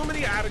so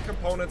many added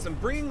components, and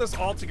bringing this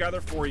all together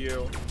for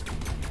you,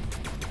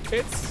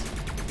 it's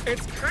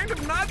kind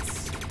of nuts.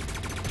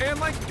 And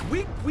like,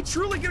 we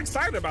truly get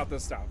excited about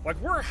this stuff. Like,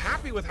 we're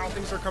happy with how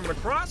things are coming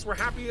across. We're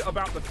happy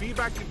about the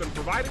feedback you've been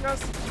providing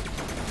us.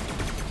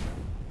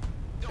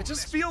 It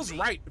just feels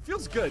right. It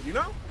feels good, you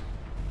know?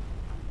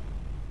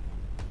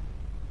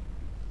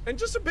 And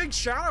just a big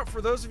shout out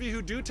for those of you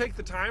who do take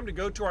the time to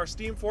go to our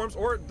Steam forums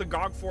or the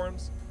GOG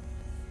forums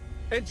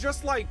and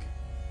just like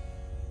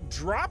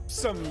drop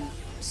some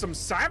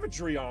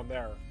savagery on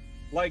there.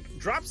 Like,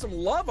 drop some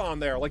love on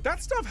there. Like,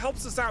 that stuff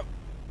helps us out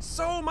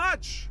so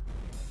much.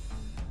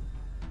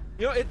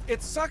 You know,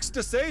 it sucks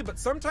to say, but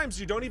sometimes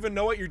you don't even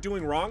know what you're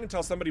doing wrong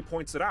until somebody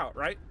points it out,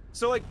 right?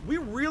 So like, we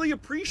really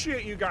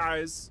appreciate you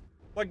guys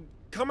like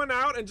coming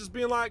out and just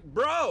being like,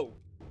 bro,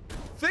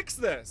 fix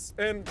this.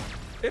 And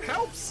it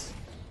helps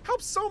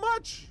so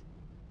much.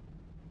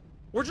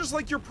 Or just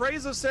like your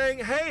praise of saying,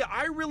 hey,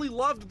 I really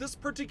loved this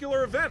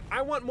particular event.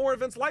 I want more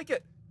events like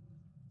it.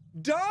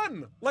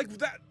 Done. Like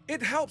that,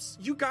 it helps.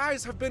 You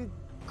guys have been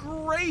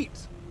great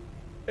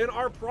in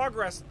our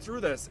progress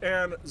through this.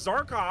 And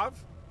Zharkov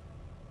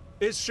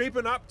is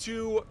shaping up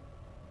to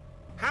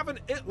have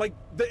like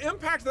the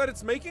impact that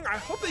it's making. I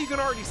hope that you can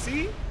already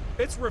see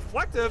it's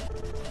reflective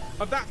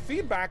of that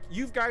feedback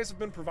you guys have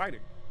been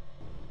providing.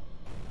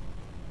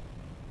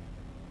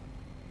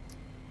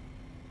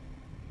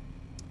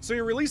 So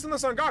you're releasing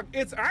this on GOG.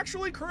 It's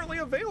actually currently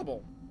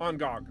available on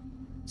GOG.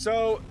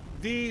 So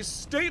the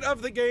state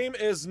of the game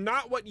is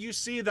not what you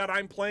see that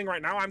I'm playing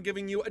right now. I'm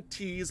giving you a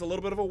tease, a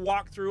little bit of a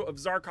walkthrough of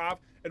Zharkov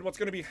and what's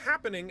going to be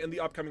happening in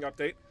the upcoming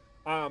update.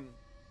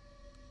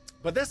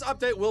 But this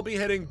update will be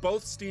hitting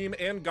both Steam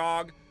and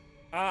GOG.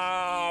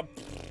 Yeah,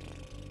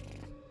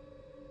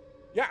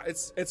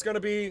 it's going to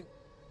be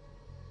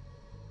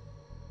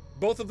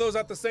both of those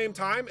at the same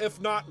time, if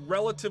not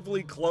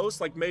relatively close,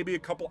 like maybe a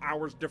couple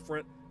hours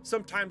different.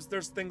 Sometimes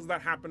there's things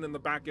that happen in the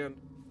back end.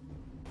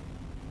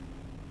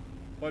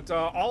 But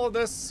all of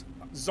this,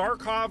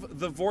 Zharkov,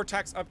 the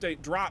Vortex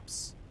update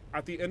drops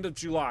at the end of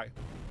July.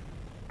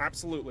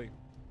 Absolutely.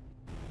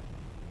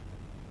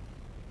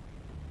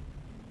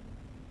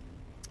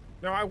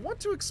 Now I want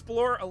to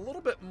explore a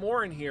little bit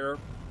more in here,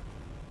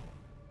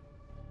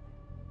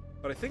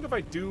 but I think if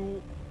I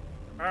do,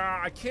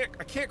 I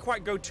can't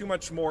quite go too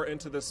much more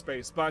into this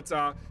space. But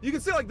you can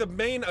see like the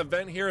main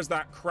event here is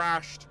that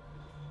crashed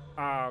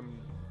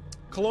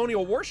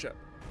colonial warship.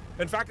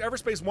 In fact,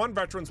 EVERSPACE 1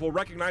 veterans will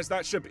recognize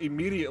that ship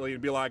immediately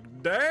and be like,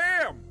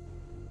 damn!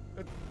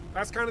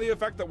 That's kind of the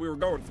effect that we were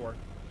going for.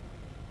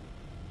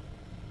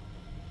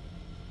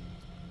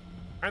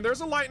 And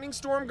there's a lightning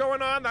storm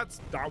going on.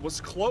 That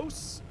was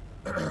close.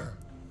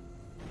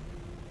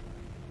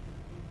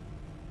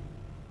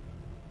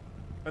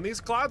 And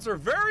these clouds are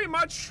very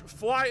much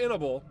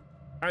fly-inable,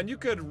 and you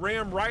could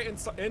ram right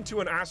into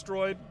an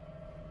asteroid.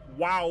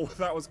 Wow,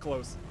 that was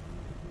close.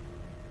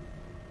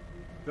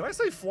 Did I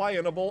say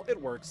fly-inable?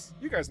 It works.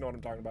 You guys know what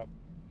I'm talking about.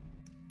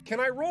 Can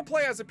I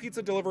roleplay as a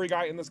pizza delivery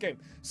guy in this game?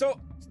 So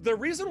the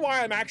reason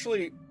why I'm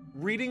actually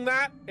reading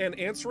that and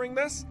answering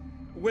this,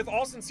 with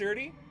all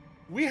sincerity,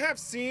 we have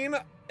seen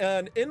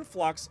an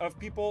influx of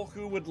people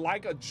who would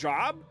like a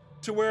job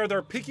to where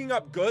they're picking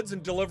up goods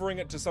and delivering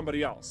it to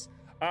somebody else.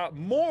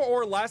 More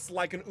or less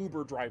like an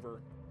Uber driver.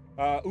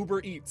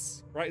 Uber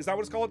Eats, right? Is that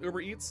what it's called?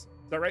 Uber Eats?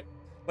 Is that right?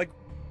 Like,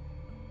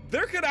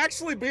 there could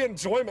actually be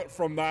enjoyment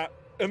from that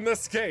in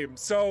this game.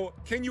 So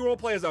can you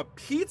roleplay as a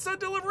pizza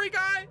delivery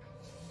guy?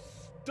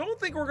 Don't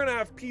think we're gonna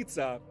have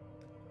pizza,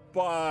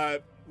 but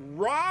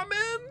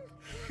ramen?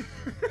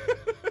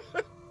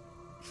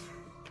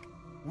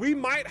 We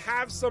might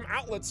have some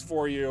outlets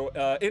for you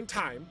in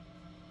time.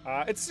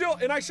 It's still,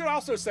 and I should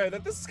also say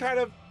that this is kind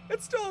of,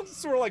 it's still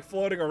sort of like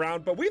floating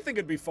around, but we think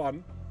it'd be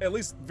fun, at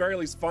least very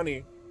least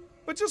funny.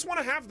 But just want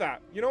to have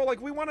that, you know,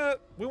 like we want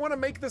to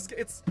make this.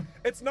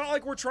 It's not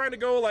like we're trying to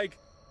go like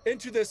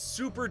into this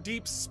super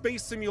deep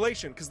space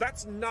simulation, because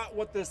that's not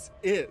what this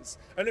is.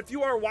 And if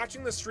you are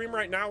watching the stream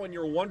right now and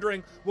you're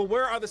wondering, well,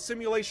 where are the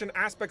simulation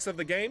aspects of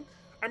the game?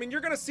 I mean, you're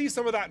gonna see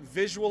some of that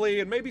visually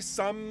and maybe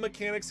some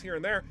mechanics here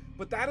and there,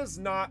 but that is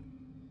not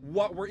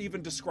what we're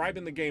even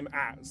describing the game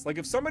as. Like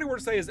if somebody were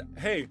to say,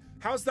 hey,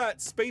 how's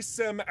that space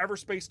sim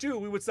EVERSPACE 2?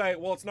 We would say,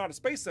 well, it's not a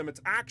space sim,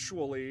 it's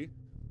actually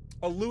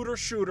a looter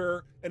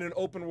shooter in an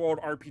open world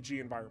RPG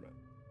environment.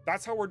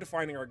 That's how we're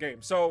defining our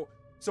game. So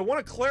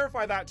want to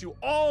clarify that to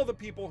all the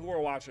people who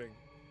are watching.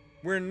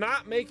 We're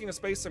not making a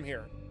space sim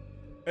here.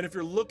 And if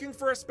you're looking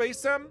for a space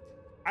sim,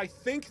 I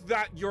think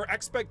that your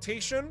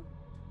expectation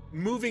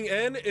moving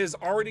in is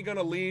already going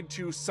to lead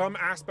to some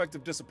aspect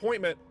of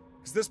disappointment,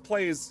 because this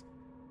plays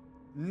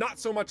not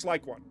so much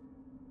like one.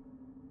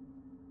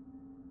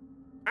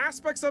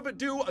 Aspects of it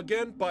do,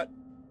 again, but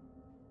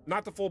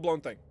not the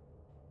full-blown thing.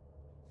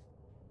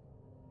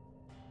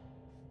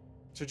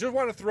 So just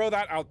want to throw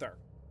that out there.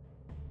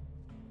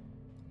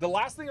 The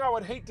last thing I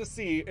would hate to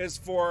see is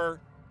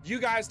for you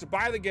guys to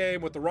buy the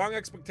game with the wrong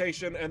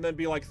expectation and then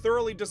be like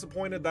thoroughly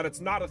disappointed that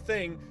it's not a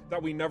thing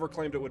that we never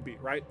claimed it would be,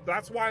 right?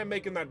 That's why I'm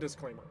making that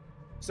disclaimer.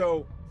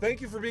 So thank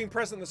you for being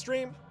present in the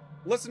stream,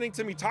 listening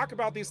to me talk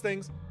about these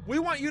things. We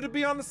want you to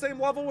be on the same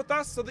level with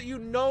us so that you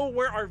know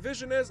where our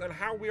vision is and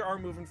how we are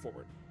moving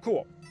forward.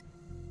 Cool.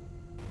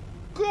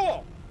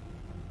 Cool.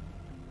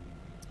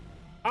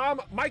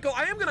 Michael,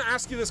 I am going to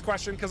ask you this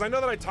question because I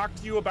know that I talked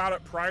to you about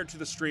it prior to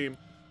the stream.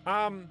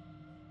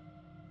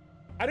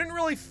 I didn't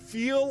really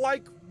feel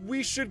like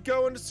we should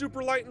go into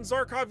Super Light and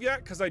Zharkov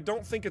yet because I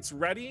don't think it's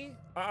ready.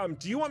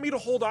 Do you want me to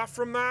hold off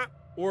from that,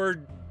 or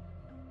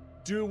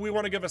do we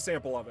want to give a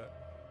sample of it?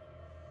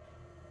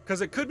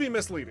 Because it could be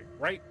misleading,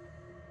 right?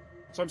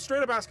 So I'm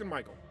straight up asking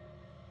Michael.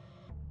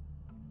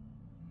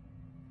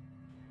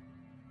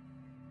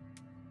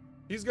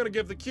 He's going to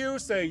give the cue,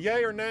 say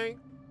yay or nay.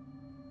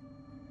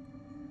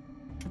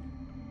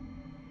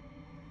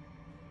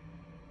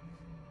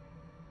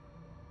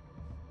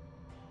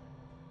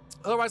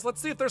 Otherwise, let's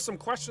see if there's some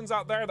questions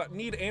out there that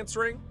need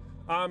answering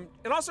And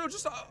also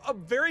just a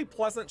very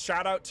pleasant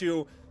shout out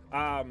to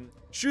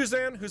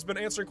Shuzan, who's been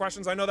answering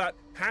questions. I know that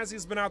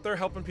Hazzy's been out there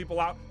helping people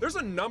out. There's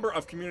a number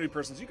of community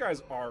persons. You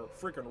guys are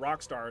freaking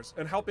rock stars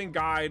and helping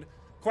guide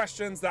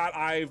questions that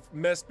I've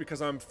missed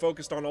because I'm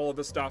focused on all of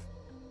this stuff.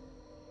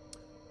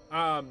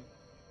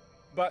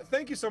 But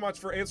thank you so much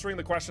for answering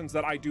the questions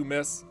that I do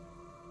miss.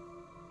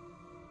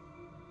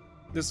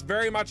 This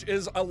very much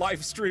is a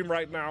live stream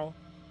right now,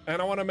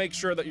 and I want to make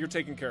sure that you're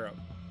taken care of.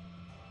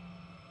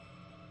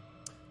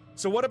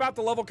 So what about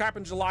the level cap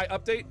in July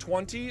update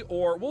 20?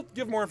 Or we'll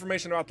give more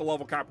information about the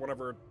level cap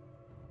whenever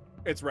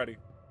it's ready.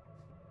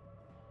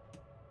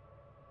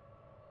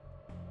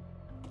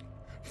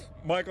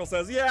 Michael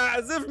says, yeah,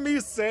 as if me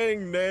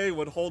saying nay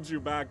would hold you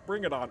back.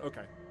 Bring it on.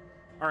 Okay.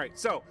 All right.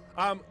 So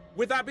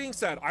with that being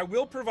said, I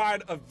will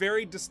provide a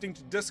very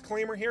distinct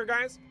disclaimer here,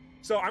 guys.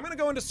 So I'm going to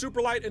go into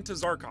Superlight into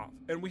Zharkov,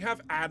 and we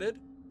have added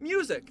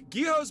music.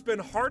 Giho's been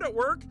hard at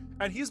work,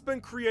 and he's been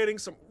creating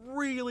some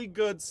really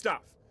good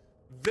stuff.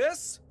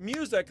 This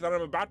music that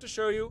I'm about to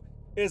show you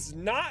is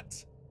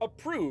not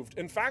approved.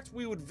 In fact,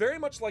 we would very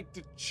much like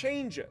to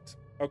change it,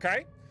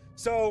 okay?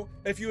 So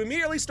if you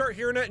immediately start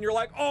hearing it and you're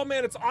like, oh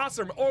man, it's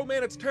awesome, oh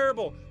man, it's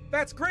terrible,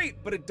 that's great,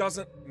 but it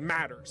doesn't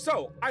matter.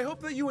 So I hope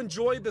that you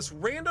enjoy this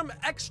random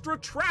extra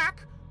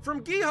track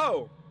from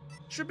Giho.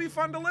 Should be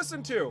fun to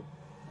listen to.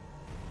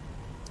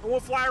 And we'll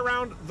fly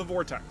around the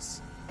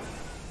vortex.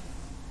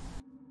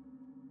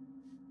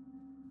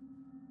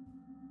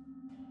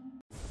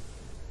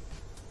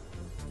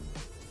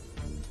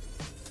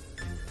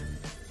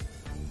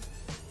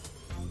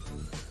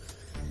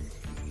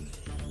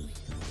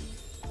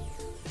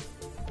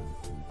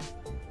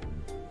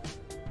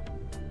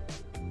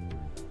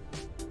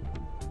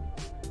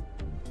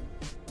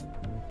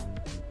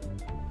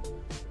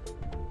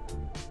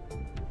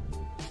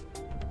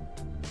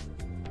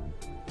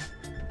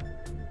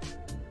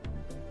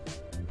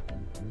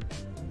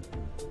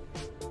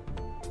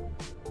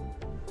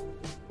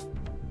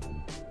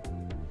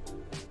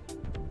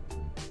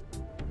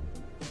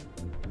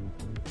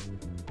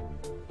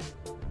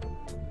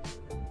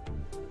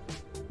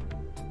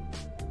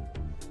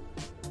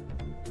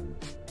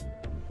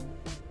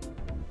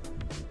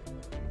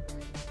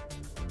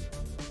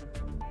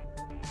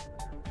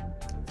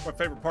 My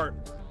favorite part.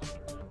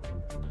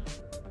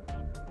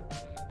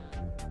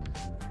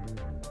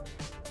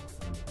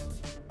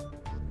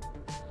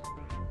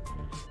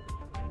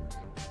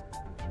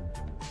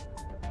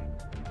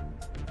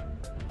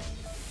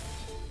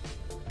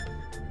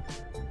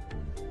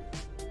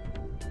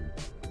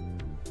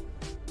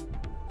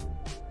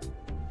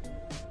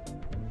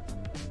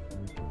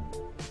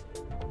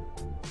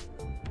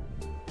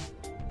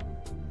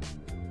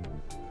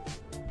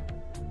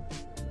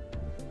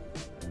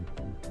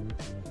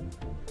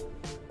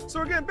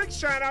 So again, big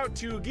shout out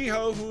to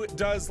Giho, who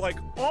does like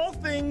all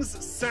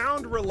things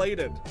sound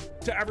related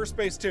to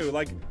EVERSPACE 2.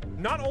 Like,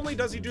 not only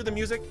does he do the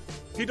music,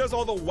 he does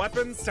all the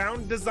weapons,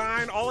 sound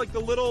design, all like the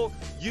little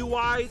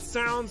UI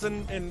sounds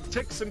and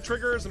ticks and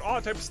triggers and all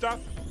that type of stuff.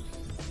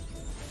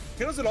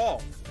 He does it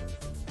all.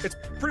 It's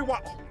pretty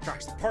wild. Oh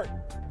gosh, the part.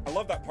 I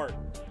love that part.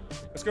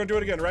 Let's go and do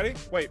it again. Ready?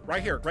 Wait,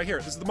 right here, right here.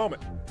 This is the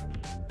moment.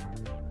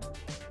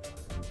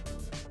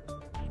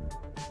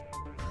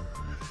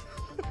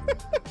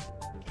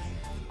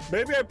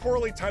 Maybe I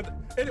poorly timed it.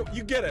 Anyway,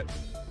 you get it.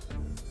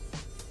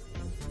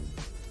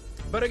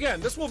 But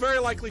again, this will very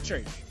likely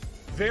change.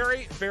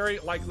 Very, very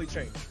likely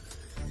change.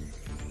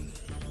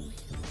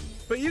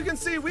 But you can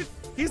see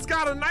he's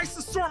got a nice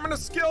assortment of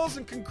skills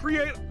and can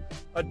create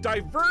a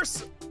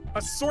diverse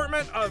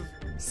assortment of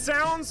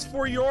sounds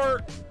for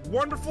your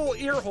wonderful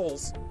ear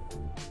holes.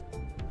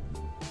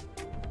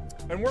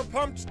 And we're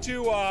pumped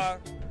to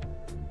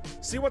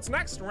see what's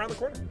next around the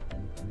corner.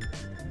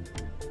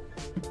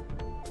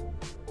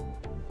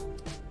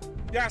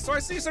 Yeah, so I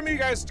see some of you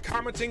guys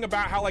commenting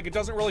about how like it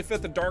doesn't really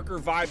fit the darker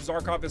vibe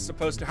Zharkov is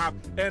supposed to have.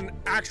 And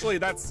actually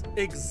that's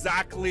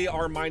exactly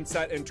our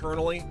mindset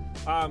internally.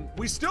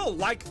 We still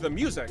like the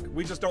music,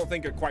 we just don't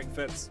think it quite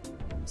fits.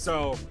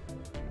 So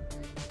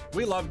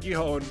we love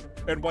Giho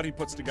and what he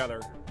puts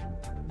together.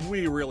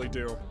 We really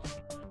do.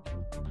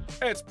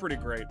 It's pretty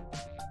great.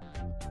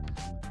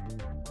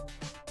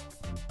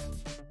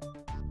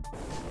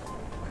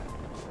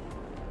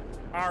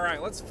 All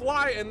right, let's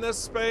fly in this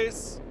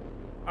space.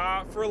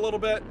 For a little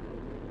bit.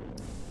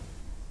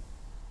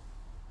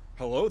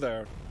 Hello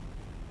there.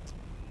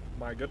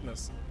 My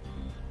goodness.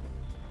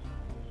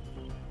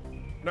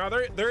 Now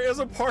there is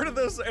a part of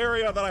this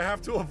area that I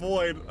have to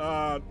avoid.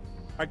 I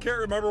can't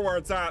remember where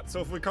it's at,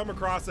 so if we come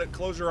across it,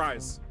 close your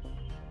eyes.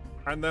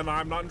 And then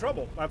I'm not in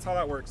trouble. That's how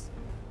that works.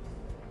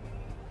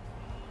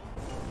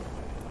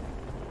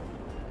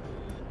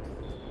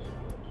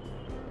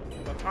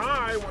 But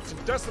I want to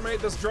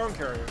decimate this drone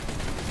carrier.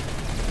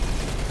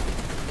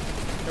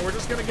 And we're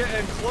just gonna get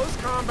in close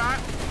combat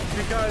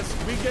because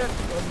we get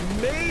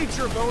a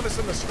major bonus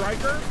in the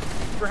striker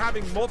for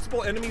having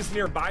multiple enemies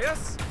nearby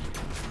us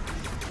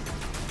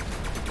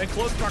in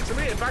close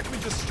proximity. In fact, we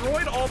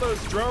destroyed all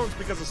those drones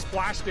because of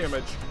splash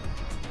damage.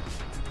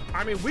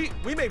 I mean,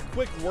 we made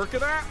quick work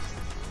of that.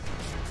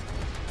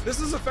 This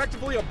is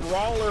effectively a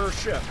brawler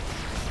ship.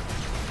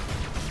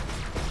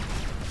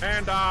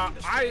 And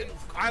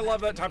I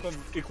love that type of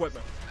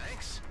equipment.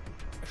 Thanks.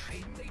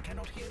 Shame they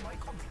cannot hear my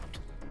compliment.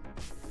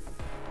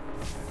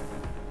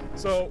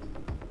 So,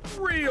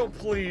 real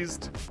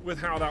pleased with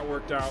how that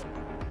worked out.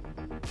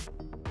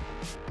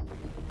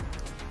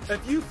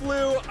 If you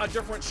flew a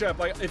different ship,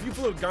 like if you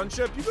flew a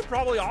gunship, you could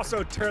probably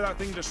also tear that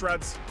thing to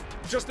shreds,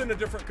 just in a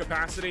different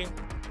capacity.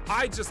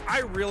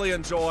 I really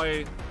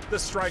enjoy the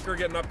Striker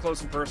getting up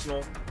close and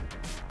personal.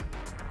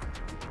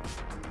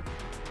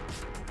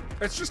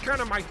 It's just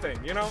kind of my thing,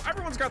 you know?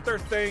 Everyone's got their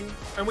thing,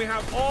 and we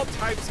have all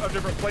types of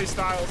different play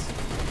styles.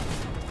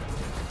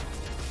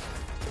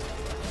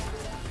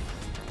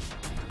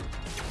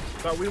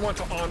 That we want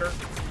to honor.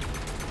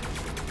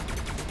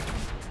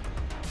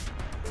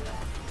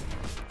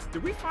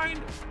 Did we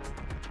find...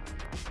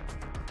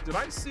 Did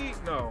I see...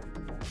 No.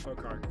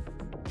 Okay.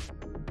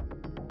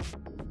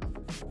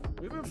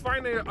 We've been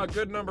finding a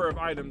good number of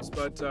items,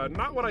 but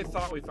not what I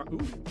thought we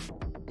found.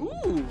 Ooh.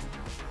 Ooh!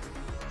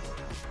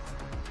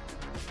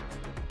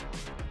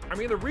 I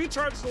mean, the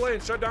recharge delay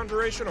and shutdown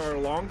duration are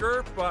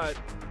longer, but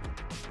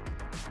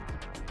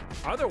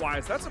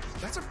otherwise, that's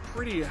a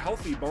pretty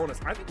healthy bonus.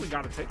 I think we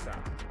got to take that.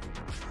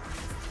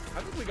 I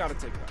think we got to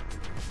take that.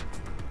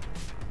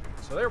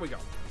 So there we go.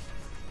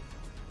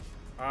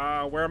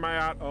 Where am I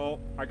at? Oh,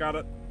 I got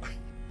it.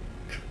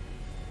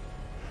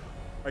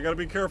 I gotta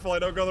be careful I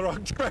don't go the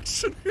wrong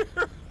direction here.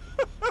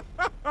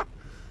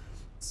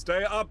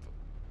 Stay up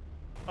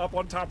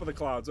on top of the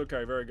clouds.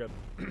 Okay, very good.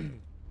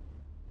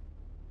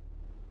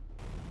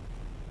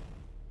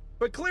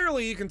 But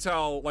clearly you can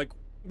tell, like,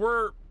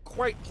 we're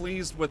quite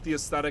pleased with the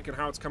aesthetic and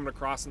how it's coming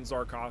across in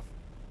Zharkov.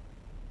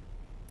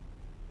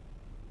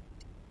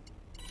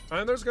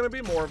 And there's gonna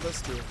be more of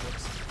this too, of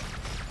course.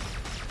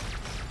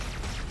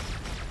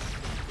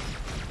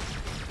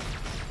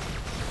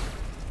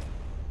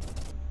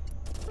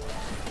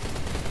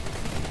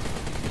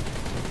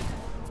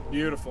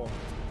 Beautiful.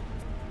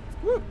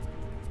 Woo!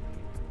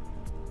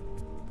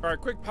 All right,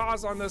 quick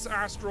pause on this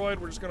asteroid.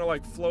 We're just gonna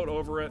like float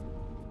over it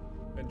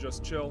and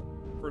just chill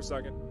for a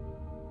second.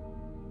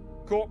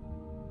 Cool.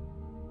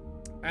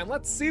 And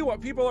let's see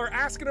what people are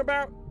asking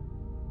about.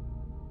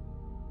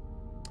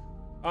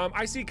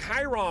 I see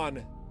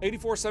Chiron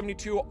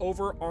 8472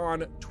 over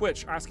on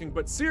Twitch asking,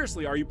 but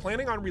seriously, are you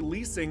planning on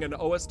releasing an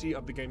OST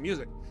of the game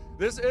music?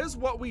 This is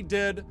what we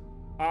did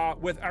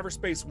with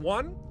EVERSPACE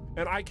 1.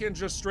 And I can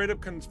just straight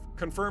up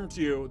confirm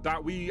to you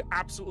that we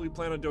absolutely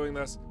plan on doing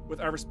this with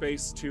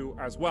EVERSPACE 2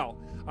 as well.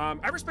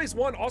 EVERSPACE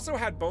 1 also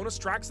had bonus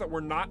tracks that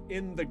were not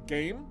in the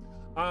game.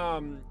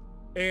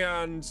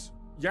 And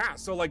yeah,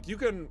 so like you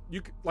can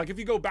like if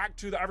you go back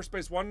to the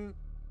EVERSPACE 1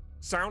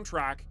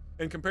 soundtrack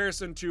in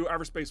comparison to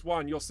EVERSPACE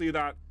 1, you'll see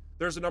that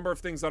there's a number of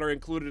things that are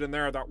included in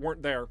there that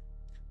weren't there.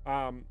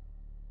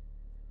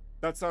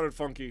 That sounded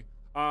funky.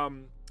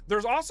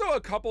 There's also a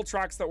couple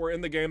tracks that were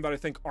in the game that I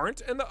think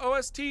aren't in the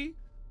OST.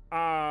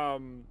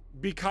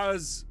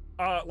 Because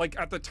like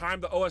at the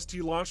time the OST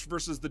launched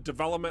versus the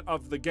development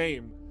of the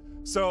game,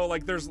 so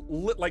like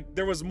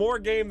there was more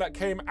game that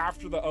came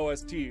after the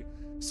OST.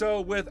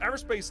 So with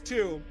EVERSPACE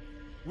 2,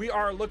 we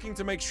are looking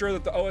to make sure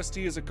that the OST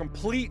is a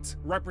complete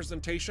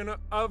representation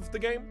of the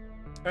game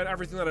and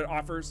everything that it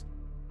offers.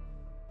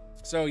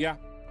 So yeah.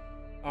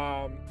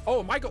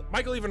 Oh,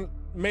 Michael even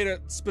made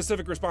a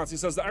specific response. He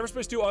says the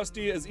EVERSPACE 2 OST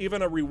is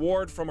even a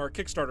reward from our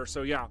Kickstarter.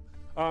 So yeah.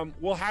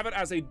 We'll have it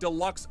as a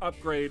deluxe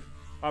upgrade,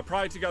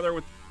 probably together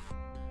with,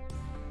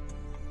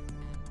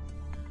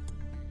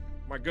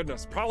 my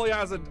goodness, probably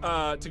as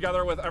a,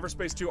 together with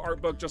EVERSPACE 2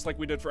 art book, just like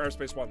we did for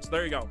EVERSPACE 1. So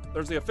there you go.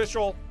 There's the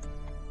official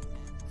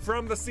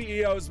from the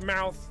CEO's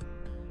mouth.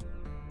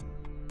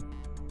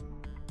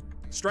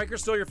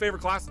 Striker's still your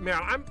favorite class? Man,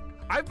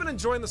 I've been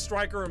enjoying the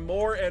Striker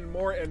more and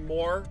more and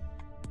more.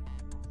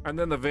 And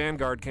then the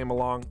Vanguard came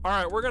along. All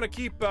right, we're gonna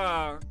keep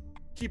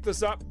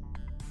this up.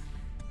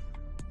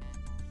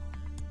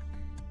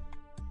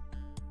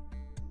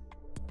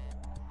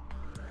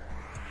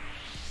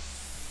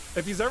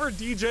 If he's ever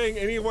DJing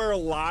anywhere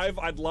live,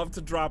 I'd love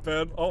to drop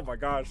in. Oh my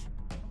gosh.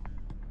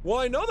 Well,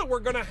 I know that we're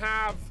gonna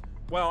have,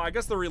 well, I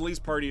guess the release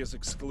party is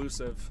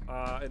exclusive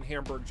in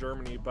Hamburg,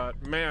 Germany, but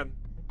man,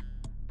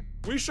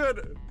 we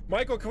should,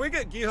 Michael, can we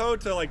get Giho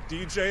to like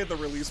DJ the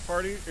release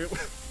party?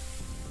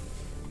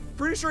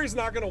 Pretty sure he's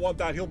not gonna want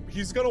that.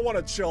 He's gonna want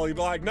to chill. He'll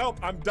be like, nope,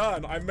 I'm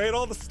done. I made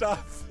all the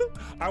stuff.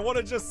 I want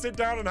to just sit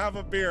down and have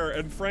a beer.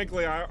 And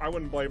frankly, I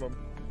wouldn't blame him.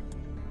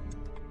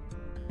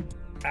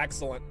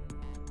 Excellent.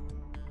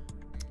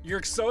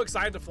 You're so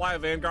excited to fly a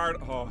Vanguard.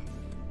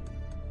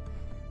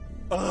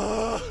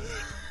 Oh.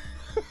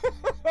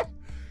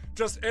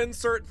 Just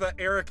insert the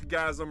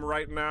Eric-gasm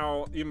right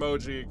now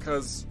emoji,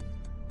 because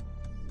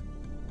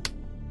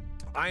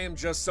I am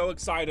just so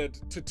excited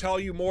to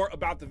tell you more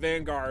about the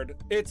Vanguard.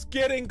 It's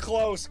getting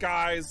close,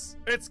 guys.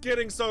 It's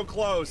getting so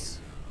close.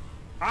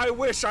 I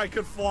wish I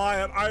could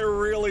fly it. I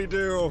really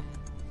do.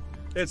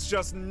 It's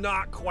just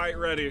not quite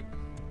ready.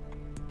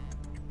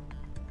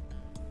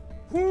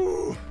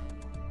 Whew.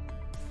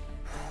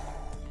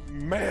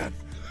 man.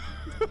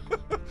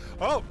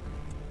 Oh,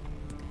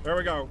 there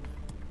we go.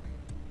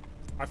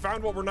 I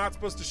found what we're not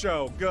supposed to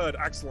show. Good,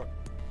 excellent.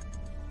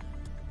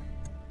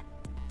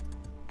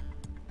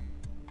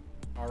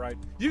 All right.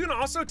 You can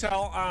also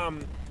tell,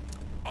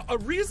 a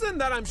reason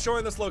that I'm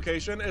showing this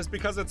location is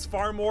because it's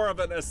far more of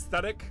an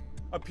aesthetic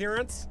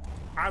appearance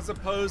as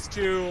opposed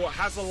to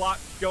has a lot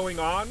going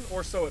on,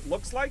 or so it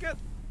looks like it.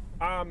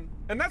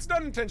 And that's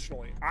done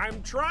intentionally.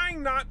 I'm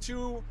trying not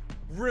to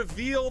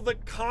reveal the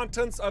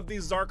contents of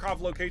these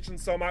Zharkov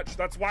locations so much.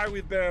 That's why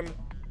we've been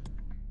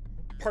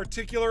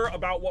particular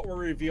about what we're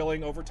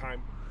revealing over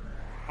time.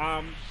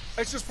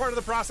 It's just part of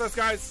the process,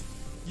 guys.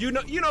 You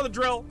know the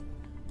drill.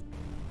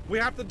 We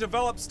have to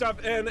develop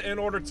stuff in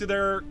order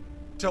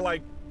to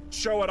like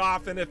show it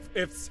off, and if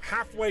it's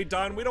halfway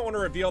done, we don't want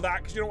to reveal that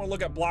because you don't want to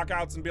look at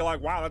blockouts and be like,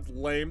 wow, that's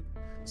lame.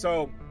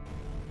 So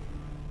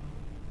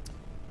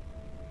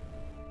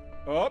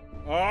up.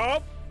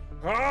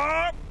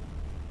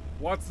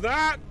 What's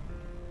that?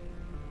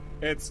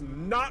 It's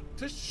not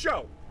to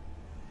show.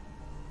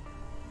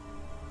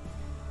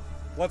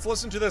 Let's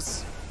listen to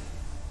this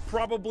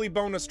probably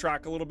bonus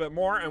track a little bit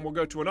more, and we'll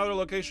go to another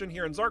location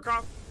here in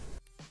Zharkov.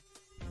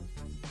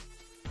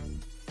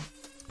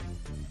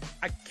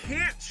 I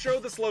can't show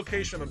this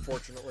location,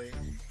 unfortunately.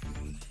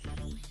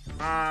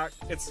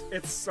 It's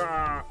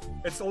a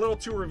little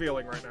too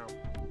revealing right now.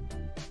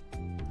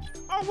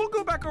 Oh, we'll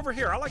go back over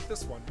here. I like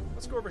this one.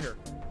 Let's go over here.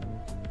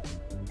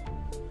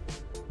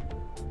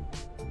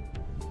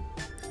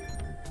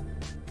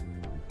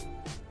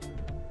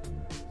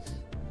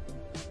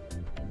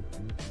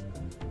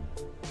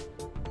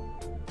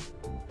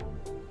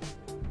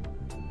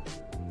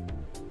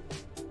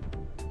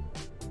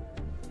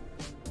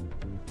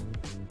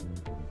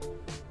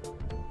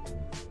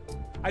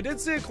 I did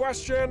see a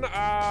question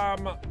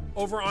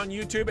over on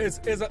YouTube. Is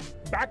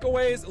back a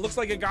ways? It looks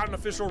like it got an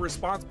official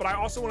response, but I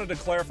also wanted to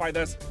clarify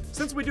this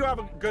since we do have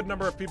a good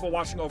number of people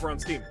watching over on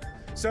Steam.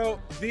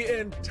 So the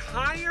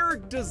entire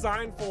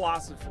design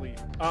philosophy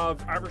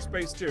of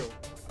EVERSPACE 2,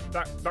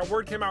 that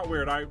word came out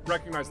weird. I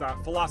recognize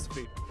that.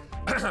 Philosophy.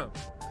 The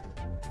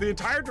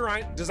entire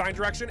design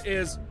direction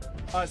is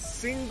a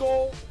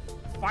single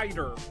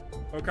fighter,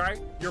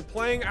 okay? You're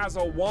playing as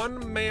a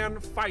one-man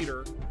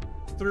fighter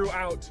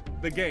throughout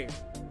the game.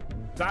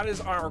 That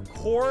is our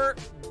core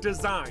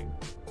design,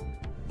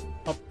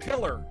 a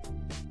pillar,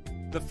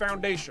 the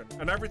foundation,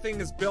 and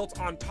everything is built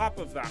on top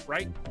of that,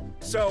 right?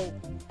 So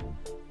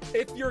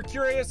if you're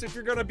curious if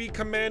you're gonna be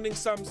commanding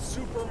some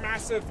super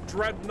massive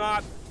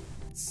dreadnought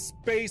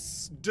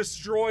space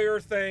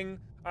destroyer thing,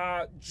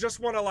 just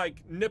wanna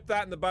like nip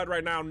that in the bud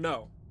right now.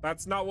 No,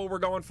 that's not what we're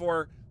going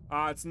for.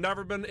 It's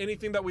never been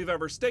anything that we've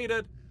ever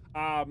stated.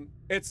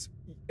 It's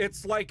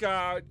like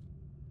a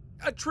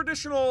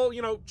traditional,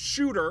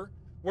 shooter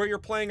where you're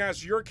playing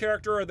as your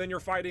character, or then you're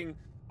fighting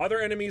other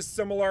enemies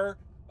similar,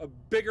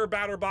 bigger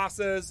batter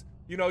bosses.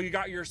 You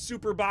got your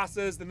super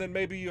bosses, and then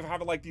maybe you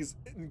have like these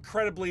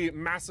incredibly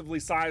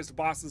massively sized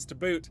bosses to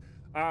boot,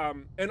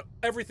 and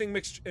everything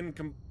mixed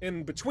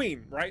in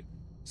between, right?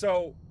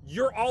 So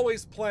you're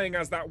always playing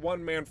as that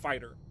one-man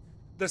fighter.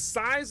 The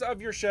size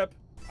of your ship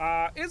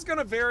is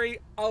gonna vary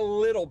a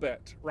little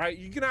bit, right?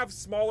 You can have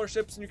smaller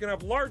ships and you can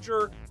have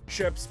larger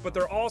ships, but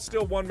they're all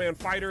still one-man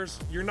fighters.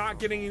 You're not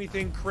getting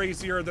anything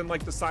crazier than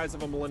like the size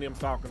of a Millennium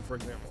Falcon, for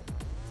example.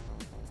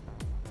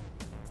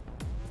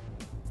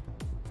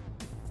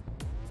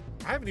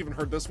 I haven't even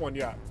heard this one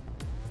yet.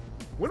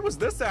 When was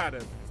this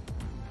added?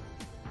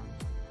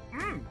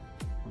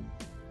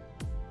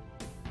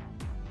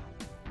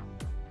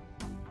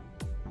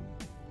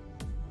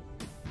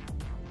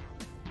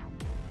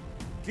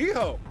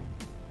 Giho.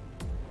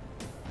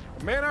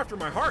 A man after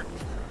my heart.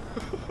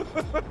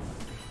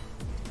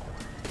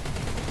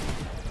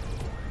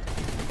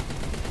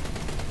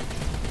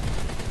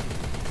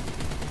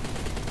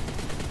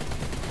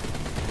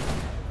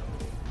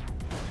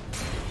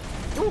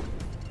 Ooh.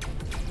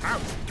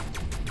 Ouch.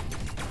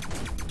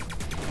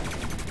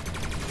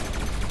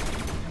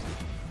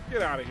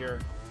 Get out of here.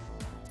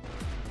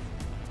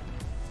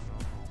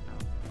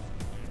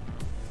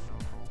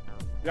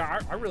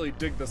 Yeah, I really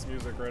dig this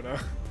music right now.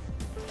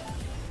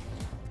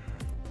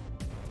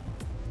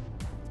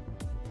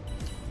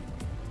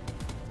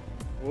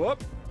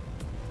 Whoop.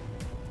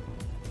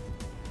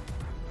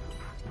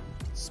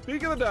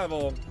 Speak of the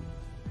devil.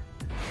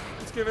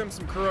 Let's give him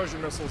some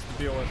corrosion missiles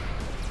to deal with.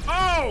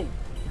 Oh!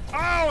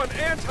 Oh, an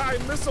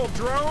anti-missile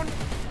drone?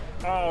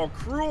 Oh,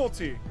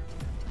 cruelty.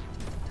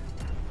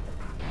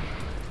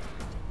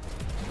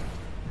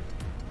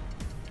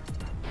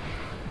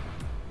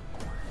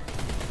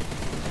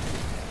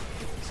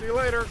 See you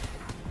later.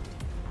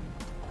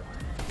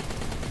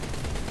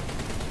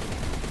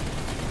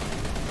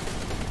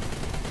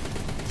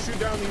 Shoot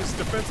down these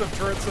defensive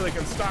turrets so they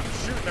can stop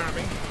shooting at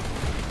me.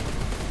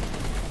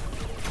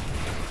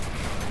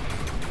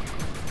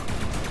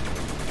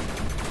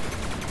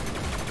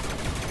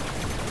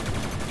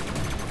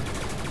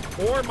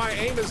 Or my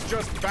aim is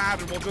just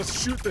bad and we'll just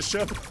shoot the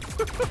ship.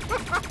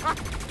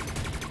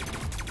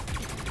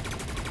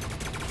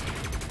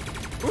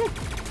 Ooh.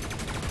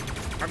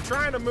 I'm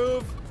trying to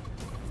move.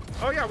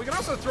 Oh yeah, we can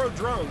also throw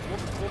drones.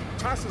 We'll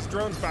toss his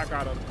drones back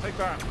at him. Take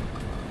that.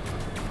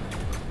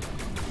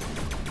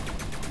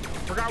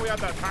 Forgot we had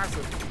that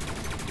passive.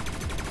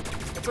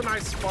 It's a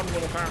nice, fun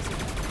little passive.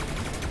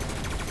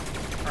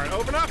 All right,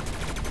 open up.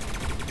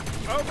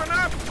 Open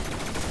up.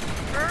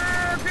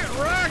 Get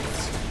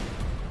wrecked.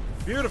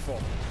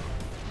 Beautiful.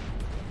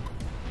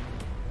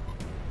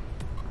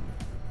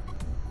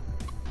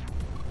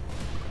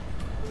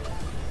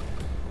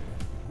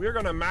 We're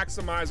gonna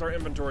maximize our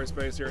inventory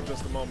space here in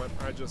just a moment.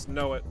 I just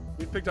know it.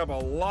 We picked up a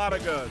lot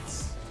of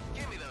goods.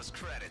 Give me those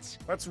credits.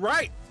 That's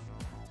right.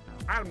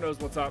 Adam knows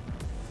what's up.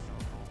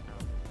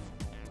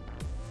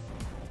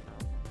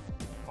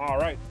 All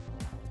right.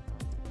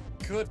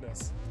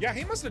 Goodness. Yeah,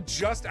 he must have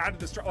just added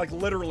this track, like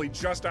literally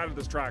just added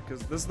this track,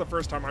 because this is the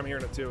first time I'm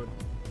hearing it too.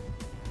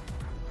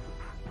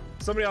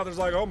 Somebody out there's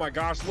like, oh my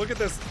gosh, look at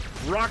this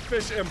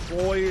Rockfish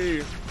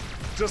employee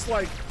just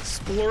like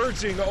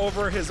splurging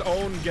over his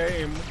own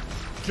game.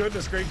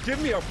 Goodness gracious,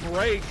 give me a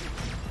break.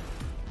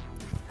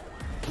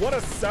 What a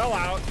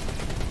sellout.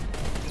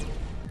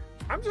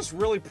 I'm just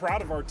really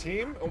proud of our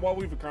team and what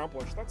we've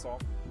accomplished, that's all.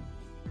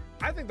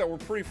 I think that we're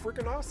pretty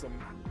freaking awesome.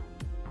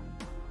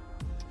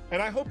 And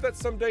I hope that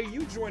someday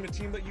you join a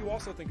team that you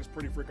also think is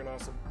pretty freaking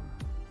awesome.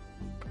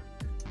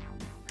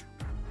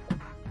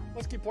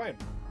 Let's keep playing.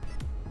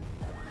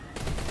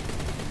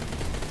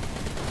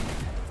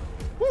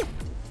 Woo!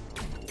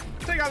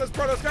 Take out this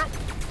Proto Scout.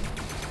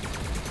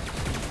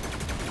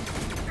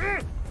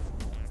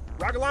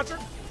 Rocket launcher.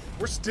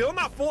 We're still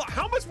not full.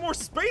 How much more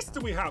space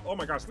do we have? Oh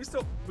my gosh,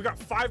 we got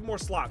 5 more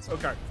slots.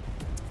 Okay.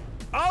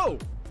 Oh,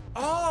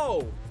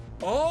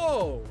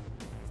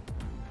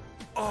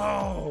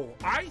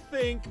 I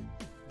think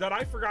that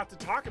I forgot to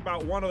talk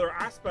about one other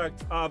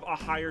aspect of a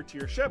higher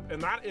tier ship,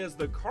 and that is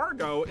the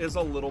cargo is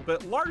a little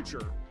bit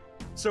larger.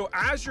 So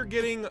as you're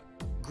getting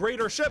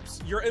greater ships,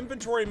 your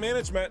inventory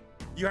management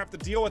you have to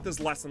deal with is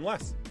less and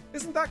less.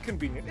 Isn't that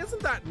convenient?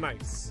 Isn't that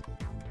nice?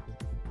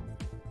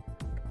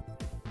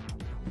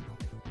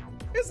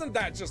 Isn't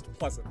that just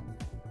pleasant?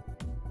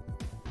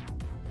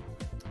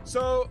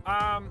 So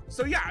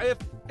yeah, if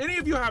any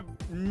of you have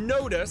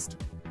noticed,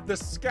 the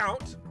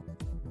Scout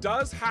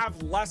does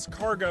have less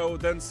cargo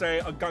than, say,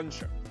 a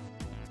gunship.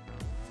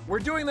 We're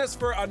doing this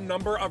for a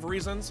number of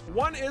reasons.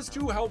 One is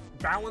to help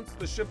balance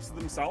the ships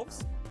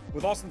themselves,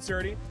 with all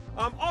sincerity.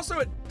 Also,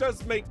 it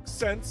does make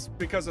sense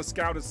because a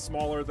Scout is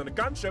smaller than a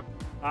gunship,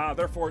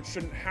 therefore it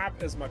shouldn't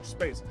have as much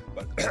space.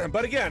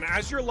 But again,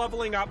 as you're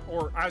leveling up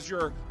or as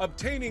you're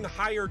obtaining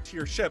higher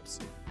tier ships,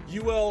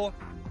 you will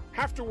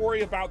have to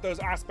worry about those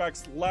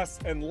aspects less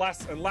and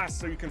less and less,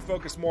 so you can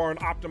focus more on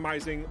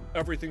optimizing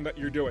everything that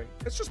you're doing.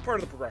 It's just part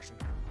of the progression,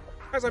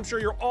 as I'm sure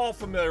you're all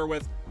familiar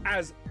with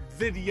as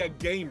video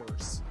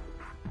gamers.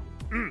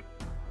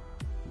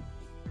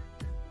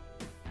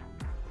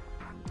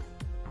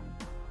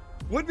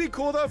 Would be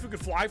cool though if we could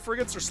fly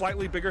frigates or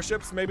slightly bigger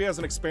ships, maybe as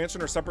an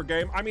expansion or separate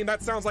game. I mean,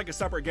 that sounds like a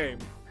separate game.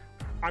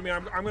 I mean,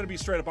 I'm gonna be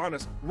straight up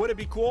honest. Would it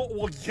be cool?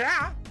 Well,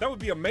 yeah, that would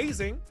be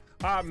amazing.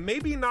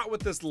 Maybe not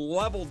with this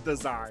level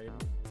design.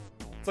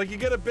 It's like you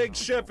get a big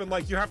ship and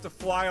like you have to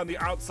fly on the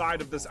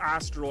outside of this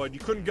asteroid. You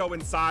couldn't go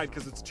inside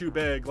because it's too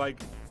big. Like,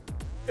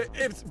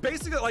 it's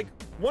basically like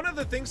one of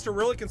the things to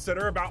really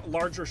consider about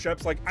larger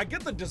ships. Like, I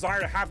get the desire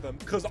to have them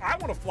because I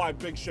want to fly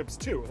big ships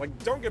too. Like,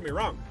 don't get me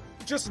wrong,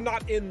 just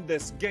not in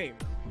this game.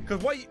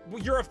 Because what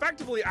you're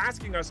effectively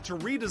asking us to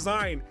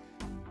redesign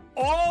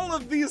all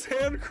of these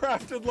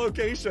handcrafted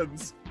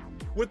locations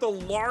with a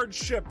large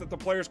ship that the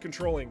player's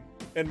controlling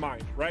in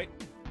mind, right?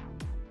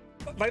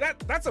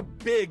 Like that's a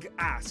big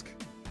ask.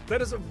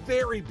 That is a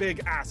very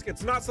big ask.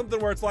 It's not something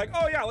where it's like,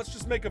 oh yeah, let's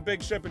just make a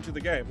big ship into the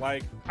game.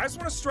 Like, I just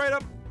want to straight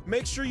up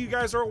make sure you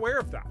guys are aware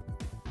of that.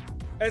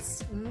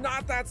 It's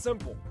not that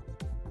simple.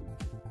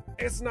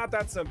 It's not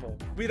that simple.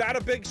 We'd add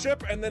a big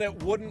ship and then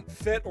it wouldn't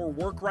fit or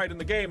work right in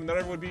the game, and then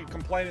everyone would be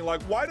complaining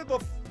like, why did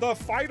the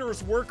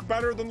fighters work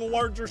better than the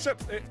larger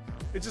ships?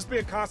 It'd just be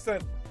a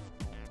constant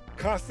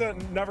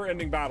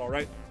never-ending battle,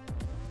 right?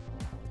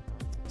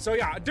 So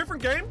yeah, a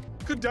different game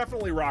could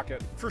definitely rock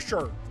it, for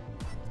sure.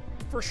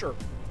 For sure.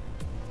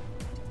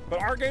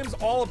 But our game's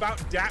all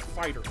about dat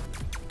fighter.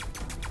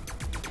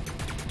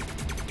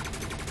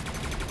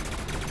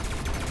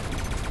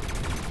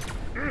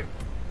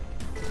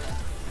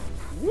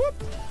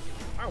 Whoop!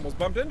 I almost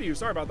bumped into you,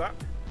 sorry about that.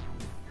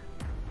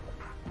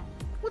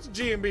 What's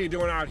G&B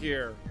doing out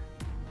here?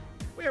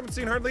 We haven't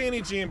seen hardly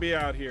any G&B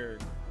out here.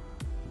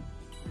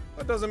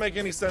 That doesn't make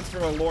any sense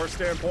from a lore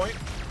standpoint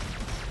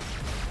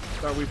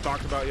that we've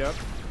talked about yet.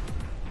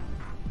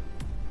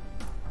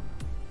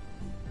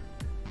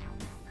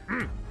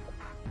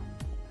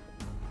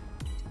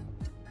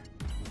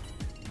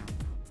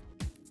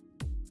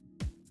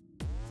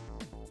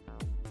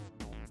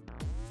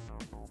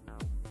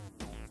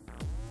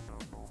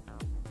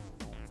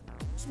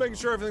 Just making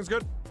sure everything's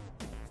good.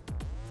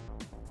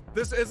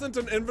 This isn't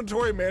an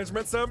inventory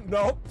management sim.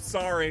 Nope,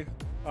 sorry.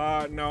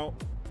 No.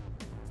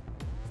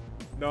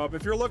 Nope,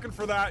 if you're looking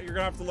for that, you're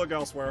gonna have to look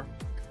elsewhere.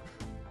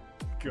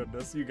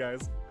 Goodness, you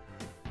guys.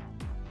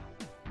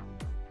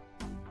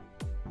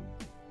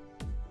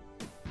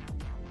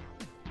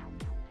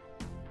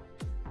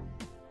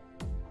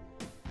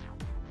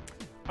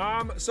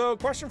 So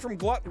question from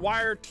Glut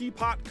Wire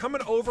Teapot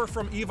coming over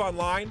from EVE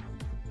Online.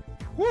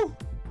 Woo!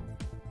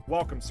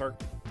 Welcome, sir.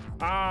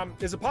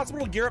 Is it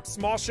possible to gear up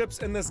small ships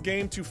in this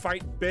game to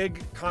fight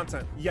big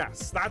content?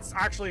 Yes, that's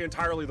actually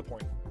entirely the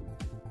point.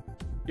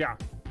 Yeah,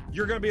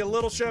 you're gonna be a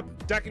little ship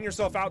decking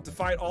yourself out to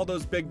fight all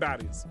those big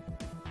baddies.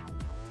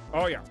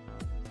 Oh yeah.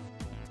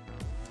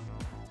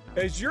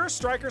 Is your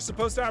striker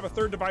supposed to have a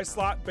third device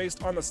slot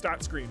based on the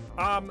stat screen?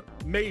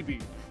 Maybe.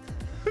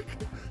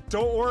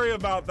 Don't worry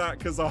about that,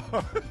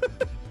 Kazaa.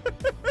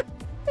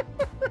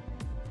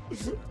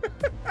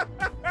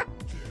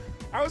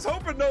 I was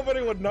hoping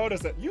nobody would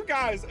notice it. You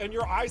guys and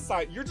your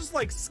eyesight, you're just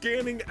like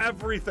scanning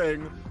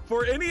everything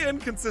for any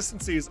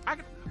inconsistencies. I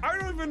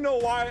don't even know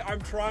why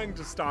I'm trying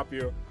to stop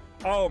you.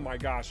 Oh my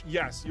gosh,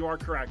 yes, you are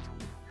correct.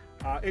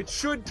 It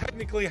should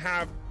technically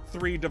have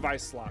 3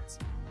 device slots.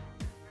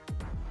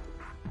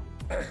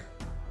 But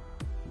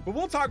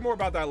we'll talk more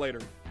about that later.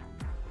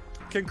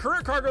 Can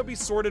current cargo be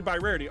sorted by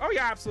rarity? Oh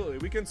yeah, absolutely.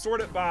 We can sort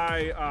it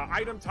by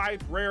item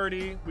type,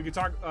 rarity. We can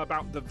talk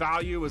about the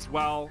value as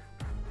well.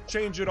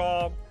 Change it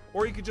all.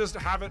 Or you could just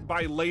have it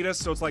by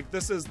latest. So it's like,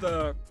 this is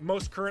the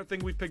most current thing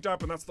we've picked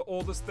up and that's the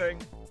oldest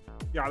thing.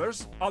 Yeah,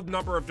 there's a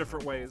number of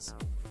different ways.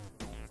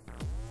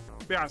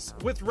 But yes,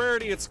 with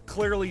rarity, it's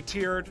clearly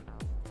tiered.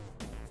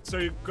 So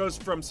it goes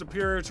from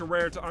superior to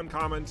rare to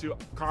uncommon to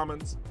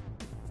commons.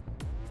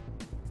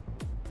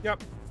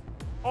 Yep,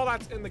 all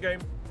that's in the game.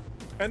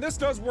 And this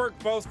does work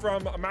both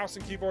from a mouse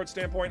and keyboard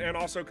standpoint and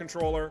also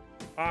controller.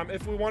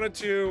 If we wanted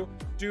to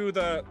do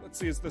the, let's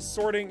see, is the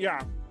sorting?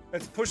 Yeah,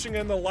 it's pushing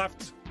in the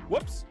left.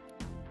 Whoops.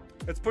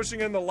 It's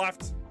pushing in the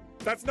left.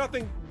 That's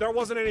nothing, there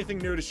wasn't anything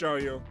new to show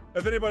you.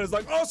 If anybody's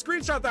like, oh,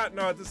 screenshot that.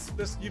 No,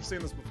 this you've seen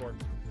this before.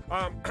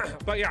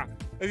 But yeah,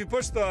 if you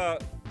push the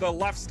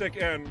left stick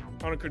in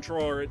on a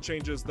controller, it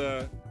changes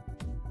the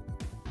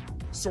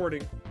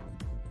sorting.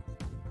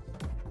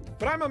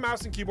 But I'm a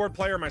mouse and keyboard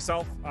player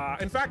myself.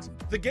 In fact,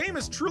 the game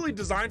is truly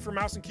designed for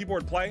mouse and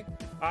keyboard play,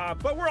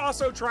 but we're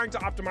also trying to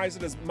optimize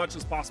it as much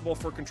as possible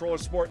for controller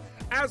support,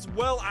 as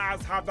well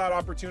as have that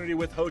opportunity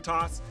with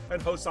HOTAS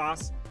and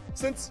HOSAS,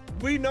 since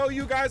we know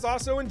you guys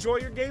also enjoy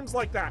your games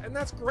like that, and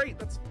that's great,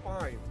 that's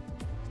fine.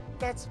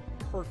 That's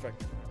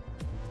perfect.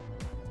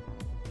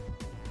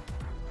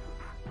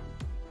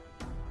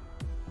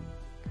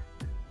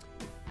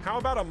 How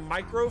about a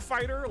micro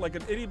fighter, like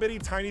an itty bitty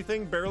tiny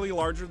thing, barely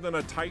larger than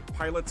a tight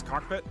pilot's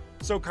cockpit?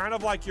 So kind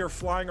of like you're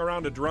flying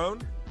around a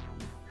drone.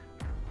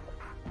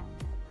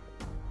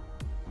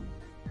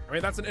 I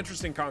mean, that's an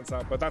interesting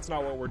concept, but that's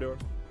not what we're doing.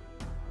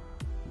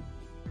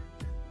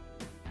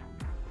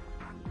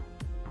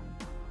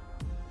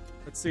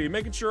 Let's see,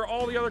 making sure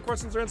all the other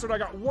questions are answered. I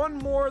got one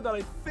more that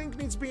I think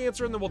needs to be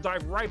answered, and then we'll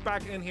dive right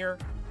back in here.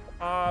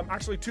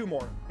 Actually 2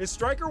 more. Is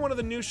Striker one of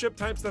the new ship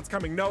types that's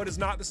coming? No, it is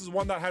not. This is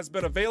one that has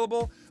been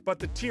available, but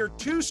the tier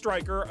 2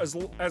 Striker,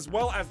 as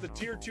well as the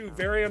tier 2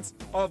 variants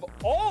of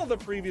all the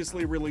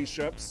previously released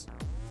ships,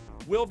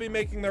 will be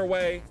making their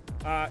way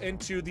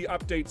into the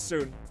update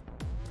soon.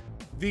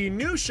 The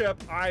new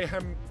ship I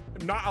am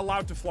not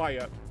allowed to fly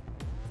yet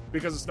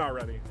because it's not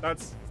ready.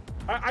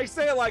 I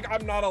say it like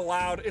I'm not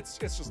allowed. It's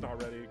just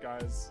not ready,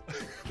 guys.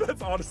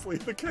 That's honestly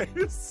the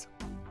case.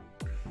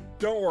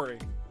 Don't worry.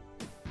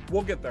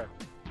 We'll get there.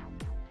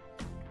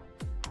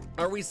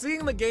 Are we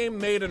seeing the game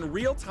made in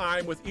real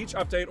time with each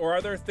update, or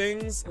are there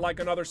things like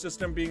another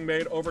system being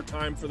made over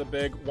time for the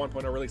big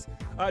 1.0 release?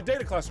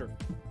 Data cluster.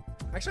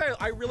 Actually,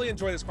 I really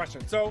enjoy this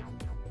question. So,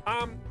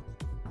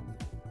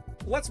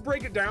 let's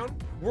break it down.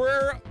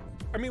 We're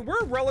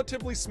a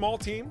relatively small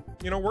team.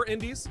 You know, we're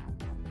indies.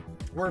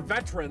 We're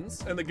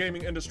veterans in the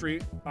gaming industry,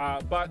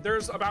 but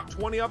there's about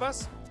 20 of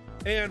us,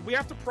 and we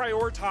have to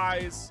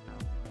prioritize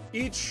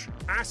each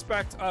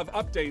aspect of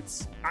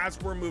updates as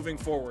we're moving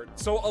forward.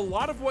 So a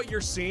lot of what you're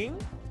seeing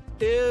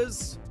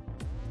is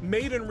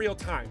made in real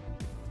time.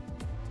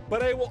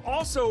 But I will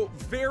also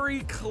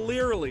very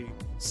clearly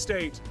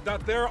state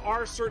that there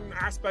are certain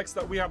aspects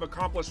that we have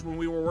accomplished when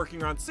we were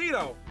working on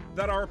Cedo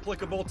that are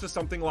applicable to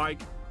something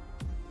like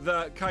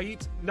the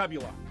Kait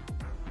Nebula.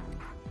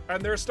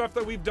 And there's stuff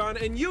that we've done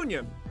in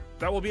Union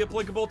that will be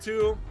applicable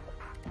to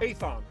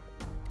Aethon.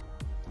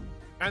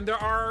 And there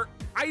are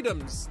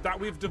items that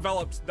we've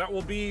developed that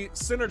will be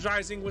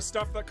synergizing with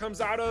stuff that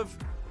comes out of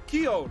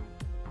Keon.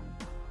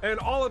 And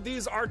all of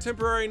these are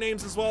temporary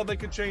names as well. They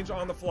could change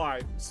on the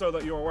fly so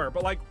that you're aware.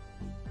 But like,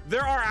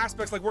 there are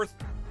aspects like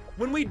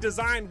when we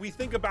design, we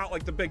think about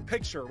like the big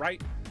picture,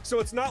 right? So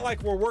it's not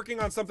like we're working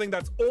on something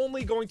that's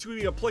only going to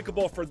be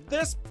applicable for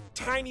this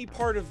tiny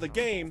part of the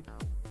game.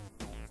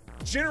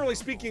 Generally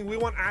speaking, we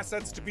want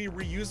assets to be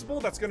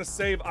reusable. That's going to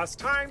save us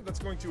time. That's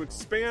going to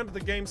expand the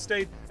game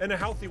state in a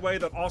healthy way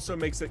that also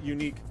makes it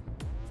unique.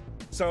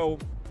 So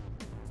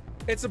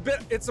it's a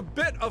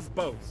bit of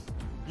both.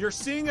 You're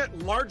seeing it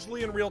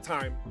largely in real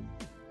time,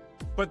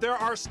 but there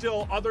are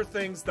still other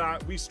things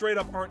that we straight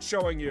up aren't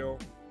showing you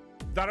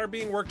that are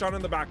being worked on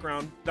in the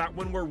background that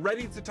when we're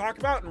ready to talk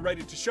about and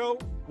ready to show,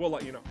 we'll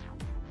let you know.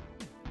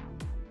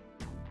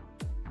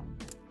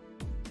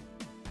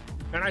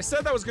 And I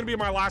said that was gonna be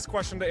my last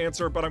question to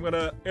answer, but I'm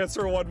gonna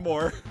answer one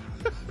more.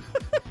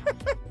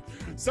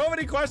 So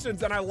many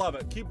questions, and I love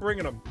it. Keep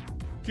bringing them.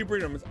 Keep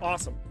bringing them, it's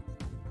awesome.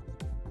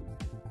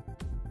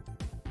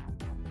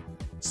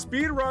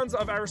 Speed runs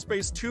of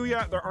EverSpace 2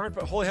 yet? There aren't,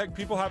 but holy heck,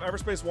 people have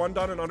EverSpace 1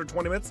 done in under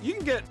 20 minutes. You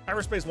can get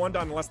EverSpace 1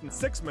 done in less than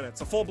 6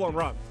 minutes, a full-blown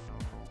run.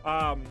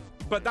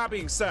 But that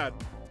being said,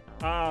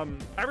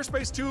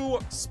 EverSpace 2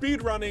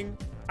 speed running,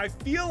 I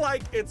feel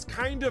like it's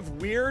kind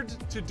of weird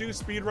to do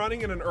speed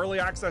running in an early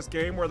access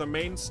game where the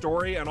main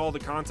story and all the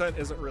content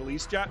isn't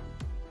released yet.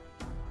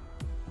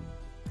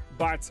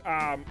 But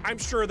I'm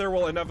sure there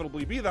will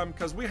inevitably be them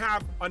because we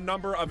have a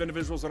number of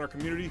individuals in our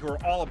community who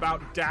are all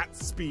about dat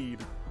speed.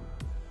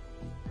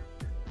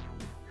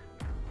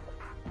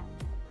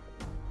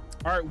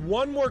 All right,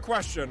 one more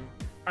question,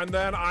 and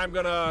then I'm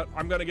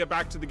gonna get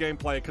back to the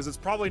gameplay because it's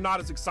probably not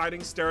as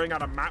exciting staring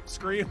at a map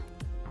screen.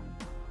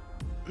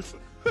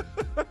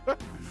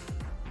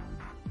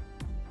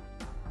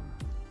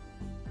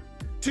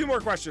 Two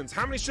more questions.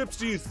 How many ships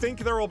do you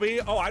think there will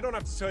be? Oh, I don't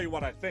have to tell you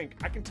what I think.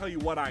 I can tell you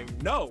what I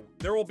know.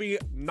 There will be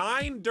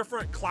 9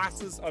 different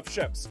classes of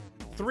ships.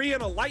 3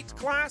 in a light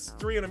class,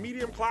 3 in a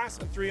medium class,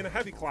 and 3 in a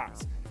heavy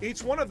class.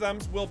 Each one of them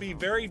will be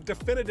very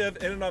definitive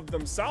in and of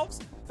themselves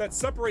that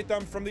separate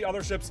them from the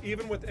other ships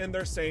even within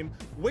their same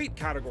weight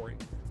category.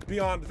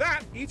 Beyond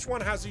that, each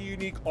one has a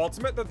unique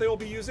ultimate that they will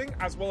be using,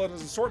 as well as an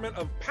assortment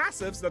of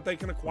passives that they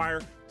can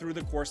acquire through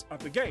the course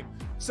of the game.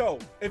 So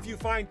if you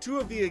find 2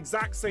 of the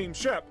exact same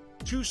ship,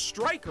 2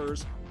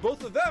 strikers,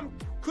 both of them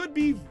could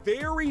be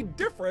very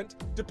different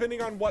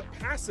depending on what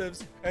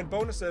passives and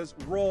bonuses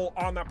roll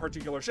on that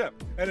particular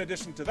ship. In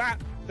addition to that,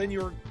 then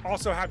you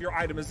also have your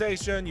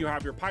itemization, you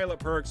have your pilot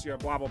perks, you have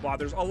blah, blah, blah.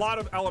 There's a lot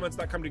of elements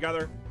that come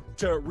together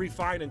to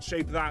refine and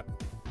shape that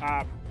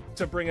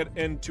to bring it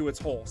into its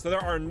whole. So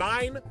there are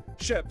 9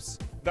 ships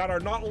that are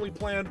not only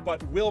planned,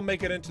 but will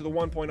make it into the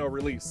 1.0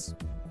 release.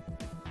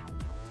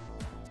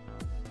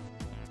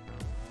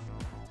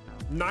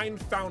 9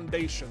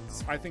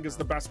 foundations, I think is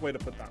the best way to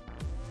put that.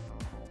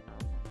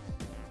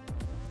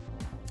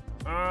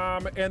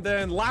 And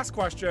then last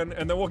question,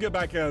 and then we'll get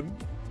back in.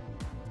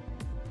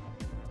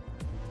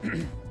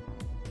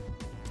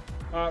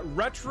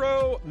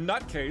 Retro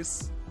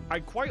Nutcase. I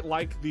quite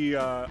like the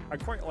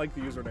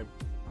username.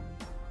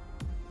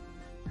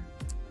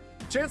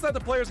 Chance that the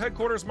player's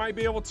headquarters might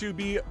be able to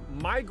be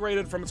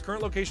migrated from its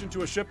current location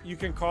to a ship you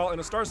can call in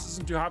a star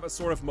system to have a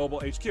sort of mobile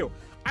HQ.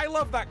 I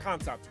love that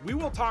concept. We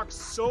will talk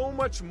so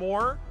much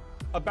more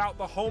about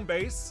the home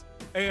base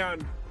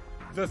and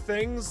the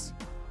things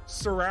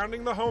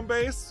surrounding the home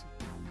base.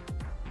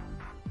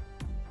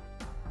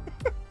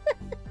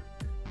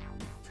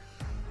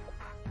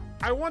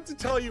 I want to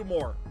tell you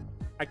more.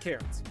 I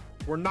can't.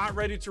 We're not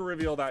ready to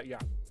reveal that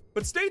yet.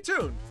 But stay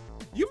tuned.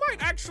 You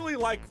might actually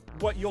like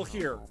what you'll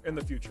hear in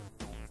the future.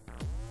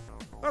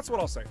 That's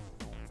what I'll say.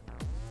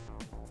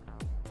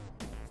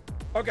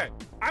 Okay,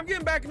 I'm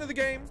getting back into the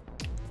game.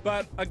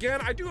 But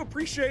again, I do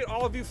appreciate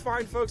all of you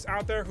fine folks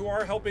out there who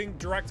are helping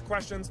direct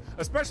questions,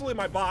 especially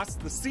my boss,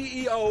 the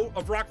CEO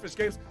of Rockfish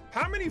Games.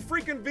 How many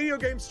freaking video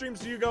game streams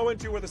do you go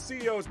into where the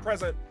CEO is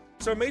present?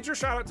 So major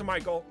shout out to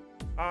Michael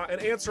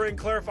and answering,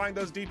 clarifying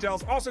those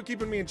details, also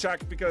keeping me in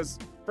check because,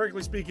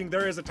 frankly speaking,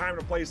 there is a time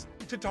and a place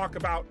to talk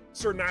about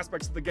certain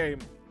aspects of the game.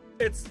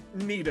 It's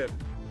needed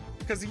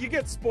because you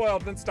get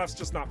spoiled and stuff's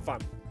just not fun.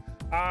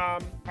 All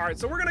right,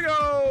 so we're gonna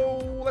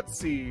go, let's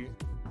see.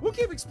 We'll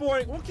keep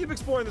exploring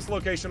this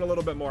location a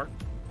little bit more.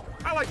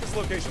 I like this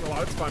location a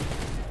lot, it's fun.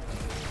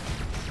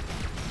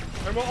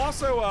 And we'll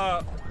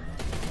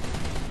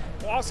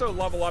also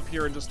level up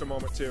here in just a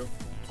moment too.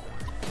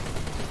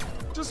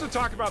 Just to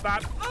talk about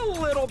that a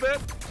little bit,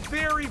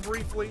 very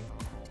briefly.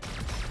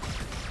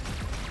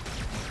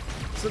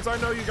 Since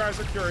I know you guys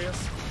are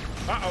curious.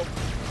 Uh-oh.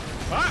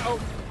 Uh-oh.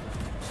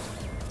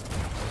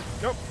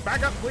 Nope,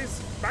 back up,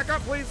 please. Back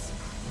up, please.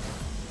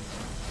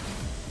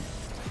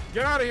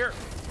 Get out of here.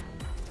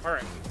 All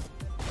right.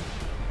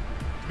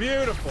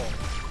 Beautiful.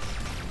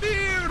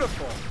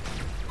 Beautiful.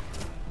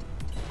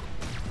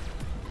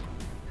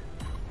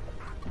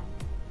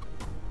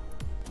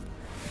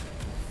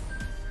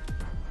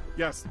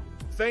 Yes,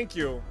 thank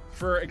you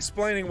for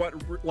explaining what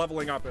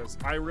leveling up is.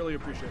 I really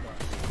appreciate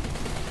that.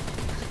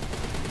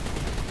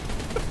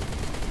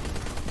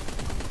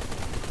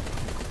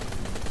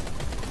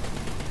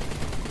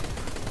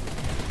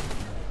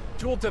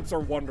 Tooltips are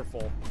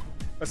wonderful.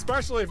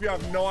 Especially if you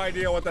have no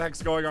idea what the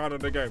heck's going on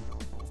in the game.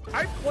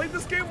 I played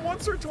this game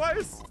once or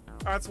twice.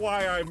 That's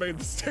why I made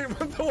the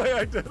statement the way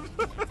I did.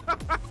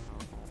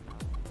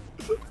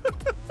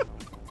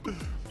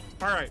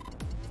 All right,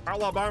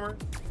 Outlaw Bomber.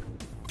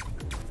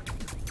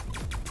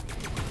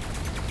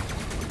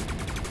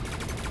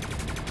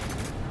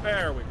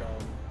 There we go.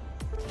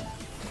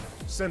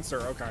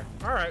 Sensor, okay.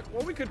 All right,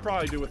 well, we could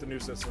probably do with a new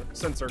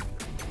sensor.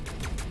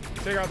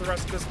 Take out the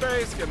rest of this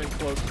base, get in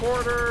close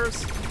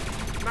quarters.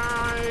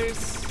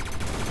 Nice.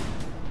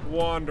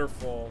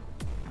 Wonderful.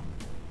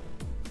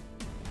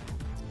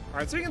 All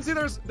right, so you can see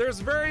there's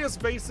various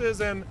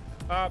bases and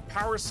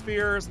power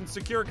spheres and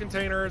secure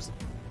containers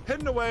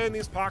hidden away in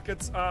these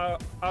pockets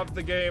of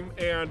the game,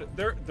 and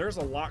there's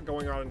a lot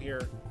going on in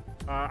here.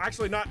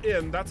 Actually, not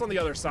in, that's on the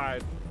other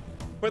side.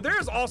 But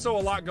there's also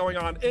a lot going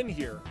on in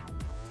here.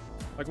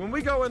 Like when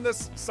we go in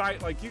this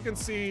site, like you can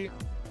see,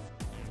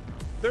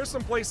 there's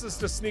some places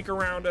to sneak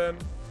around in.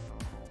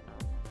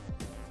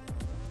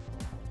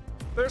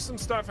 There's some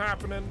stuff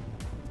happening.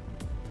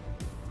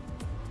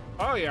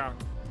 Oh yeah.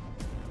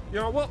 You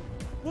know,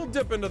 we'll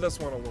dip into this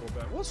one a little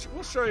bit.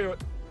 We'll show you.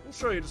 We'll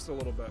show you just a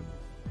little bit.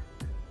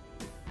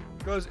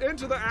 Goes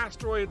into the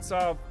asteroid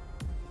itself.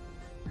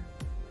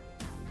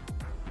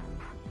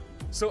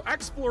 So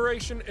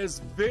exploration is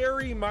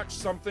very much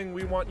something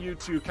we want you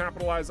to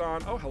capitalize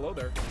on. Oh, hello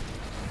there.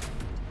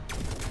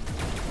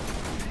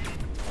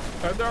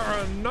 And there are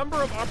a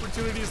number of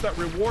opportunities that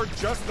reward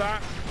just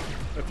that,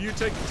 if you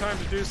take the time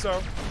to do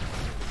so.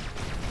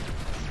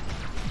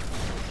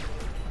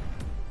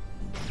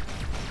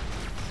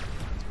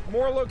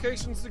 More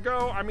locations to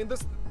go. I mean,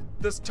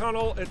 this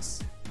tunnel,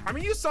 I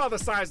mean, you saw the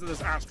size of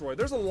this asteroid.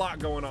 There's a lot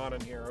going on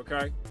in here,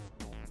 okay?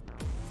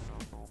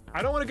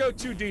 I don't want to go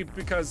too deep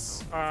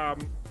because, I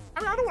mean,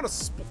 I don't want to,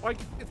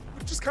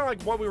 it's just kind of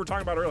like what we were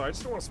talking about earlier. I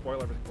just don't want to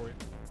spoil everything for you.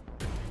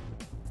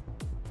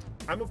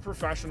 I'm a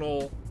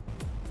professional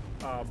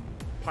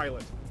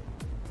pilot,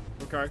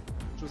 okay?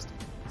 Just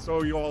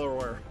so you all are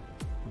aware.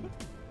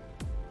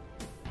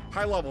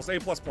 High levels, A++.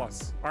 All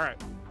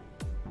right.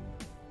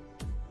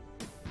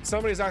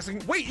 Somebody's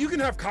asking, wait, you can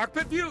have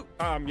cockpit view?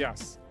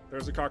 Yes,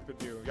 there's a cockpit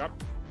view, yep.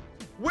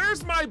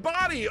 Where's my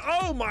body?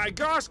 Oh my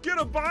gosh, get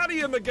a body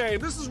in the game.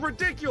 This is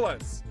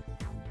ridiculous.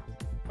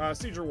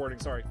 Seizure warning,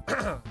 sorry.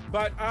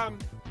 But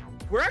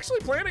we're actually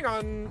planning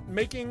on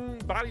making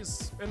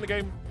bodies in the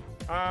game.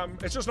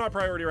 It's just not a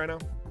priority right now.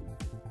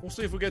 We'll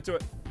see if we get to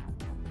it.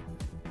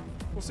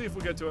 We'll see if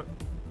we get to it.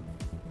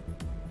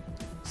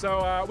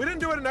 So we didn't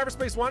do it in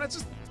EVERSPACE 1. It's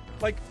just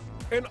like,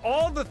 in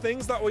all the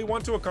things that we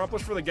want to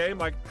accomplish for the game,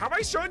 like, have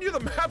I shown you the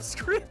map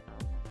screen?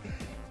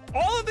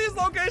 All of these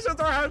locations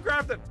are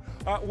handcrafted.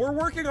 We're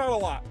working on a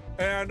lot,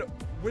 and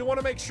we want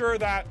to make sure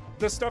that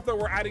the stuff that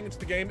we're adding into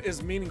the game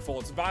is meaningful,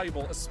 it's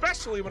valuable,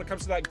 especially when it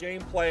comes to that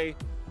gameplay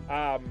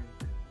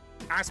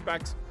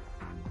aspect.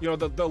 You know,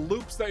 the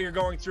loops that you're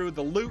going through,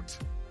 the loot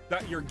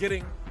that you're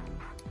getting,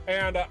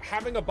 and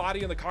having a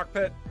body in the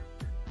cockpit,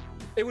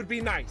 it would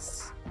be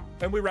nice,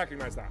 and we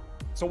recognize that.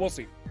 So we'll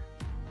see.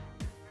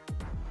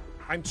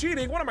 I'm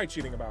cheating. What am I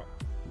cheating about?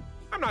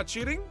 I'm not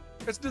cheating.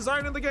 It's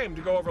designed in the game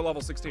to go over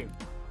level 16.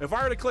 If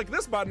I were to click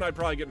this button, I'd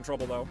probably get in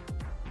trouble though.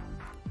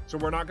 So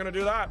we're not gonna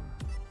do that.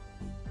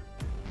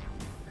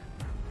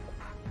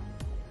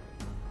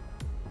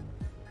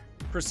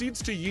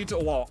 Proceeds to yeet a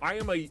wall.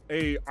 I'm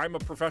a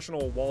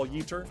professional wall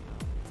yeeter.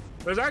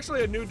 There's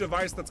actually a new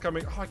device that's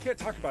coming. Oh, I can't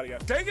talk about it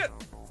yet. Dang it!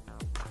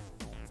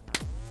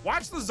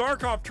 Watch the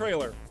Zharkov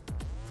trailer.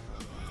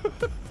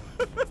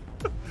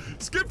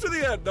 Skip to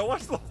the end. No,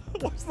 watch the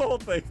whole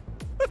thing.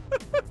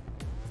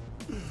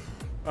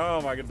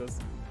 Oh my goodness.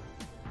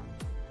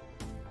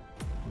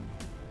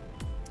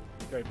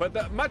 Okay,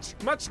 but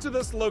much to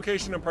this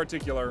location in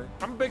particular,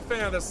 I'm a big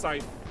fan of this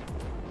site.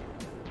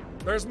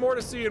 There's more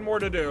to see and more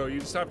to do. You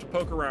just have to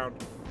poke around.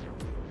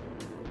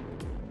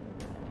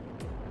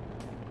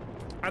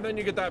 And then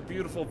you get that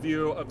beautiful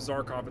view of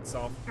Zharkov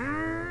itself.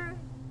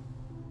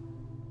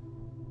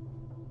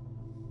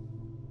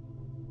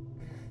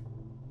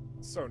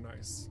 So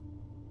nice.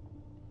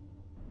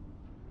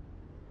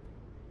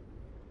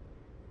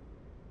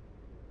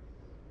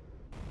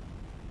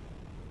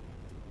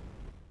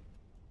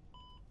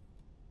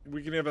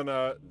 We can even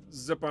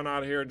zip on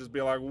out of here and just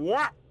be like,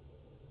 what?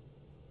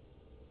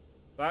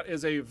 That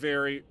is a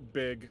very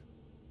big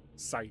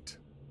site.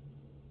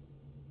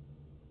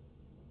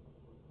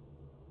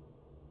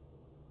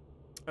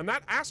 And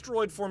that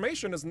asteroid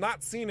formation is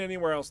not seen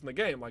anywhere else in the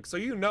game. Like, so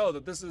you know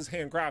that this is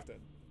handcrafted.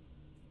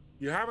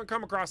 You haven't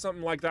come across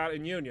something like that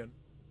in Union.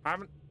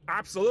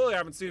 Absolutely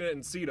haven't seen it in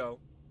Cedo.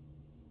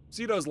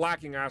 Cedo's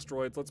lacking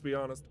asteroids, let's be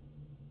honest.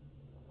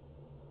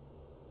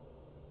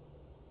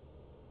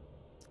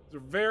 They're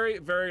very,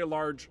 very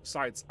large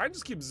sites. I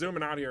just keep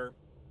zooming out here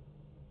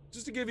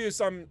just to give you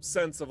some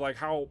sense of like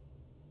how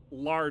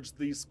large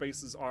these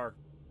spaces are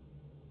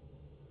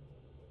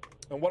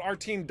and what our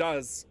team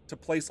does to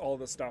place all of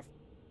this stuff.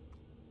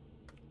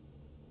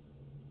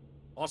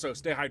 Also,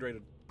 stay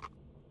hydrated.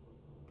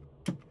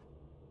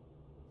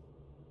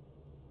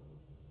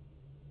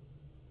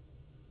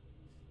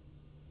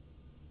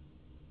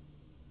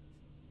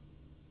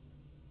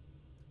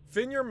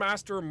 Finyour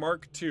Master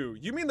Mark II.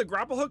 You mean the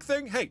grapple hook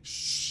thing? Hey,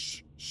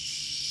 shh,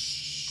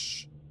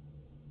 shh,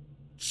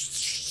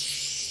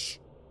 shh.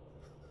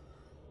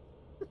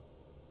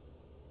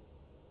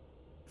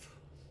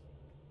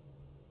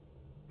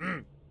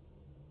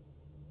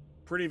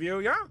 Pretty view,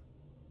 yeah.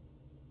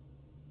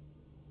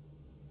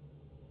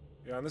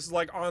 Yeah, and this is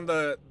like on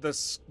the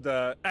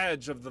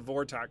edge of the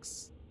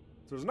vortex.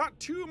 So there's not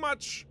too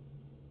much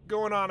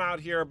going on out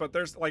here, but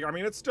there's like, I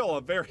mean, it's still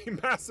a very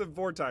massive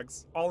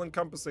vortex, all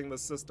encompassing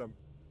this system.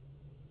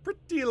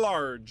 Pretty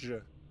large.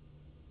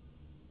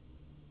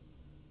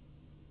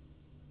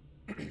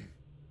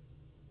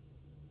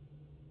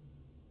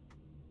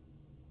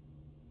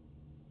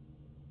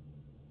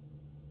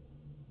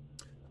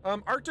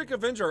 Arctic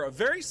Avenger, a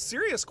very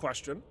serious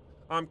question.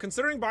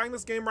 Considering buying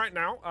this game right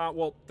now,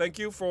 well, thank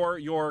you for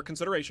your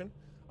consideration.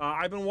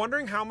 I've been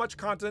wondering how much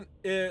content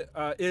it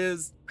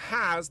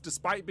has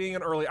despite being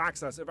in early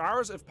access.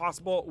 If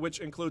possible, which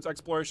includes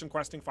exploration,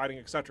 questing, fighting,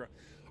 etc.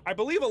 I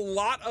believe a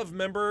lot of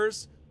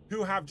members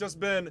who have just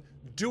been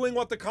doing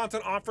what the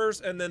content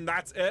offers and then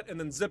that's it, and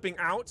then zipping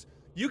out,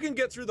 you can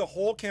get through the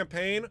whole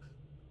campaign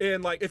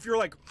in, like, if you're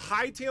like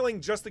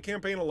hightailing just the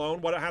campaign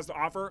alone, what it has to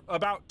offer,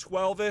 about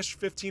 12-ish,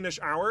 15-ish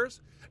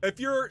hours. If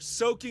you're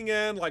soaking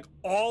in like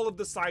all of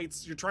the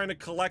sites, you're trying to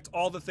collect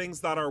all the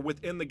things that are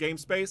within the game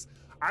space,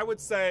 I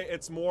would say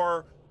it's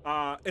more,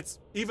 it's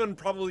even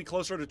probably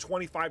closer to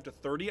 25 to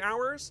 30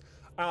 hours.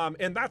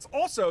 And that's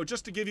also,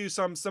 just to give you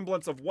some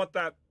semblance of what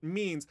that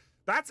means,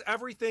 that's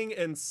everything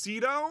in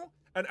Cedo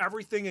and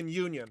everything in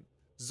Union.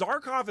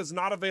 Zharkov is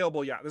not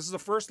available yet. This is a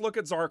first look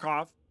at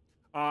Zharkov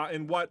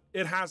and what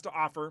it has to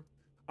offer.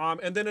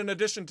 And then in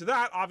addition to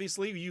that,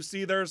 obviously, you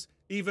see there's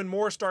even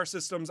more star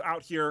systems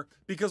out here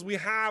because we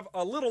have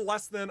a little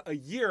less than a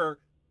year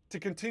to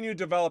continue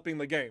developing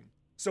the game.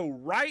 So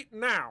right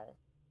now,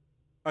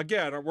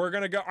 again, we're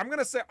gonna go, I'm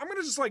gonna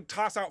just like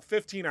toss out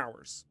 15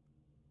 hours.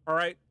 All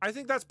right, I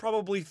think that's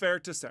probably fair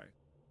to say.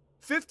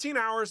 15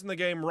 hours in the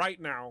game right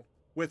now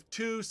with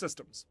 2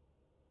 systems.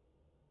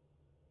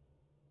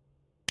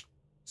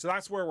 So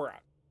that's where we're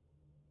at.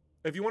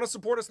 If you want to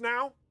support us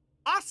now,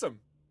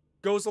 awesome.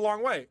 Goes a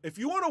long way. If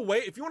you want to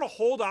wait, if you want to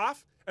hold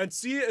off and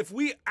see if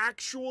we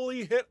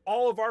actually hit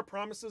all of our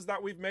promises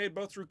that we've made,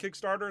 both through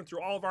Kickstarter and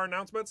through all of our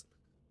announcements,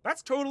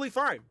 that's totally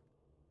fine.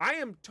 I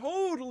am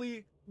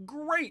totally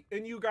great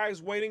in you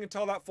guys waiting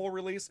until that full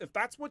release. If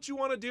that's what you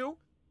want to do,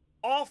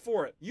 all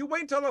for it. You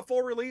wait until the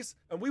full release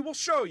and we will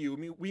show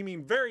you we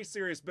mean very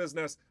serious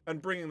business and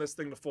bringing this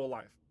thing to full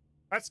life.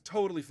 That's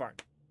totally fine.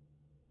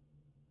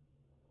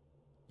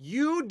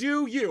 You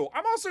do you.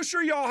 I'm also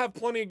sure y'all have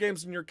plenty of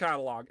games in your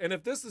catalog. And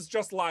if this is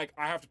just like,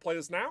 I have to play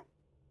this now,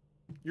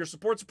 your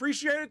support's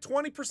appreciated,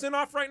 20%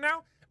 off right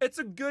now, it's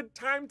a good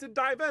time to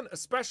dive in,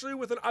 especially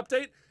with an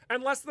update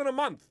and less than a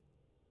month.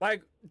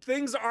 Like,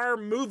 things are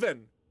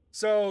moving.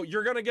 So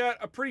you're gonna get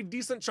a pretty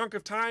decent chunk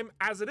of time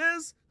as it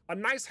is, a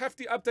nice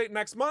hefty update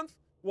next month.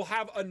 We'll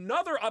have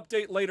another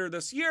update later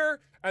this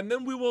year, and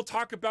then we will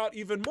talk about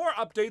even more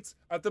updates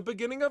at the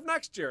beginning of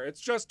next year.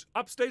 It's just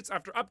updates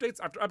after updates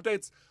after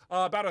updates,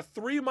 about a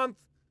 3-month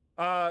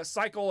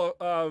cycle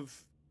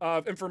of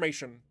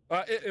information.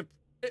 A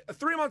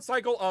 3-month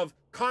cycle of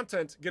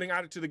content getting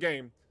added to the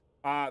game.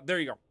 There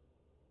you go.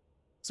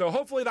 So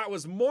hopefully that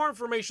was more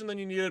information than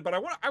you needed, but I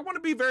want to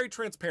be very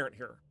transparent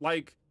here.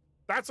 Like,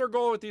 that's our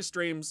goal with these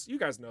streams. You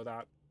guys know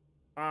that.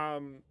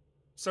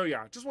 So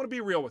yeah, just want to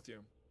be real with you.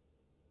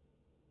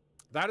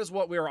 That is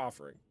what we are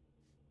offering.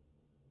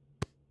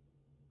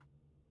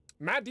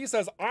 Matt D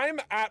says, I'm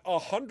at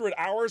 100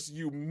 hours,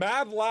 you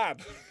mad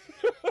lad.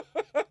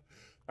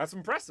 That's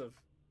impressive.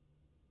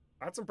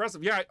 That's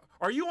impressive. Yeah,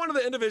 are you one of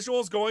the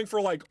individuals going for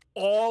like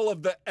all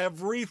of the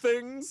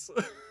everythings?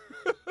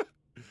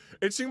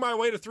 Itching my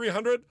way to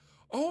 300?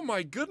 Oh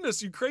my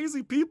goodness, you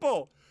crazy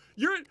people.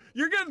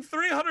 You're getting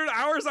 300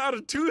 hours out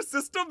of 2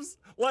 systems?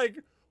 Like,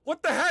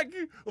 what the heck?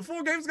 The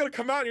full game's gonna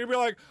come out and you're gonna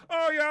be like,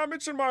 oh yeah, I'm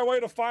itching my way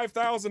to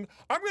 5,000.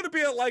 I'm gonna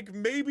be at like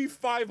maybe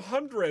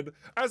 500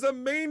 as a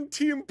main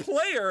team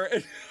player.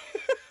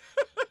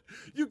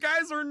 You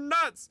guys are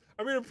nuts.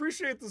 I mean,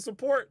 appreciate the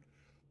support.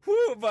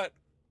 Whew, but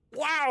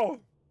wow.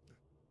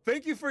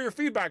 Thank you for your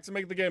feedback to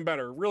make the game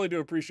better. Really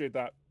do appreciate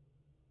that.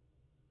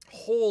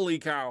 Holy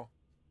cow.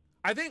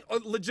 I think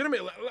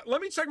legitimately, let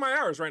me check my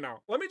hours right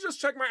now. Let me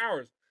just check my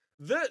hours.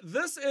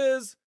 This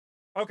is,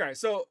 okay,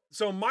 so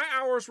my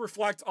hours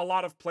reflect a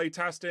lot of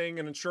playtesting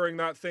and ensuring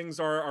that things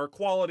are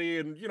quality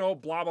and, you know,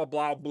 blah, blah,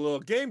 blah, blah.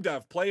 Game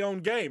dev, play own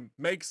game.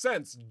 Makes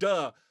sense,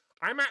 duh.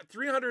 I'm at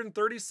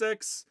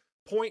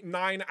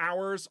 336.9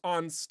 hours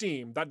on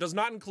Steam. That does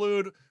not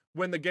include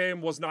when the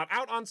game was not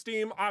out on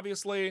Steam,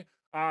 obviously.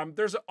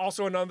 There's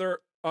also a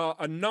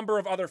number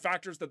of other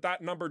factors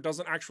that number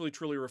doesn't actually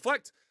truly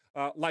reflect,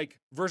 like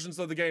versions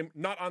of the game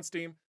not on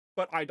Steam,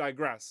 but I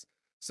digress.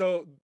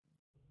 So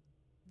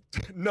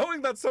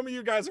knowing that some of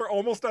you guys are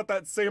almost at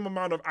that same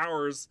amount of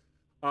hours,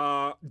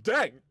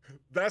 dang,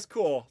 that's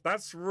cool.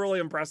 That's really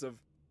impressive.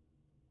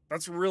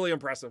 That's really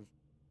impressive.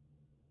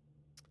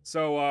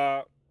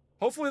 So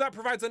hopefully that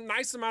provides a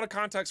nice amount of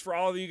context for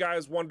all of you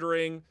guys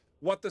wondering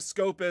what the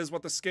scope is,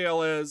 what the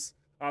scale is,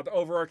 the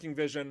overarching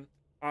vision.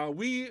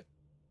 We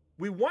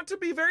want to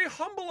be very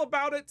humble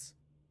about it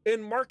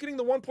in marketing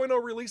the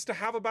 1.0 release to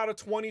have about a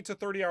 20 to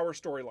 30 hour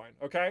storyline,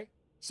 okay?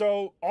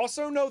 So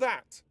also know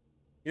that.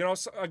 You know,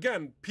 so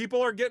again,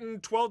 people are getting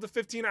 12 to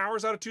 15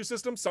 hours out of 2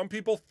 systems. Some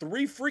people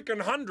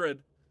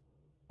 300.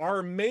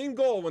 Our main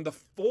goal when the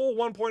full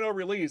 1.0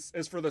 release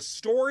is for the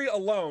story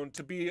alone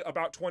to be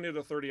about 20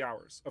 to 30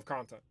 hours of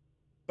content.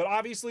 But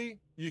obviously,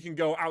 you can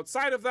go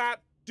outside of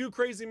that, do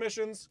crazy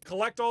missions,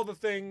 collect all the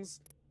things.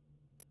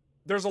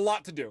 There's a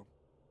lot to do.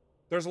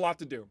 There's a lot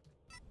to do.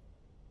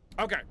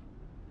 Okay.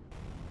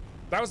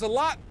 That was a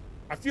lot.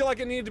 I feel like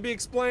it needed to be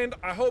explained.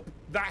 I hope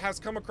that has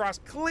come across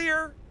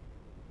clear.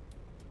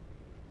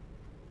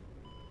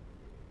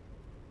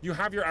 You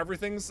have your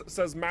everythings,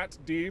 says Matt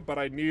D, but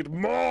I need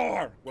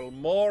more. Well,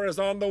 more is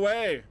on the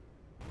way.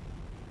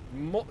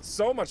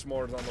 So much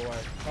more is on the way.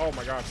 Oh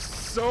my gosh,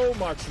 so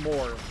much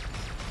more.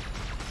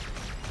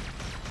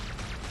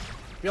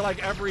 I feel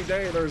like every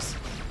day there's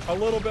a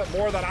little bit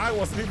more that I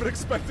wasn't even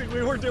expecting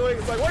we were doing.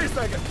 It's like, wait a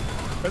second,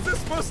 is this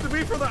supposed to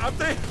be for the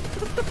update?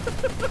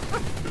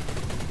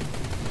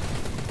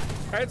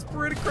 It's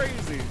pretty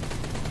crazy.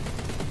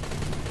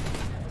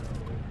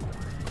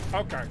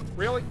 Okay,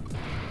 really?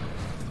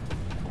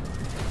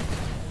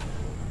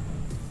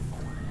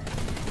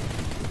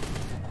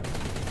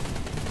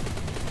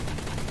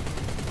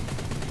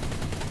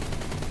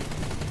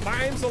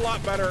 Mine's a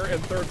lot better in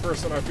third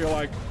person, I feel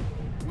like.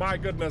 My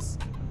goodness.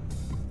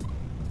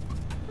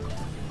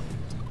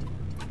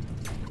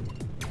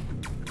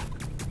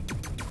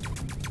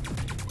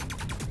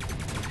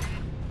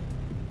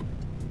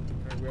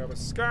 Okay, we have a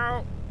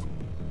scout.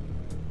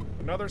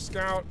 Another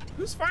scout.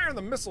 Who's firing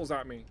the missiles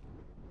at me?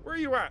 Where are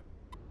you at?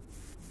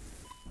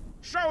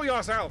 Show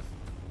yourself!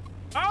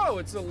 Oh,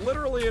 it's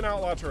literally an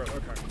outlaw turret.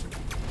 Okay.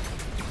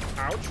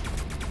 Ouch.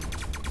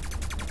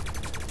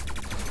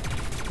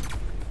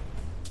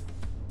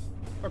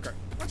 Okay,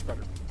 much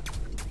better.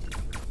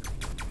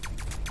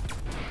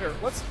 Here,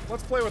 let's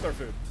play with our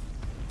food.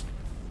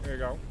 There you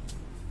go.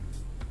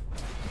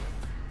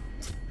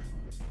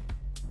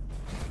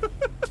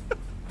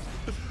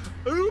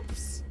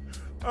 Oops!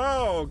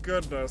 Oh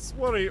goodness!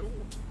 What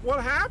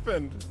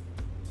happened?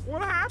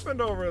 What happened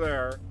over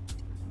there?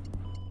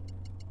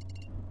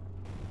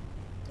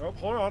 Oh,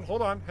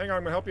 hold on. Hang on,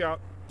 I'm gonna help you out.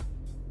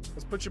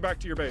 Let's put you back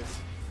to your base.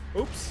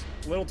 Oops,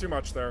 a little too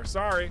much there.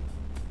 Sorry.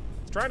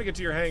 I was trying to get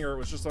to your hangar, it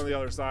was just on the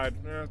other side.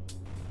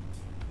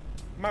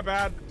 My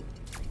bad.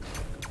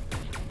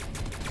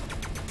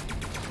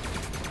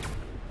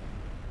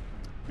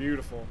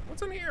 Beautiful.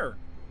 What's in here?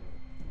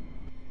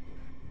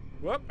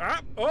 Whoop,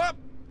 up.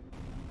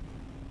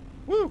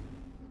 Woo!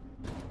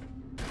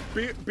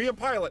 Be a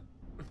pilot.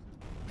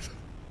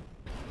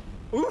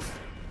 Oof!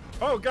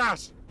 Oh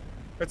gosh!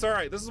 It's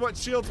alright, this is what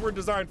shields were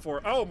designed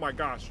for. Oh my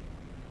gosh.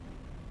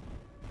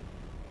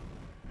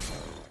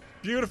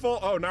 Beautiful.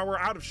 Oh, now we're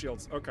out of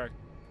shields. Okay.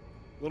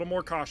 A little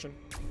more caution.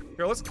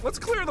 Here, let's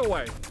clear the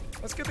way.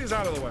 Let's get these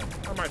out of the way.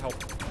 That might help.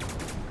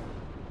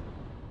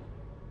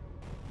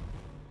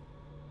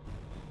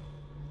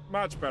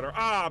 Much better.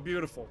 Ah,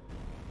 beautiful.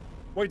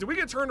 Wait, did we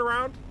get turned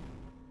around?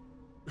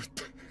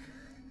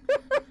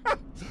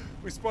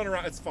 We spun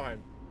around. It's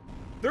fine.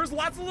 There's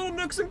lots of little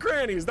nooks and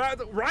crannies.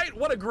 Right?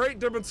 What a great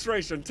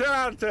demonstration. 10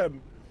 out of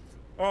 10.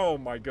 Oh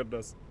my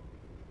goodness.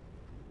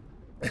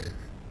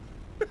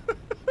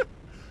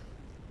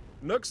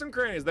 Nooks and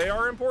crannies. They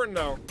are important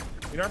though.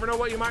 You never know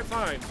what you might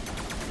find.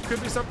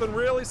 Could be something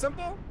really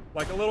simple,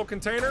 like a little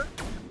container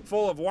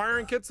full of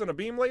wiring kits and a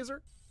beam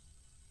laser.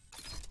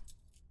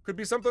 Could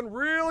be something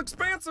real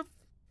expansive.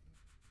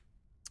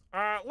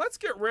 Let's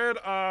get rid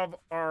of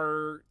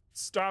our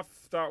stuff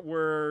that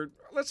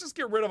let's just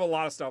get rid of a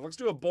lot of stuff. Let's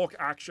do a bulk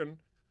action.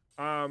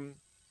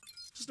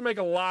 Just to make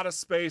a lot of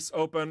space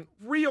open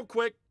real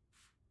quick.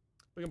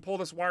 We can pull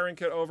this wiring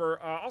kit over.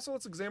 Also,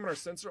 let's examine our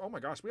sensor. Oh my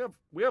gosh, we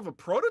have a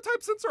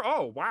prototype sensor?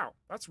 Oh, wow,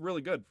 that's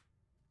really good.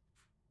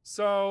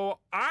 So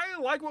I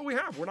like what we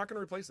have. We're not gonna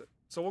replace it.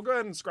 So we'll go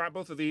ahead and scrap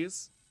both of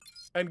these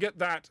and get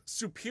that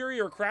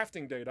superior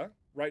crafting data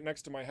right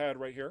next to my head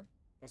right here.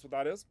 That's what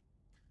that is.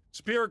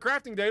 Superior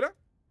crafting data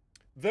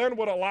then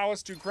would allow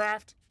us to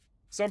craft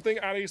something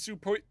at a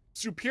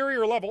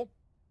superior level.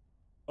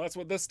 That's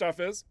what this stuff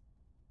is.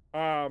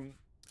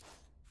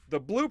 The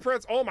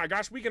blueprints, oh my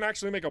gosh, we can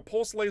actually make a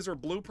pulse laser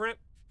blueprint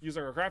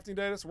using our crafting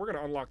data, so we're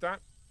gonna unlock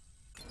that.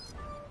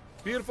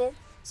 Beautiful.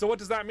 So what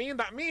does that mean?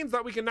 That means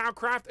that we can now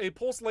craft a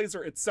pulse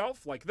laser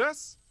itself, like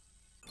this.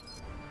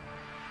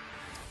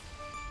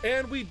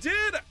 And we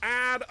did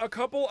add a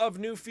couple of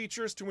new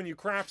features to when you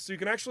craft, so you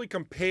can actually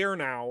compare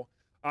now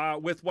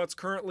with what's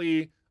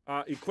currently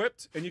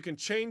equipped, and you can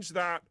change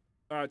that,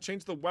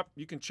 change the weapon.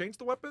 You can change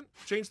the weapon?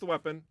 Change the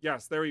weapon.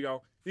 Yes, there you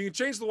go. You can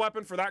change the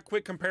weapon for that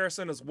quick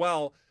comparison as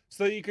well,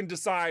 so that you can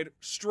decide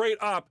straight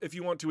up if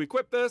you want to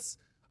equip this,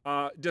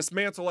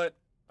 dismantle it,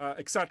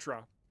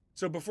 etc.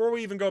 So before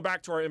we even go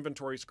back to our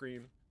inventory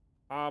screen,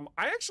 I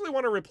actually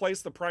want to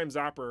replace the Prime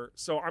Zapper.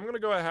 So I'm going to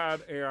go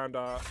ahead and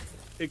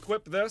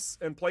equip this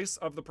in place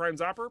of the Prime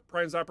Zapper.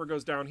 Prime Zapper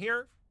goes down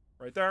here,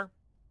 right there.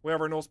 We have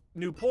our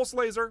new pulse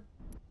laser.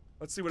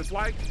 Let's see what it's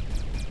like.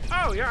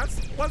 Oh yeah, it's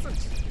pleasant.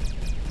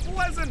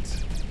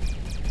 Pleasant.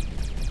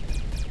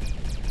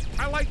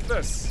 I like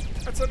this.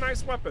 That's a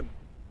nice weapon.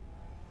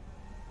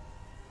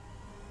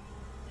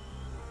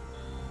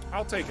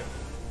 I'll take it.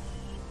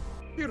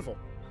 Beautiful.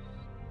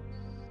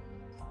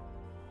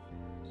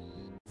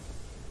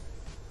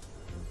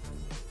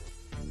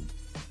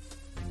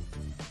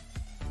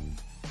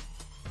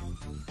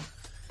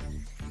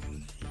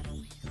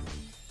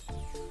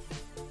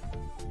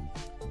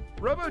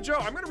 Robo Joe,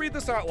 I'm gonna read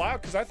this out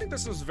loud because I think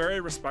this is very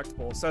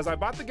respectful. It says, I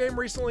bought the game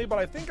recently, but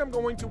I think I'm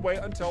going to wait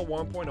until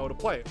 1.0 to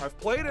play. I've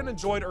played and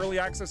enjoyed early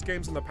access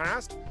games in the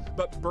past,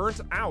 but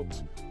burnt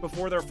out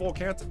before their full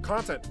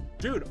content.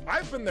 Dude,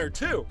 I've been there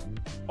too.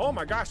 Oh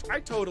my gosh,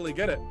 I totally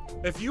get it.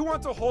 If you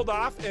want to hold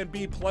off and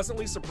be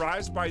pleasantly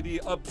surprised by the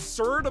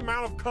absurd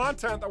amount of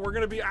content that we're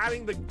gonna be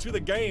adding to the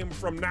game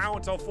from now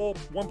until full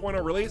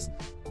 1.0 release,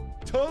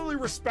 totally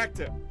respect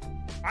it.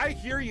 I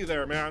hear you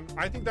there, man.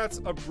 I think that's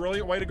a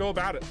brilliant way to go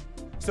about it.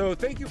 So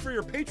thank you for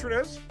your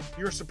patronage.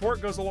 Your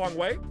support goes a long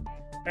way.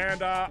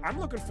 And I'm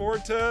looking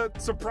forward to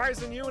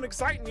surprising you and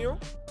exciting you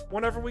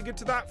whenever we get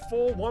to that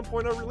full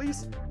 1.0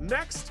 release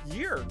next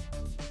year.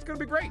 It's gonna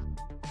be great.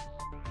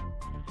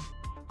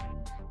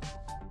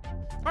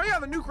 Oh yeah,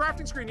 the new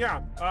crafting screen,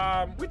 yeah.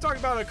 We talked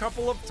about it a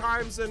couple of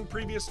times in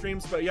previous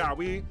streams, but yeah,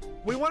 we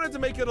wanted to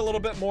make it a little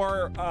bit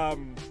more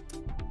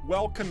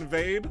well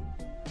conveyed,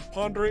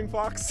 Pondering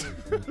Fox.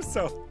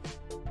 So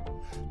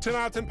 10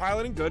 out of 10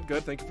 piloting, good,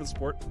 thank you for the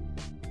support.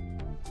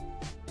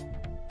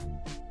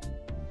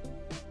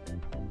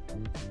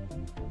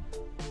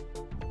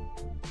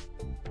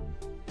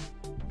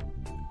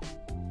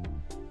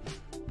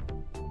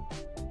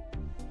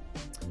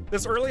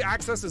 This early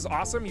access is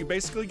awesome. You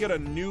basically get a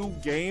new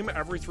game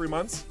every 3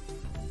 months.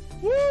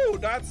 Woo,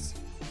 that's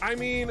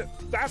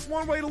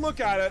one way to look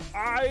at it.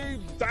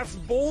 That's a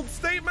bold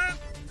statement.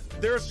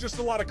 There's just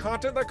a lot of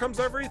content that comes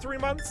every 3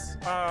 months,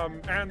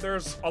 and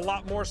there's a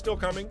lot more still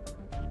coming.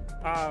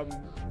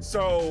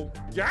 So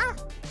yeah,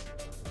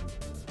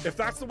 if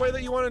that's the way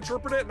that you want to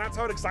interpret it and that's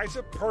how it excites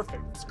you,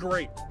 perfect, it's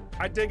great.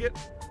 I dig it.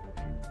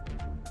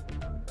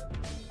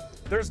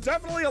 There's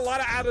definitely a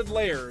lot of added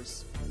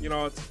layers. You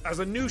know, as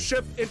a new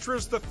ship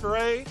enters the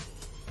fray,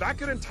 that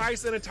could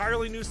entice an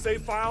entirely new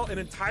save file and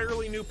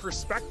entirely new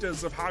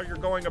perspectives of how you're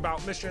going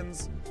about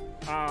missions.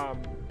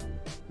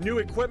 New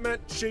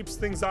equipment shapes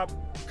things up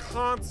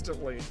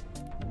constantly.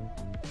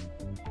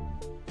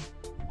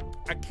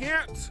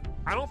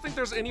 I don't think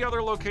there's any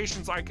other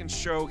locations I can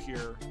show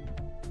here.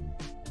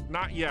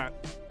 Not yet.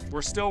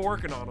 We're still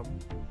working on them.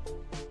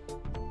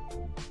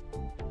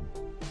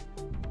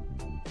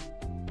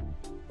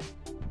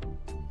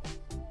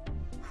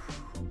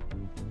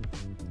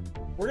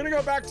 We're gonna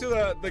go back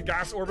to the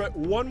gas orbit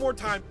one more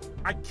time.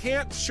 I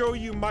can't show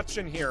you much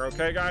in here,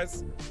 okay,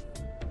 guys?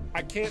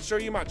 I can't show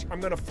you much. I'm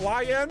gonna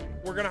fly in.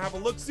 We're gonna have a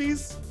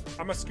look-sees.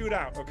 I'm gonna scoot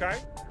out, okay?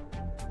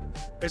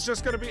 It's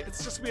just gonna be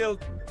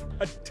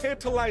a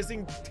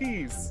tantalizing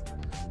tease.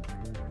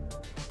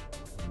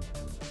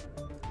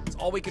 It's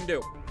all we can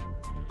do.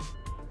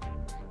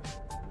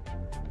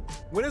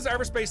 When is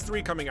EVERSPACE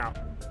 3 coming out?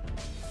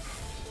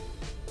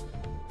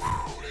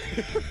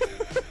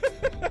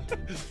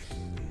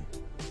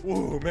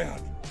 Ooh, man.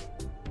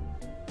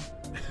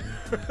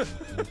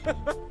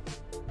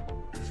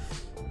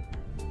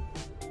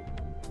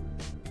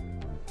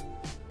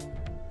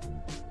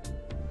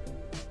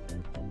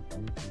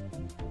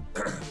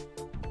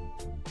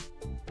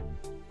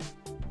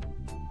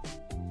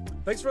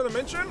 Thanks for the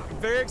mention. I'm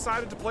very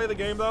excited to play the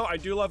game, though. I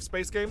do love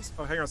space games.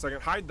 Oh, hang on a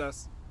second. Hide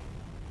this.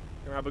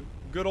 Gonna have a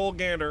good old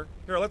gander.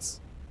 Here, let's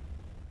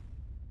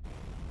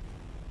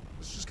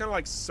just kind of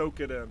like soak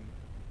it in.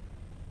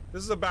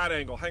 This is a bad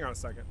angle. Hang on a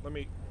second. Let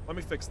me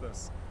fix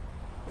this.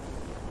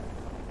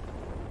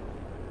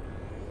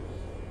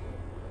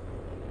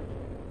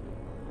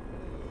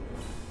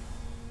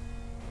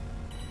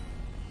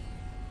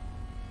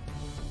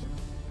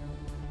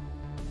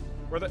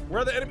 Where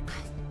are the enemies?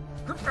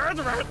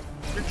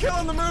 You're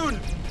killing the moon!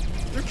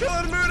 You're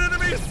killing the moon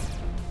enemies!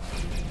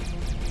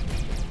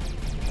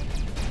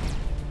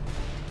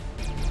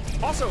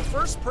 Also,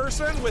 first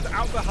person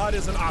without the HUD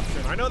is an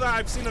option. I know that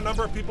I've seen a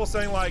number of people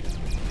saying like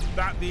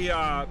that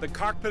the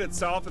cockpit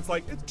itself, it's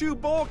like, it's too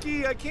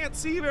bulky, I can't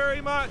see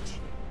very much.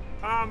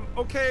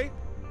 Okay.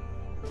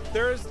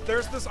 There's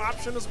this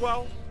option as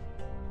well.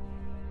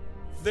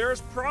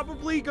 There's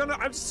probably gonna,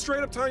 I'm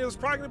straight up telling you, there's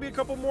probably gonna be a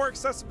couple more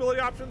accessibility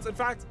options. In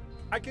fact,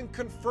 I can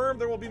confirm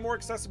there will be more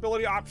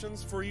accessibility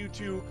options for you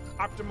to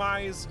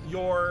optimize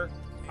your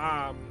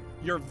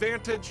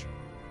vantage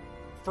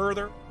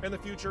further in the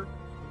future.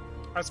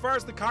 As far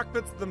as the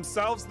cockpits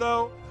themselves,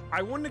 though,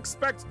 I wouldn't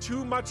expect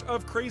too much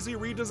of crazy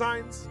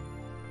redesigns,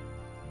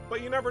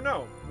 but you never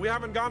know. We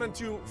haven't gone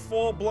into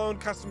full-blown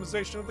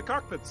customization of the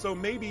cockpits, so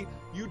maybe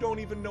you don't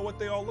even know what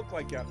they all look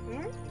like yet.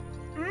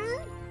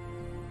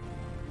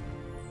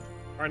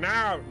 All right,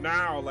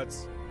 now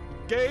let's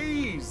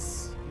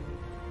gaze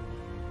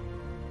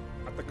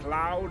at the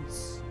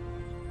clouds.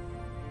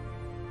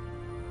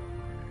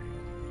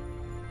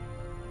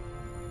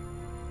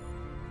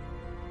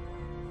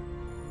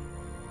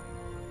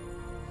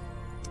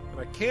 And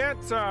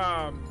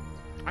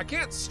I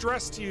can't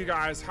stress to you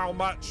guys how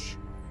much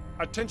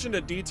attention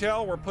to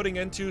detail we're putting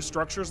into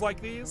structures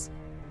like these.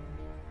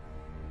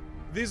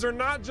 These are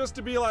not just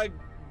to be like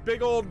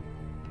big old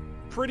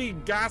pretty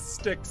gas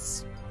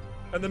sticks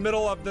in the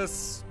middle of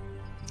this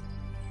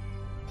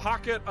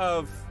pocket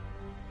of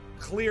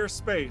clear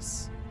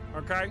space,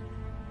 okay?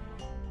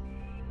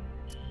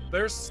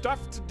 There's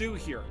stuff to do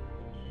here.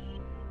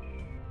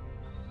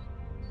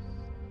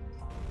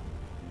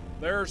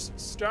 There's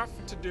stuff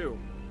to do.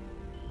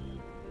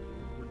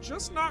 We're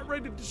just not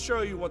ready to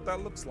show you what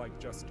that looks like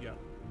just yet.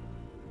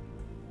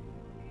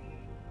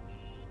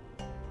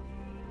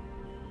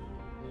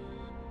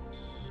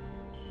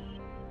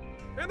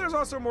 And there's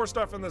also more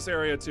stuff in this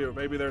area too.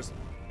 Maybe there's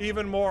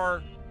even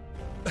more.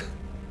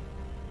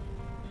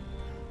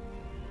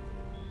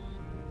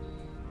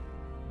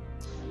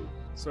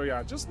 So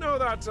yeah, just know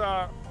that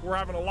we're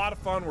having a lot of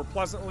fun. We're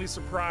pleasantly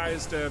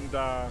surprised and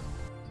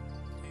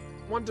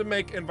want to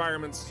make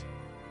environments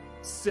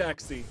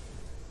sexy.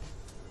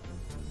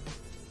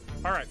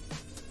 All right.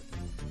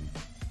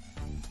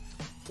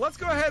 Let's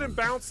go ahead and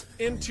bounce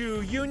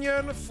into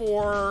Union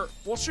for,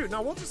 well, shoot,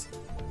 no,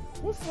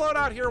 we'll float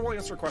out here and we'll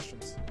answer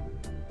questions.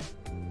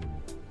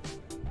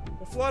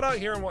 We'll float out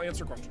here and we'll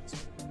answer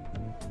questions.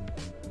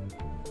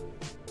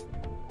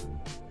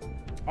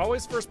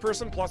 Always first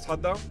person plus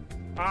HUD though.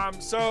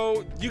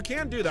 So you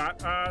can do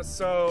that.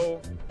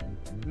 So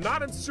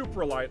not in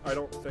Superlight, I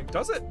don't think.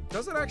 Does it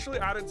actually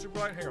add in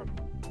Superlight? Hang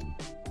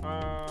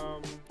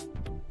on.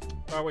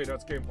 Oh wait,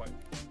 that's gameplay.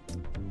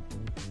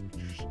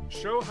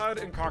 Show HUD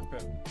in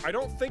cockpit. I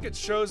don't think it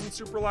shows in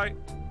Superlight.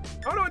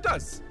 Oh no, it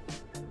does.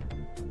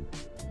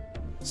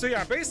 So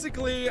yeah,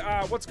 basically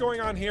what's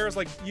going on here is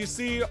like you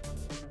see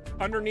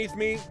underneath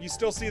me, you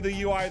still see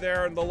the UI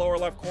there in the lower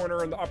left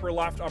corner and the upper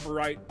left, upper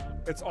right.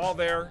 It's all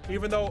there,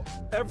 even though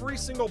every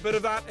single bit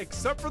of that,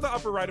 except for the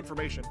upper right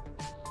information,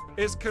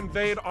 is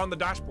conveyed on the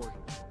dashboard.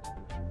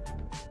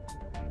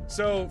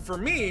 So for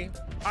me,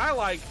 I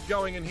like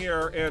going in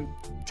here and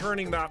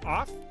turning that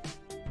off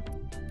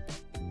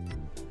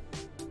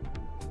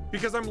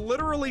because I'm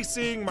literally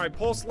seeing my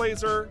pulse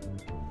laser,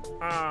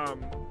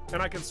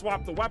 and I can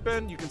swap the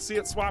weapon. You can see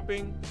it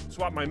swapping,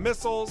 swap my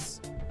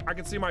missiles. I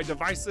can see my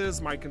devices,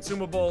 my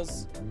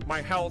consumables,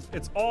 my health.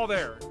 It's all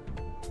there.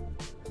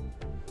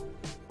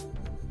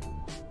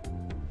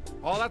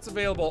 All that's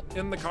available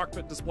in the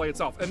cockpit display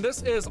itself. And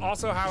this is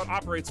also how it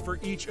operates for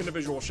each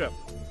individual ship.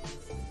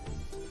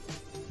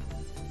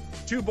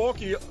 Too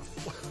bulky.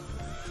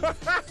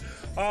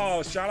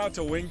 Oh, shout out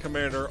to Wing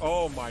Commander.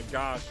 Oh my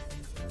gosh.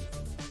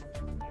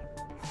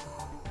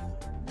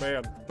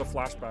 Man, the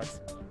flashbacks.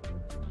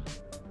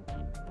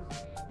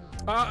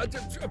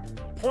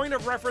 Point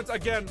of reference,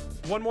 again,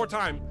 one more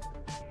time.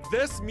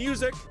 This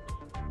music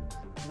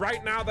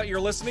right now that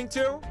you're listening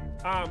to,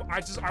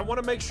 I want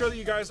to make sure that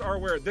you guys are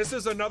aware. This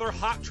is another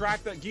hot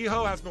track that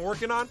Giho has been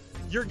working on.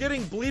 You're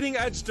getting bleeding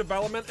edge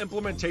development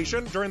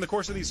implementation during the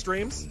course of these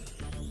streams.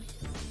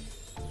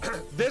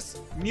 This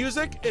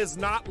music is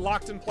not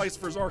locked in place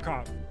for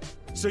Zharkov.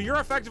 So you're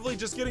effectively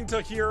just getting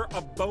to hear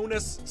a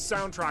bonus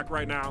soundtrack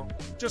right now,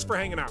 just for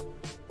hanging out.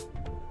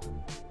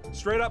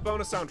 Straight up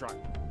bonus soundtrack.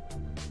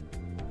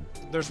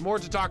 There's more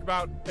to talk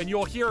about, and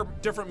you'll hear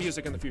different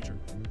music in the future.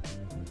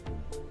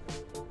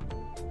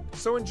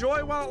 So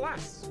enjoy while it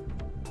lasts.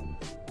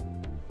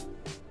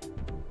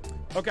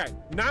 Okay,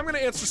 now I'm gonna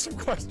answer some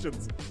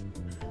questions.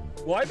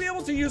 Will I be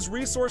able to use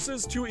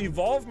resources to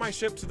evolve my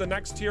ship to the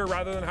next tier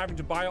rather than having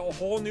to buy a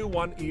whole new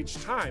one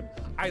each time?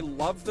 I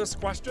love this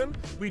question.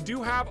 We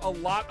do have a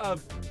lot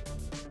of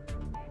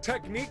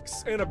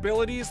techniques and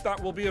abilities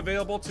that will be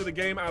available to the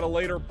game at a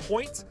later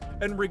point.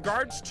 In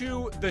regards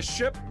to the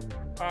ship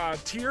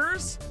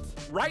tiers,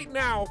 right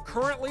now,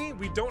 currently,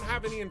 we don't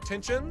have any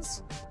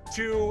intentions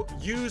to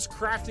use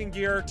crafting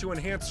gear to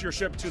enhance your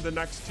ship to the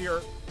next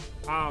tier.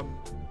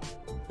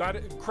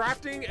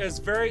 Crafting is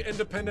very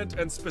independent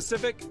and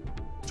specific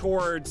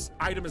towards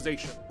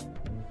itemization.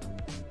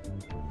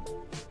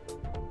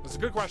 That's a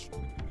good question.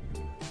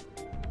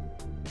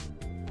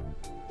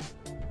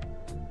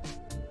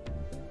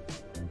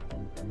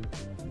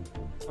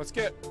 Let's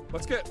get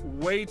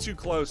way too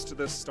close to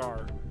this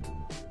star.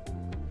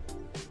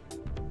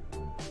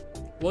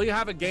 Will you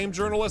have a game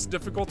journalist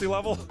difficulty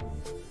level?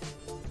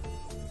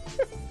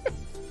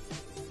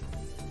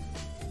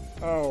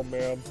 Oh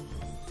man.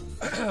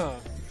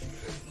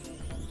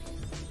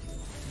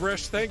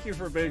 Brish, thank you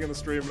for being in the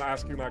stream and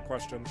asking that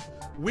question.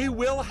 We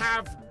will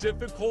have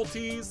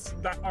difficulties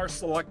that are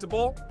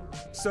selectable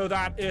so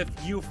that if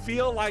you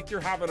feel like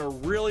you're having a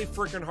really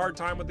freaking hard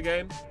time with the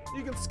game,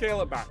 you can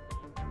scale it back.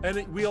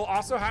 And we'll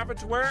also have it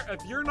to where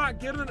if you're not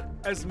getting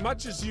as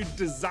much as you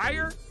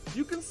desire,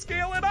 you can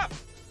scale it up.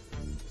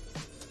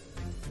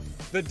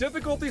 The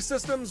difficulty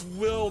systems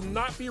will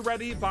not be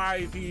ready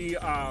by the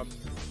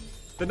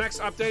next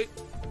update.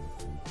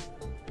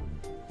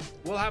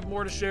 We'll have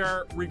more to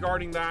share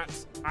regarding that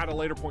at a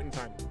later point in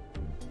time.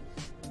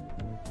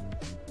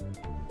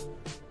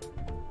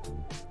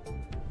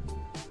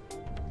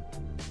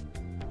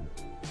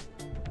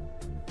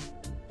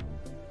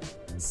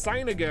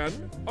 Sign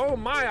again. Oh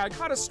my, I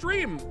caught a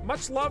stream.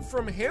 Much love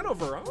from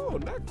Hanover. Oh,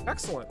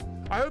 excellent.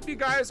 I hope you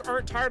guys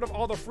aren't tired of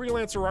all the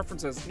Freelancer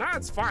references. Nah,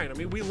 it's fine. I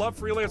mean, we love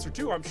Freelancer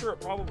too. I'm sure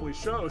it probably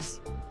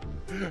shows.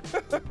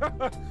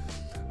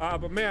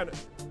 But man,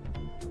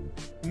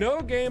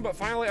 no game, but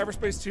finally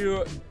EverSpace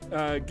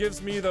 2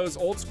 gives me those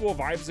old school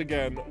vibes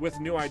again with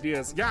new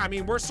ideas. Yeah, I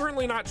mean, we're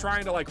certainly not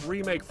trying to like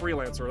remake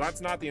Freelancer.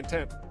 That's not the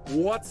intent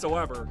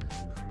whatsoever.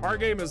 Our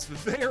game is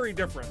very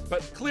different,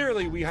 but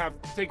clearly we have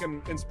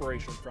taken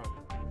inspiration from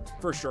it.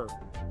 For sure.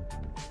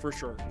 For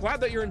sure.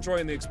 Glad that you're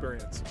enjoying the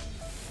experience.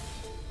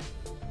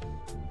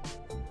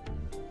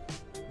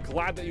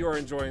 Glad that you are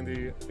enjoying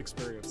the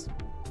experience.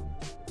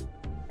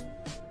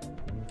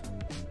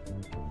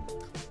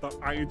 The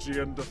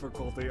IGN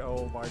difficulty,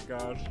 oh my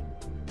gosh.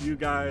 You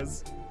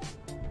guys.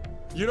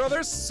 You know,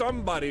 there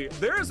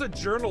is a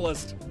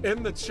journalist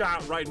in the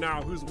chat right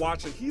now who's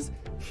watching. He's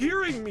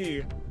hearing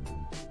me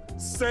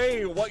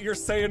say what you're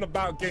saying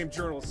about game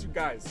journalists. You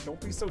guys, don't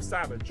be so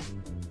savage.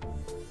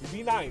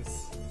 Be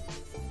nice.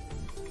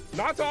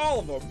 Not to all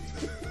of them.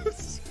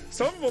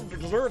 Some of them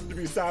deserve to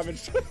be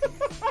savaged.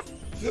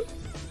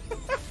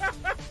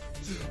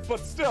 But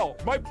still,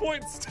 my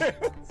point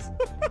stands.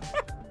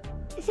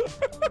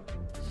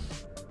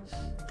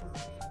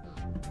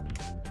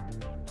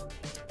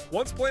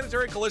 Once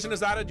planetary collision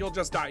is added, you'll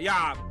just die.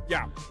 Yeah.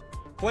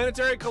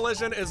 Planetary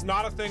collision is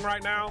not a thing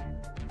right now.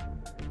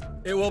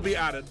 It will be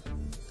added.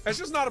 It's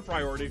just not a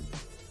priority.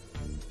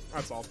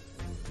 That's all.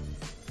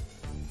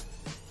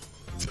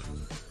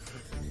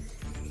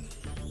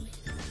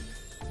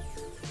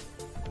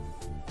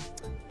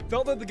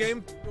 Felt that the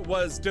game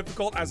was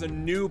difficult as a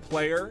new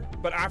player,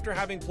 but after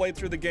having played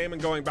through the game and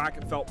going back,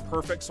 it felt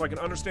perfect, so I can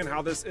understand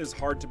how this is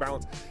hard to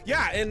balance.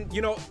 Yeah, and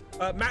you know,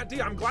 Matt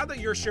D, I'm glad that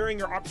you're sharing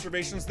your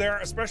observations there,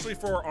 especially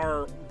for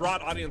our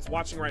broad audience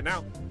watching right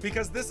now,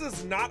 because this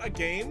is not a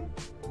game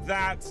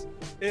that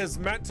is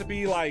meant to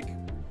be like,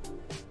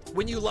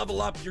 when you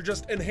level up, you're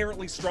just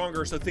inherently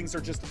stronger, so things are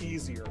just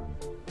easier.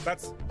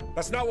 That's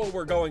not what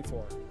we're going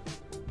for.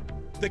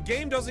 The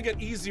game doesn't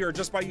get easier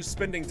just by you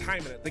spending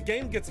time in it. The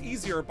game gets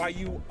easier by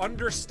you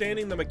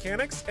understanding the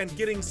mechanics and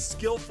getting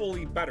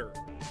skillfully better.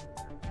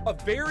 A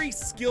very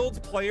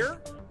skilled player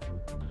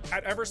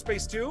at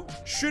EVERSPACE 2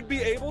 should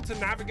be able to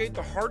navigate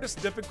the hardest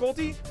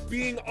difficulty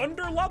being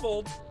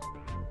underleveled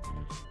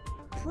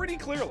pretty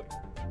clearly,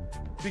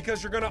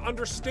 because you're gonna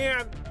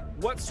understand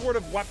what sort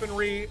of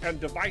weaponry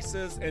and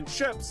devices and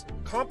chips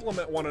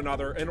complement one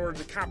another in order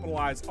to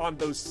capitalize on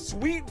those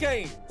sweet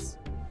gains.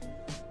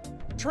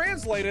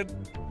 Translated,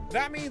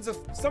 that means if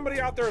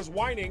somebody out there is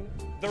whining,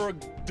 the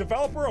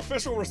developer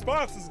official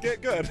response is get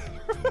good.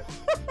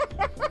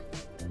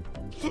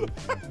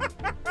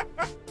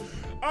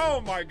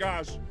 Oh my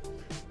gosh.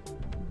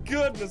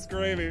 Goodness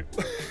gravy.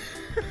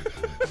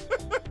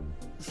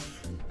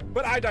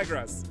 But I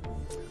digress.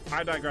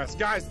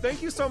 Guys,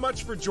 thank you so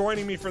much for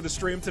joining me for the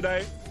stream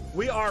today.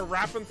 We are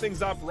wrapping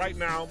things up right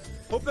now.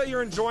 Hope that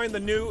you're enjoying the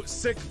new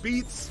sick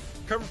beats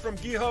coming from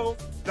Giho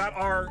that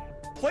are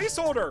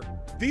placeholder.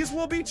 These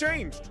will be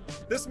changed.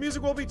 This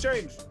music will be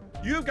changed.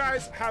 You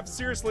guys have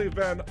seriously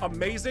been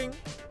amazing.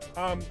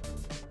 I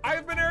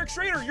have been Eric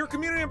Schrader, your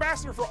community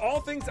ambassador for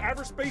all things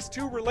EVERSPACE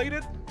 2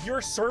 related,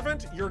 your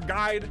servant, your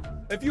guide.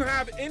 If you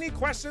have any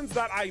questions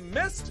that I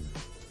missed,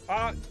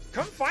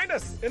 come find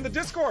us in the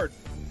Discord.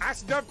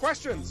 Ask Dev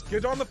questions,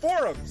 get on the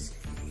forums.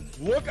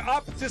 Look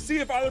up to see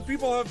if other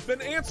people have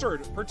been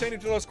answered pertaining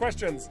to those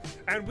questions,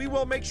 and we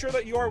will make sure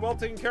that you are well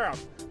taken care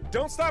of.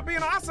 Don't stop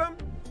being awesome.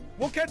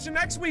 We'll catch you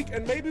next week,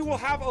 and maybe we'll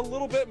have a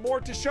little bit more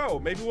to show.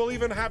 Maybe we'll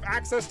even have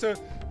access to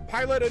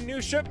pilot a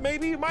new ship.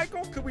 Maybe,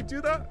 Michael, could we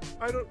do that?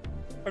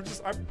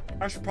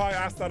 I should probably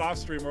ask that off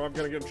stream or I'm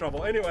gonna get in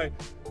trouble. Anyway,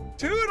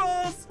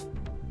 toodles!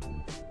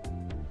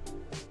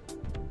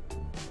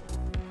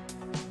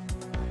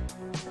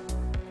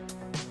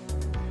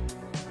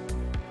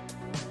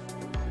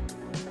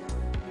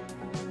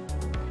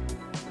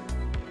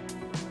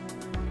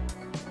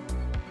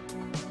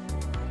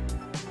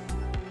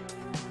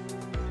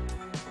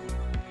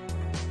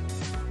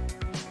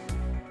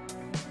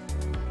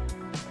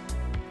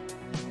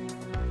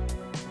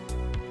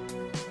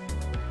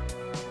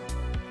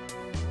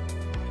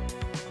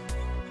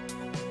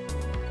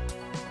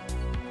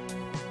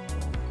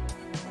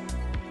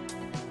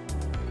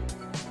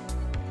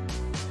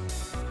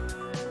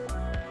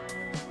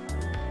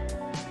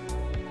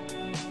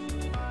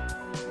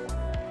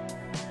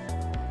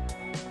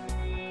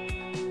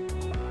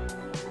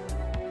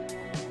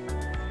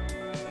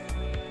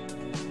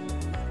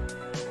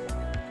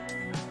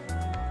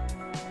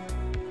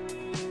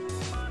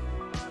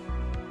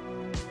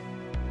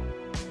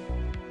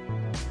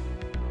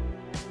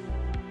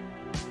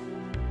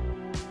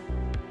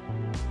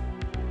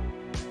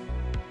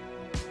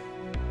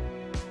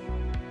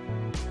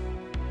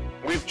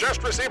 We've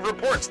just received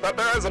reports that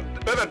there has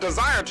been a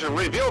desire to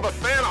reveal the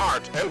fan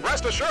art, and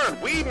rest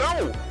assured, we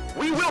know.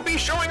 We will be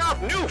showing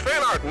off new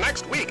fan art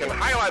next week and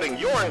highlighting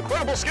your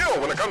incredible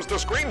skill when it comes to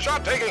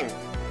screenshot taking.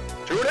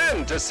 Tune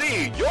in to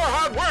see your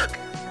hard work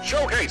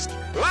showcased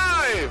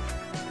live!